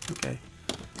 Okay,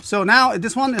 so now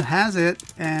this one has it,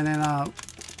 and then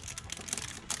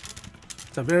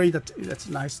it's a that's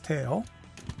a nice tail.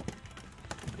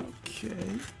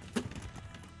 Okay.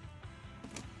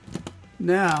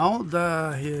 Now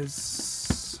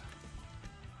his.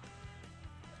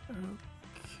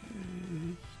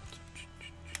 Okay.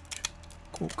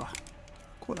 こうか。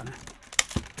こうだね。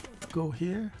Go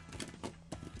here.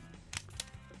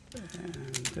 And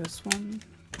this one.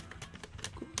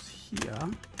 Here.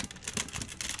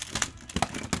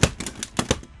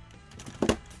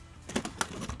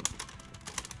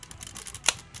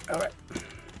 All right.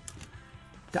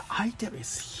 The item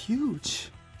is huge.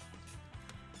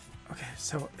 Okay,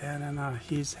 so and then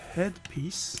his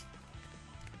headpiece.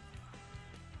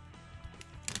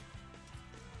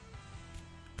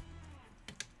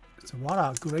 So what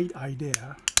a great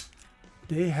idea.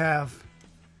 They have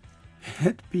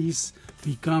headpiece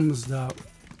becomes the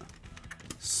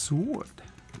sword.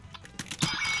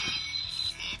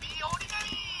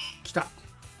 来た。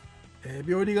エ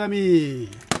ビ折り紙。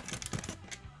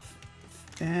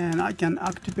And I can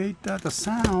activate the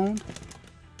sound.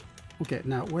 Okay,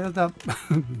 now where's the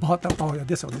bottom? Oh, yeah,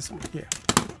 this one here.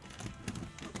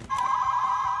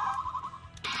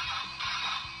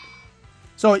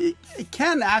 So it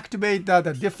can activate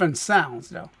the different sounds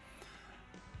though.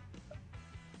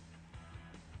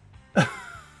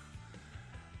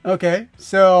 Okay,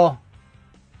 so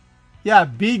yeah,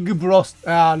 big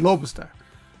lobster.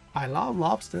 I love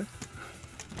lobster.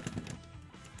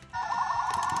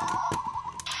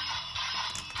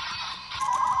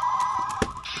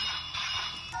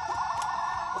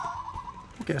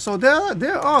 Okay, so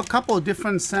there are a couple of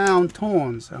different sound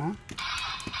tones, huh?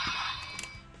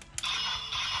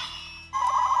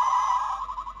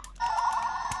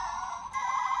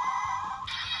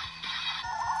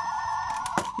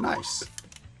 Nice.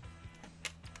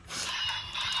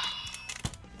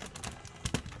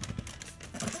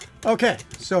 Okay,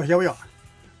 so here we are.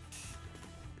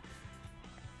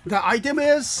 The item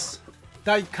is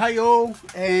Daikaio,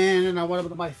 and one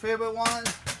of my favorite ones,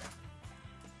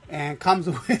 and comes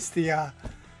with the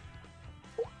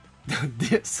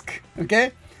disc.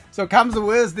 Okay, so it comes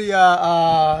with the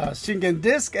Shingen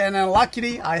disc, and then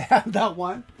luckily I have that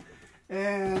one,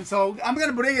 And so I'm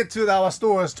gonna bring it to our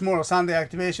stores tomorrow, Sunday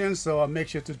activation. So make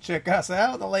sure to check us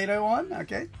out later on.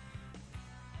 Okay.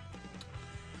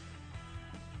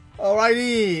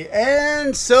 Alrighty,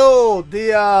 and so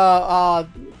the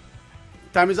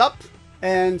time is up,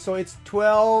 and so it's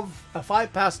 5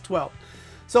 past 12.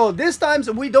 So this time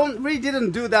we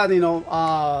didn't do that,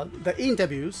 the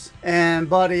interviews,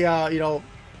 but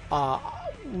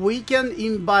we can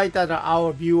invite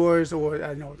our viewers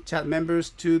or chat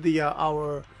members to the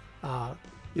our live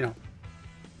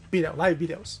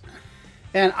videos,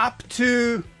 and up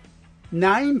to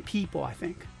 9 people, I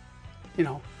think,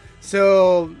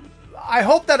 So I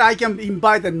hope that I can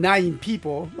invite the 9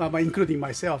 people, including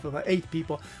myself, 8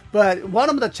 people. But one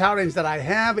of the challenges that I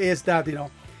have is that,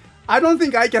 I don't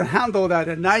think I can handle that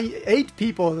 8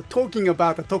 people talking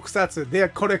about the tokusatsu, their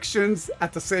collections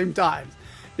at the same time.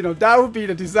 That would be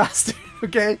the disaster.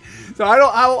 Okay, so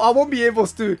I won't be able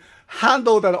to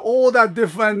handle that all that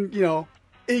different,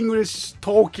 English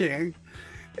talking.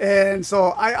 And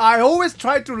so I always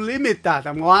try to limit that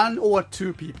 1 or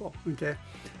 2 people. Okay.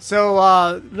 So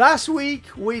last week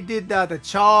we did the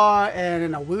Char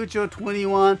and Wheelchair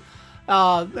 21,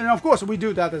 and of course we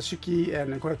do that Shuki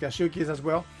and correct Shukis as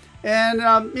well. And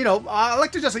I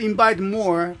like to just invite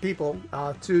more people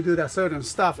to do that certain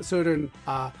stuff, certain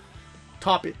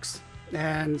topics.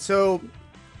 And so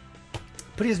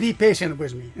please be patient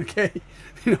with me, okay?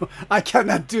 I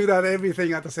cannot do that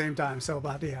everything at the same time. So,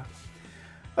 but yeah,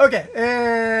 okay.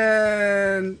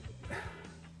 And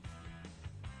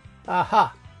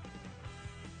aha.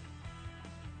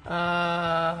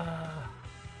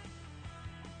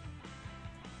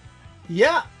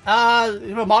 Yeah,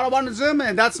 model one Zoom,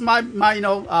 and that's my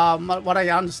what I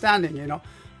understanding.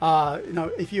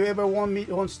 If you ever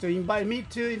wants to invite me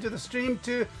into the stream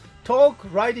to talk,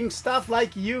 writing stuff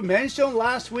like you mentioned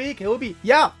last week, it will be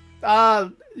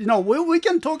we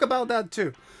can talk about that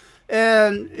too.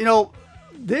 And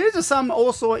there's some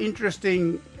also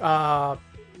interesting kind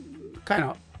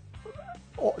of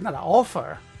not an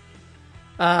offer.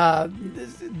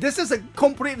 This is a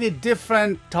completely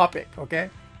different topic, okay?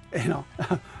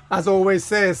 As always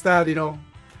says that,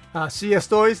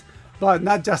 CSTOYS, but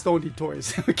not just only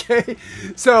toys, okay?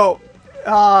 So,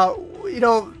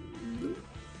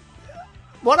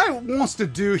 what I wants to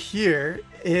do here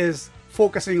is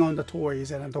focusing on the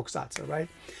toys and tokusatsu, right?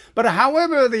 But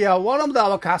however, one of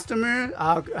our customer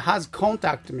has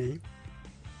contacted me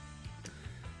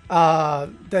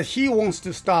that he wants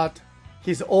to start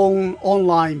his own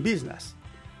online business,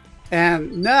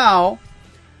 and now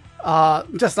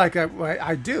just like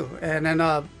I do, and then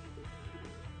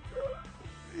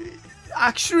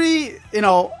actually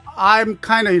I'm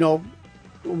kind of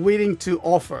willing to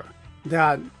offer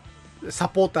that,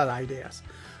 support that ideas.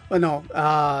 But no,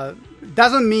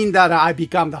 doesn't mean that I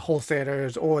become the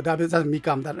wholesalers, or that doesn't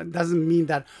mean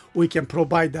that we can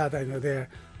provide that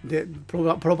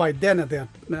provide them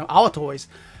our toys.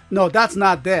 No, that's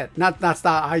not that. That's the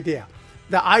idea.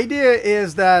 The idea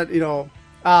is that you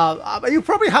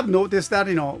probably have noticed that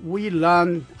we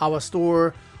run our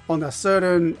store on a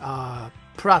certain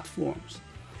platforms.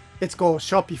 It's called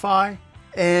Shopify,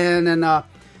 and then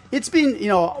it's been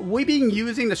we've been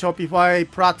using the Shopify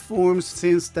platforms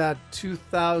since that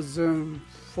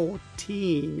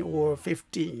 2014 or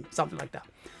 15, something like that.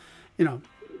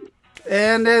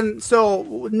 And then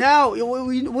so now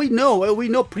we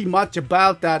know pretty much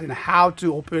about that and how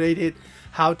to operate it,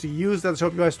 how to use that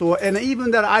Shopify store, and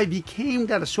even that I became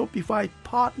that Shopify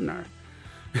partner.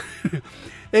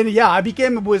 And yeah, I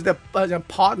became with the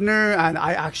partner, and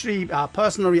I actually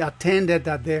personally attended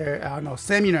their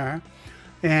seminar,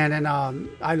 and then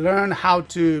I learned how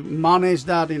to manage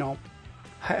that,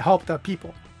 help the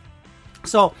people.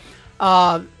 So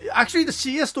actually, the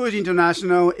CSTOYS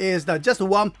International is just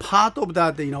one part of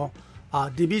that,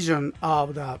 division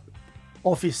of the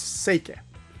Office Seike,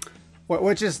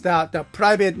 which is the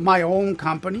private, my own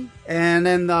company, and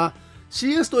then the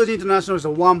CSTOYS International is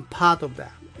one part of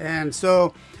that. And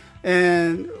so,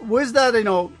 and with that,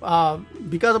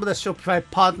 because of the Shopify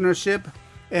partnership,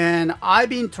 and I've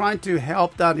been trying to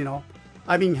help that,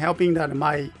 I've been helping that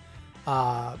my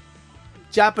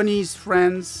Japanese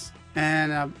friends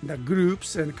and the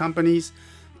groups and companies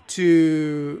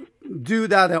to do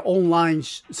that online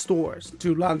stores,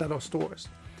 to run those stores.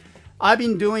 I've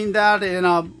been doing that, and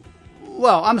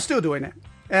well, I'm still doing it.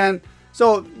 And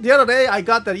so the other day I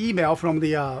got that email from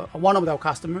the one of our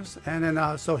customers, and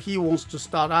then so he wants to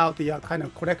start out the kind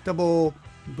of collectible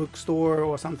bookstore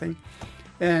or something.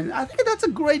 And I think that's a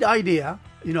great idea.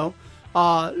 Look,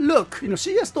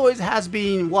 CSTOYS has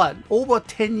been over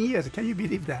 10 years. Can you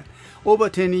believe that? over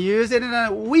 10 years, and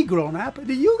then we grown up.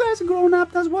 You guys grown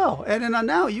up as well, and then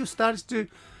now you start to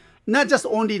not just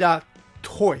only the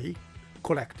toy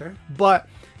collector, but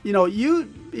you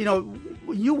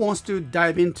wants to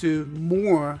dive into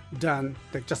more than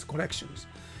just collections.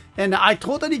 And I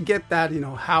totally get that,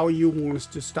 how you want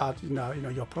to start,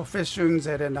 your professions,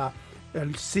 and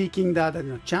then seeking that,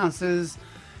 chances.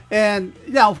 And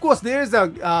yeah, of course, there's a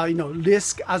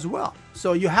risk as well.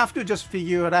 So you have to just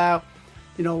figure it out,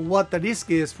 what the risk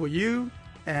is for you,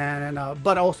 and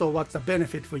but also what's the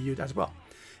benefit for you as well.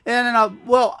 And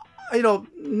well,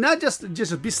 not just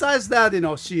besides that,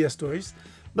 CSTOYS,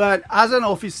 but as an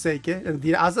office seike, and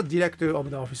as a director of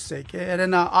the office seike, and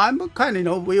then I'm kind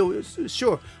of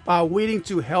willing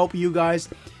to help you guys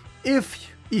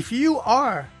if you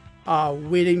are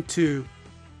willing to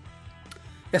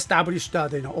establish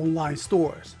that online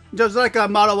stores. Just like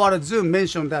Marawara Zoom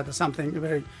mentioned that something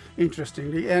very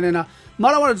interestingly, and then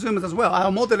Marawara Zoom as well. I'm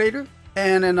a moderator,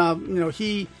 and then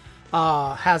he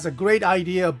has a great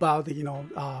idea about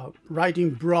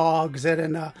writing blogs,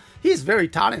 and he's very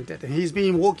talented. And he's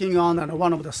been working on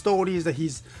one of the stories that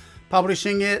he's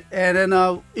publishing it, and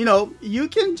then you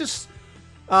can just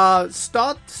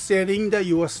start selling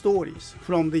your stories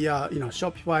from the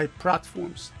Shopify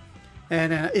platforms,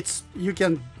 and you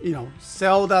can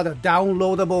sell that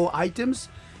downloadable items,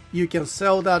 you can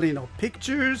sell that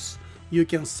pictures, you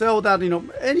can sell that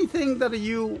anything that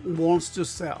you wants to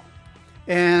sell.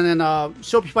 And then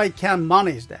Shopify can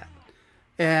manage that.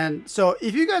 And so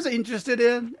if you guys are interested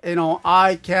in,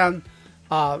 I can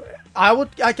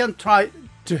try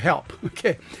to help,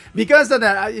 okay? Because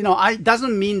that,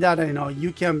 doesn't mean that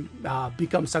you can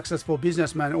become successful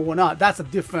businessman or not. That's a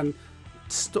different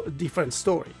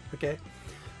story, okay?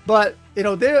 But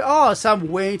there are some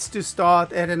ways to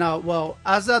start, and then well,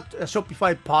 as a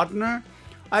Shopify partner,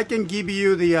 I can give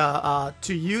you the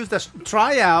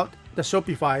try out the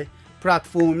Shopify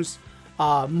platforms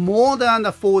more than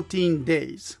the 14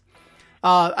 days.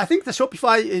 I think the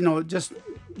Shopify, just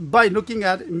by looking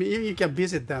at, you can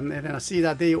visit them and then see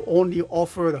that they only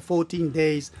offer the 14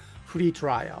 days free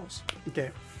trials. Okay,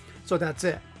 so that's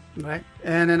it, right?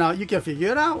 And then you can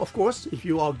figure it out, of course, if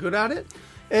you are good at it.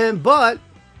 But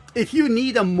if you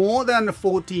need more than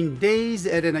 14 days,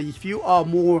 and then if you are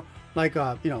more like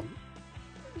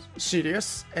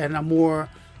serious and more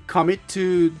commit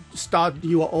to start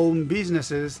your own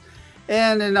businesses,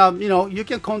 and then you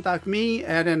can contact me,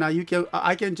 and then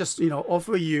I can just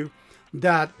offer you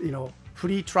that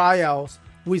free trials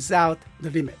without the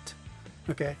limit.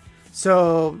 Okay,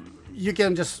 so you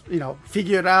can just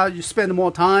figure it out. You spend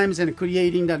more times in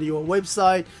creating your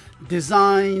website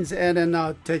designs, and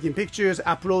then taking pictures,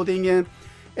 uploading it,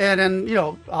 and then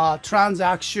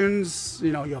transactions,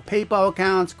 your PayPal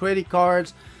accounts, credit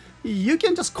cards. You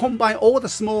can just combine all the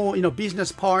small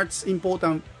business parts,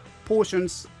 important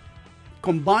portions,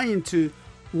 combine into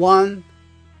one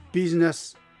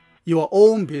business, your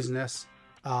own business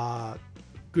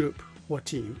group or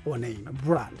team or name,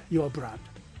 brand, your brand.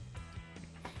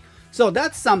 So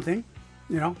that's something,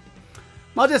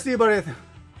 Majesty about it.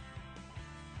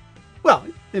 Well,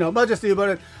 Majesty about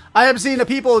it. I have seen the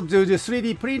people do the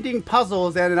 3D printing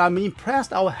puzzles, and I'm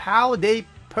impressed of how they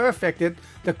perfected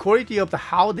the quality of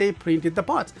how they printed the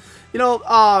parts.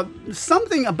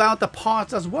 Something about the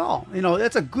parts as well.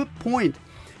 That's a good point.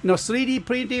 3D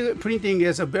printing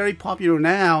is very popular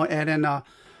now, and then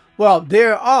well,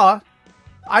 there are,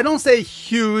 I don't say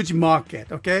huge market,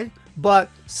 okay, but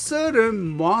certain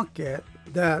market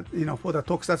that for the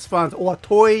tokusatsu fans or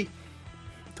toy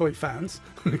fans,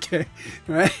 okay,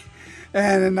 right?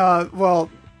 And well,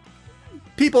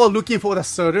 people are looking for the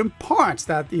certain parts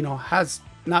that has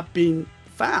not been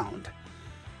found.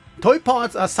 Toy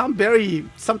parts are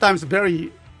sometimes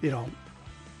very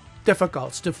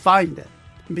difficult to find it,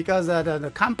 because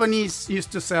the companies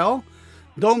used to sell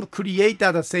don't create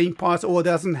the same parts, or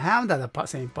doesn't have that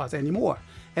same parts anymore,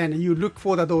 and you look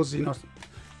for those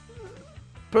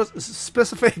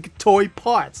specific toy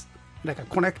parts like a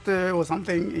connector or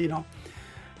something.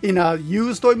 In a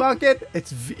used toy market,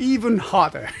 it's even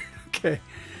harder. Okay,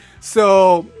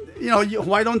 so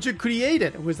why don't you create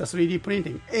it with the 3D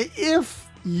printing if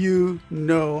you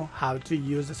know how to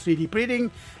use the 3D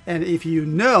printing, and if you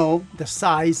know the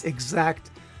size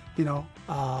exact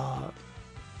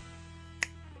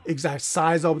exact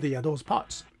size of those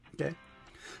parts. Okay,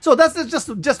 so that's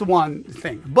just one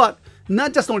thing. But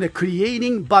not just only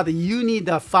creating, but you need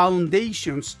the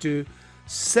foundations to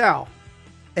sell,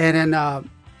 and then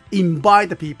invite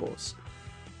the peoples,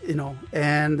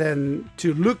 and then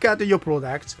to look at your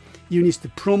products. You need to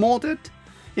promote it,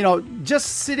 you know, just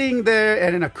sitting there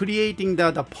and creating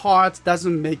the parts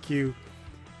doesn't make you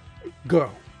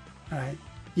grow, right?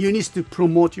 You need to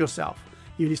promote yourself.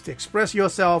 You need to express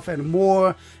yourself and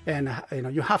more, and you know,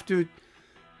 you have to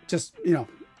just, you know,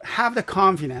 have the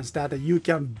confidence that you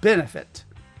can benefit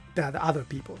that other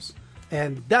people's,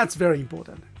 and that's very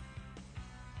important.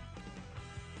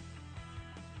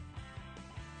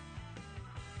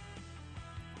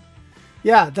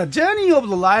 Yeah, the journey of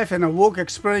the life and a work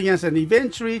experience and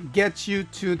eventually gets you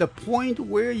to the point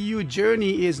where your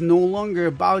journey is no longer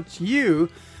about you,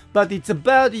 but it's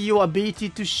about your ability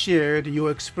to share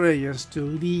your experience to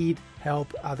lead,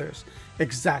 help others.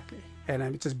 Exactly. And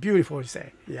it's just beautiful to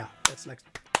say. Yeah, that's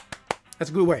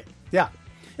a good way. Yeah,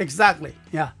 exactly.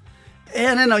 Yeah.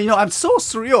 And then, you know, I'm so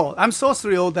thrilled. I'm so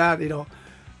thrilled that, you know,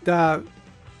 the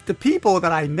people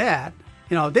that I met,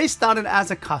 you know, they started as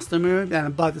a customer,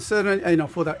 and but certain, you know,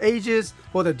 for the ages,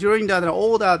 during that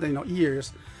all that, you know,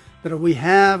 years that we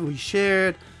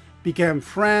shared, became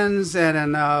friends, and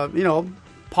then you know,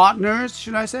 partners,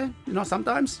 should I say? You know,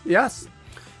 sometimes, yes,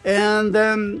 and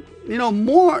then, you know,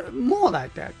 more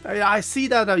like that. I see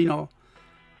that, you know,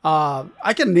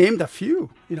 I can name the few,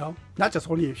 you know, not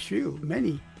just only a few,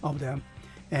 many of them,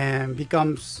 and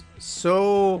becomes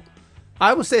so,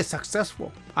 I would say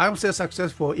successful. I would say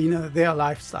successful in their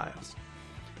lifestyles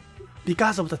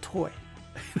because of the toy.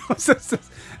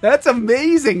 That's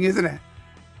amazing, isn't it?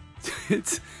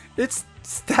 It's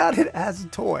started as a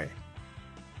toy,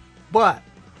 but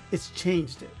it's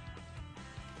changed it.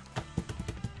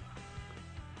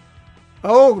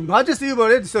 Oh, Majesty,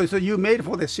 so you made it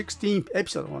for the 16th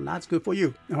episode. Well, that's good for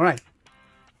you. All right.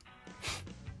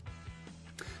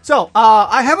 So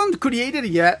I haven't created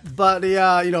it yet, but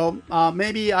you know,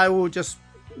 maybe I will just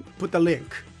put the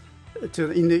link to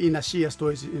in the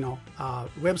CSTOYS, you know,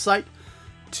 website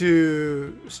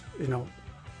to, you know,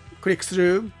 click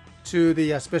through to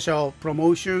the special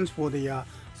promotions for the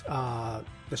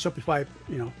Shopify,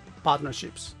 you know,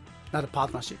 partnerships, not the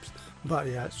partnerships, but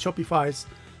Shopify's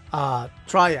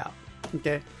tryout.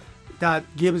 Okay, that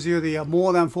gives you the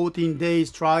more than 14 days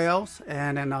trials,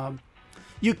 and then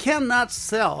you cannot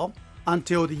sell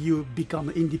until you become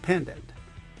independent,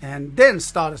 and then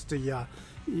starts to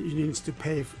you need to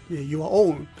pay your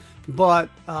own. But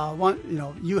you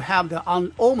know, you have the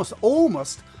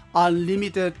almost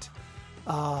unlimited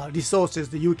resources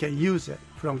that you can use it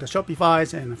from the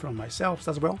Shopify's and from myself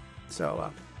as well.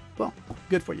 So well,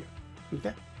 good for you.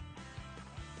 Okay.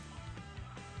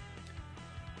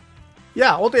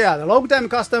 Yeah, also, yeah, the long-time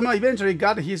customer eventually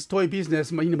got his toy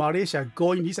business in Malaysia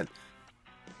going decent.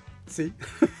 See?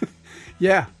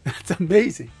 Yeah, that's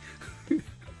amazing.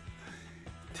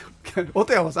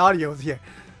 Oteo's audio is here.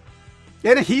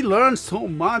 And he learned so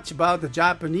much about the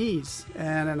Japanese,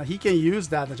 and he can use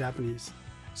that, the Japanese,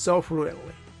 so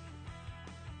fluently.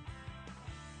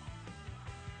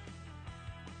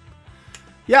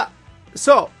 Yeah.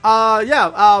 So,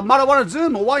 marijuana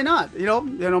Zoom, why not? You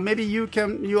know, maybe you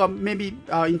are maybe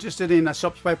interested in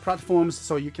Shopify platforms,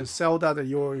 so you can sell that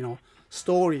your, you know,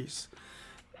 stories.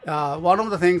 One of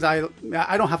the things I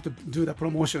don't have to do the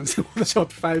promotions for the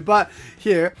Shopify, but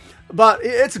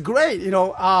it's great. You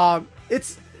know,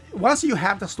 it's once you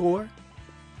have the store,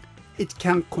 it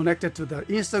can connect it to the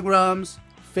Instagrams,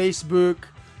 Facebook,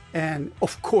 and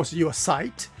of course your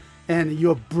site and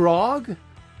your blog,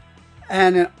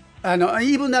 and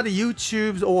even at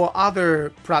YouTube or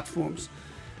other platforms,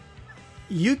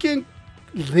 you can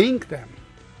link them,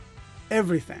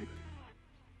 everything,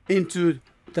 into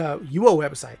your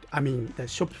website. I mean, the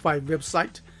Shopify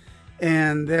website,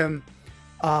 and then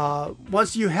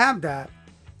once you have that,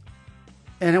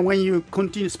 and then when you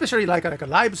continue, especially like a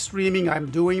live streaming, I'm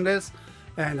doing this,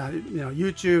 and you know,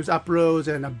 YouTube's uploads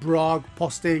and a blog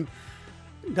posting,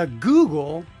 the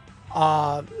Google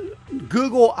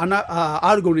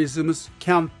algorithms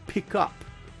can pick up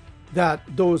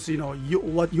those, you know,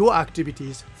 what your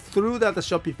activities through the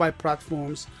Shopify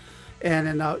platforms, and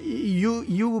then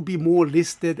you will be more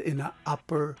listed in the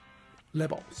upper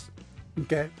levels,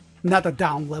 okay, not the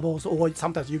down levels, or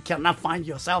sometimes you cannot find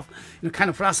yourself, you know, kind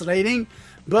of frustrating,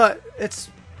 but it's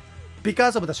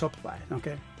because of the Shopify.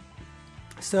 Okay,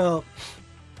 so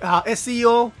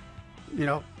SEO, you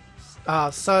know,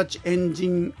 search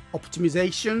engine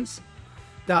optimizations,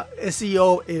 the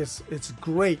SEO it's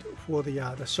great for the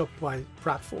Shopify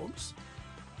platforms,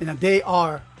 and they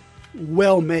are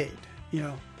well made. You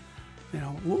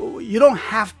know, you don't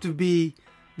have to be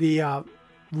the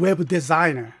web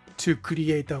designer to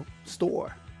create a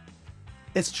store.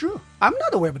 It's true. I'm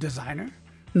not a web designer.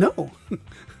 No.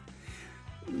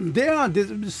 There are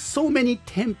so many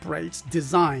templates,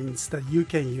 designs that you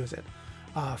can use it.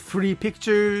 free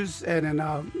pictures, and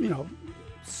then you know,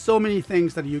 so many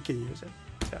things that you can use it.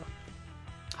 So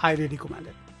highly recommend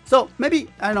it. So maybe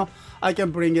I know I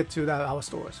can bring it to our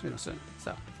stores, you know, soon.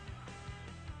 So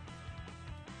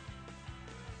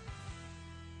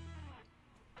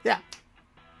yeah.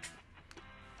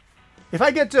 If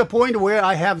I get to a point where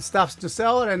I have stuff to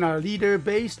sell and a leader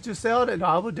base to sell, and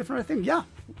I will definitely think, yeah,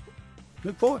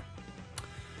 look forward.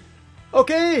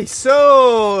 Okay,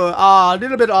 so a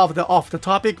little bit off the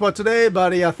topic for today,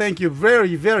 but thank you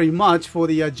very, very much for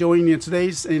the joining in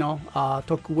today's, you know,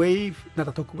 talk wave, not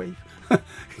a talk wave,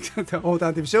 the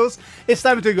alternative shows. It's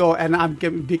time to go, and I'm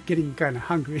getting kind of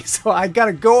hungry, so I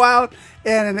gotta go out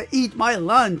and eat my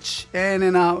lunch. And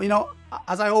then you know,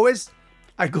 as I always,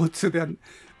 I go to the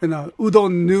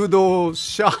udon noodle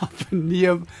shop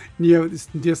near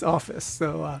this office,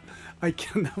 so I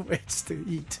cannot wait to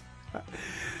eat.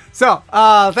 So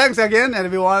thanks again,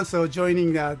 everyone, for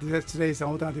joining today's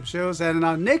alternative shows.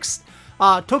 And next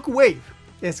Talk Wave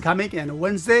is coming on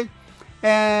Wednesday,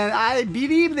 and I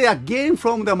believe they are again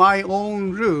from my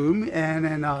own room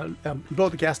and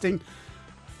broadcasting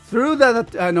through the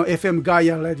FM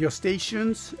Gaia radio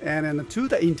stations and then to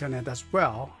the internet as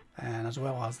well, and as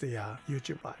well as the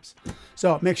YouTube lives.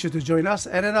 So make sure to join us,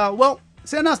 and then well,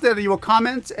 send us your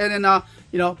comments, and then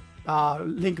you know,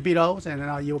 link below, and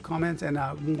then your comments, and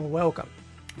welcome.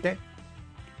 Okay,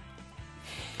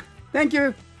 thank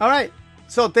you. All right,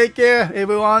 so take care,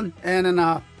 everyone, and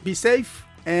then be safe,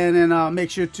 and then make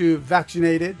sure to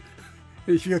vaccinate it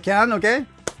if you can. Okay,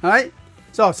 all right,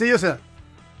 so see you soon.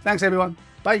 Thanks, everyone.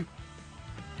 Bye.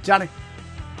 Johnny.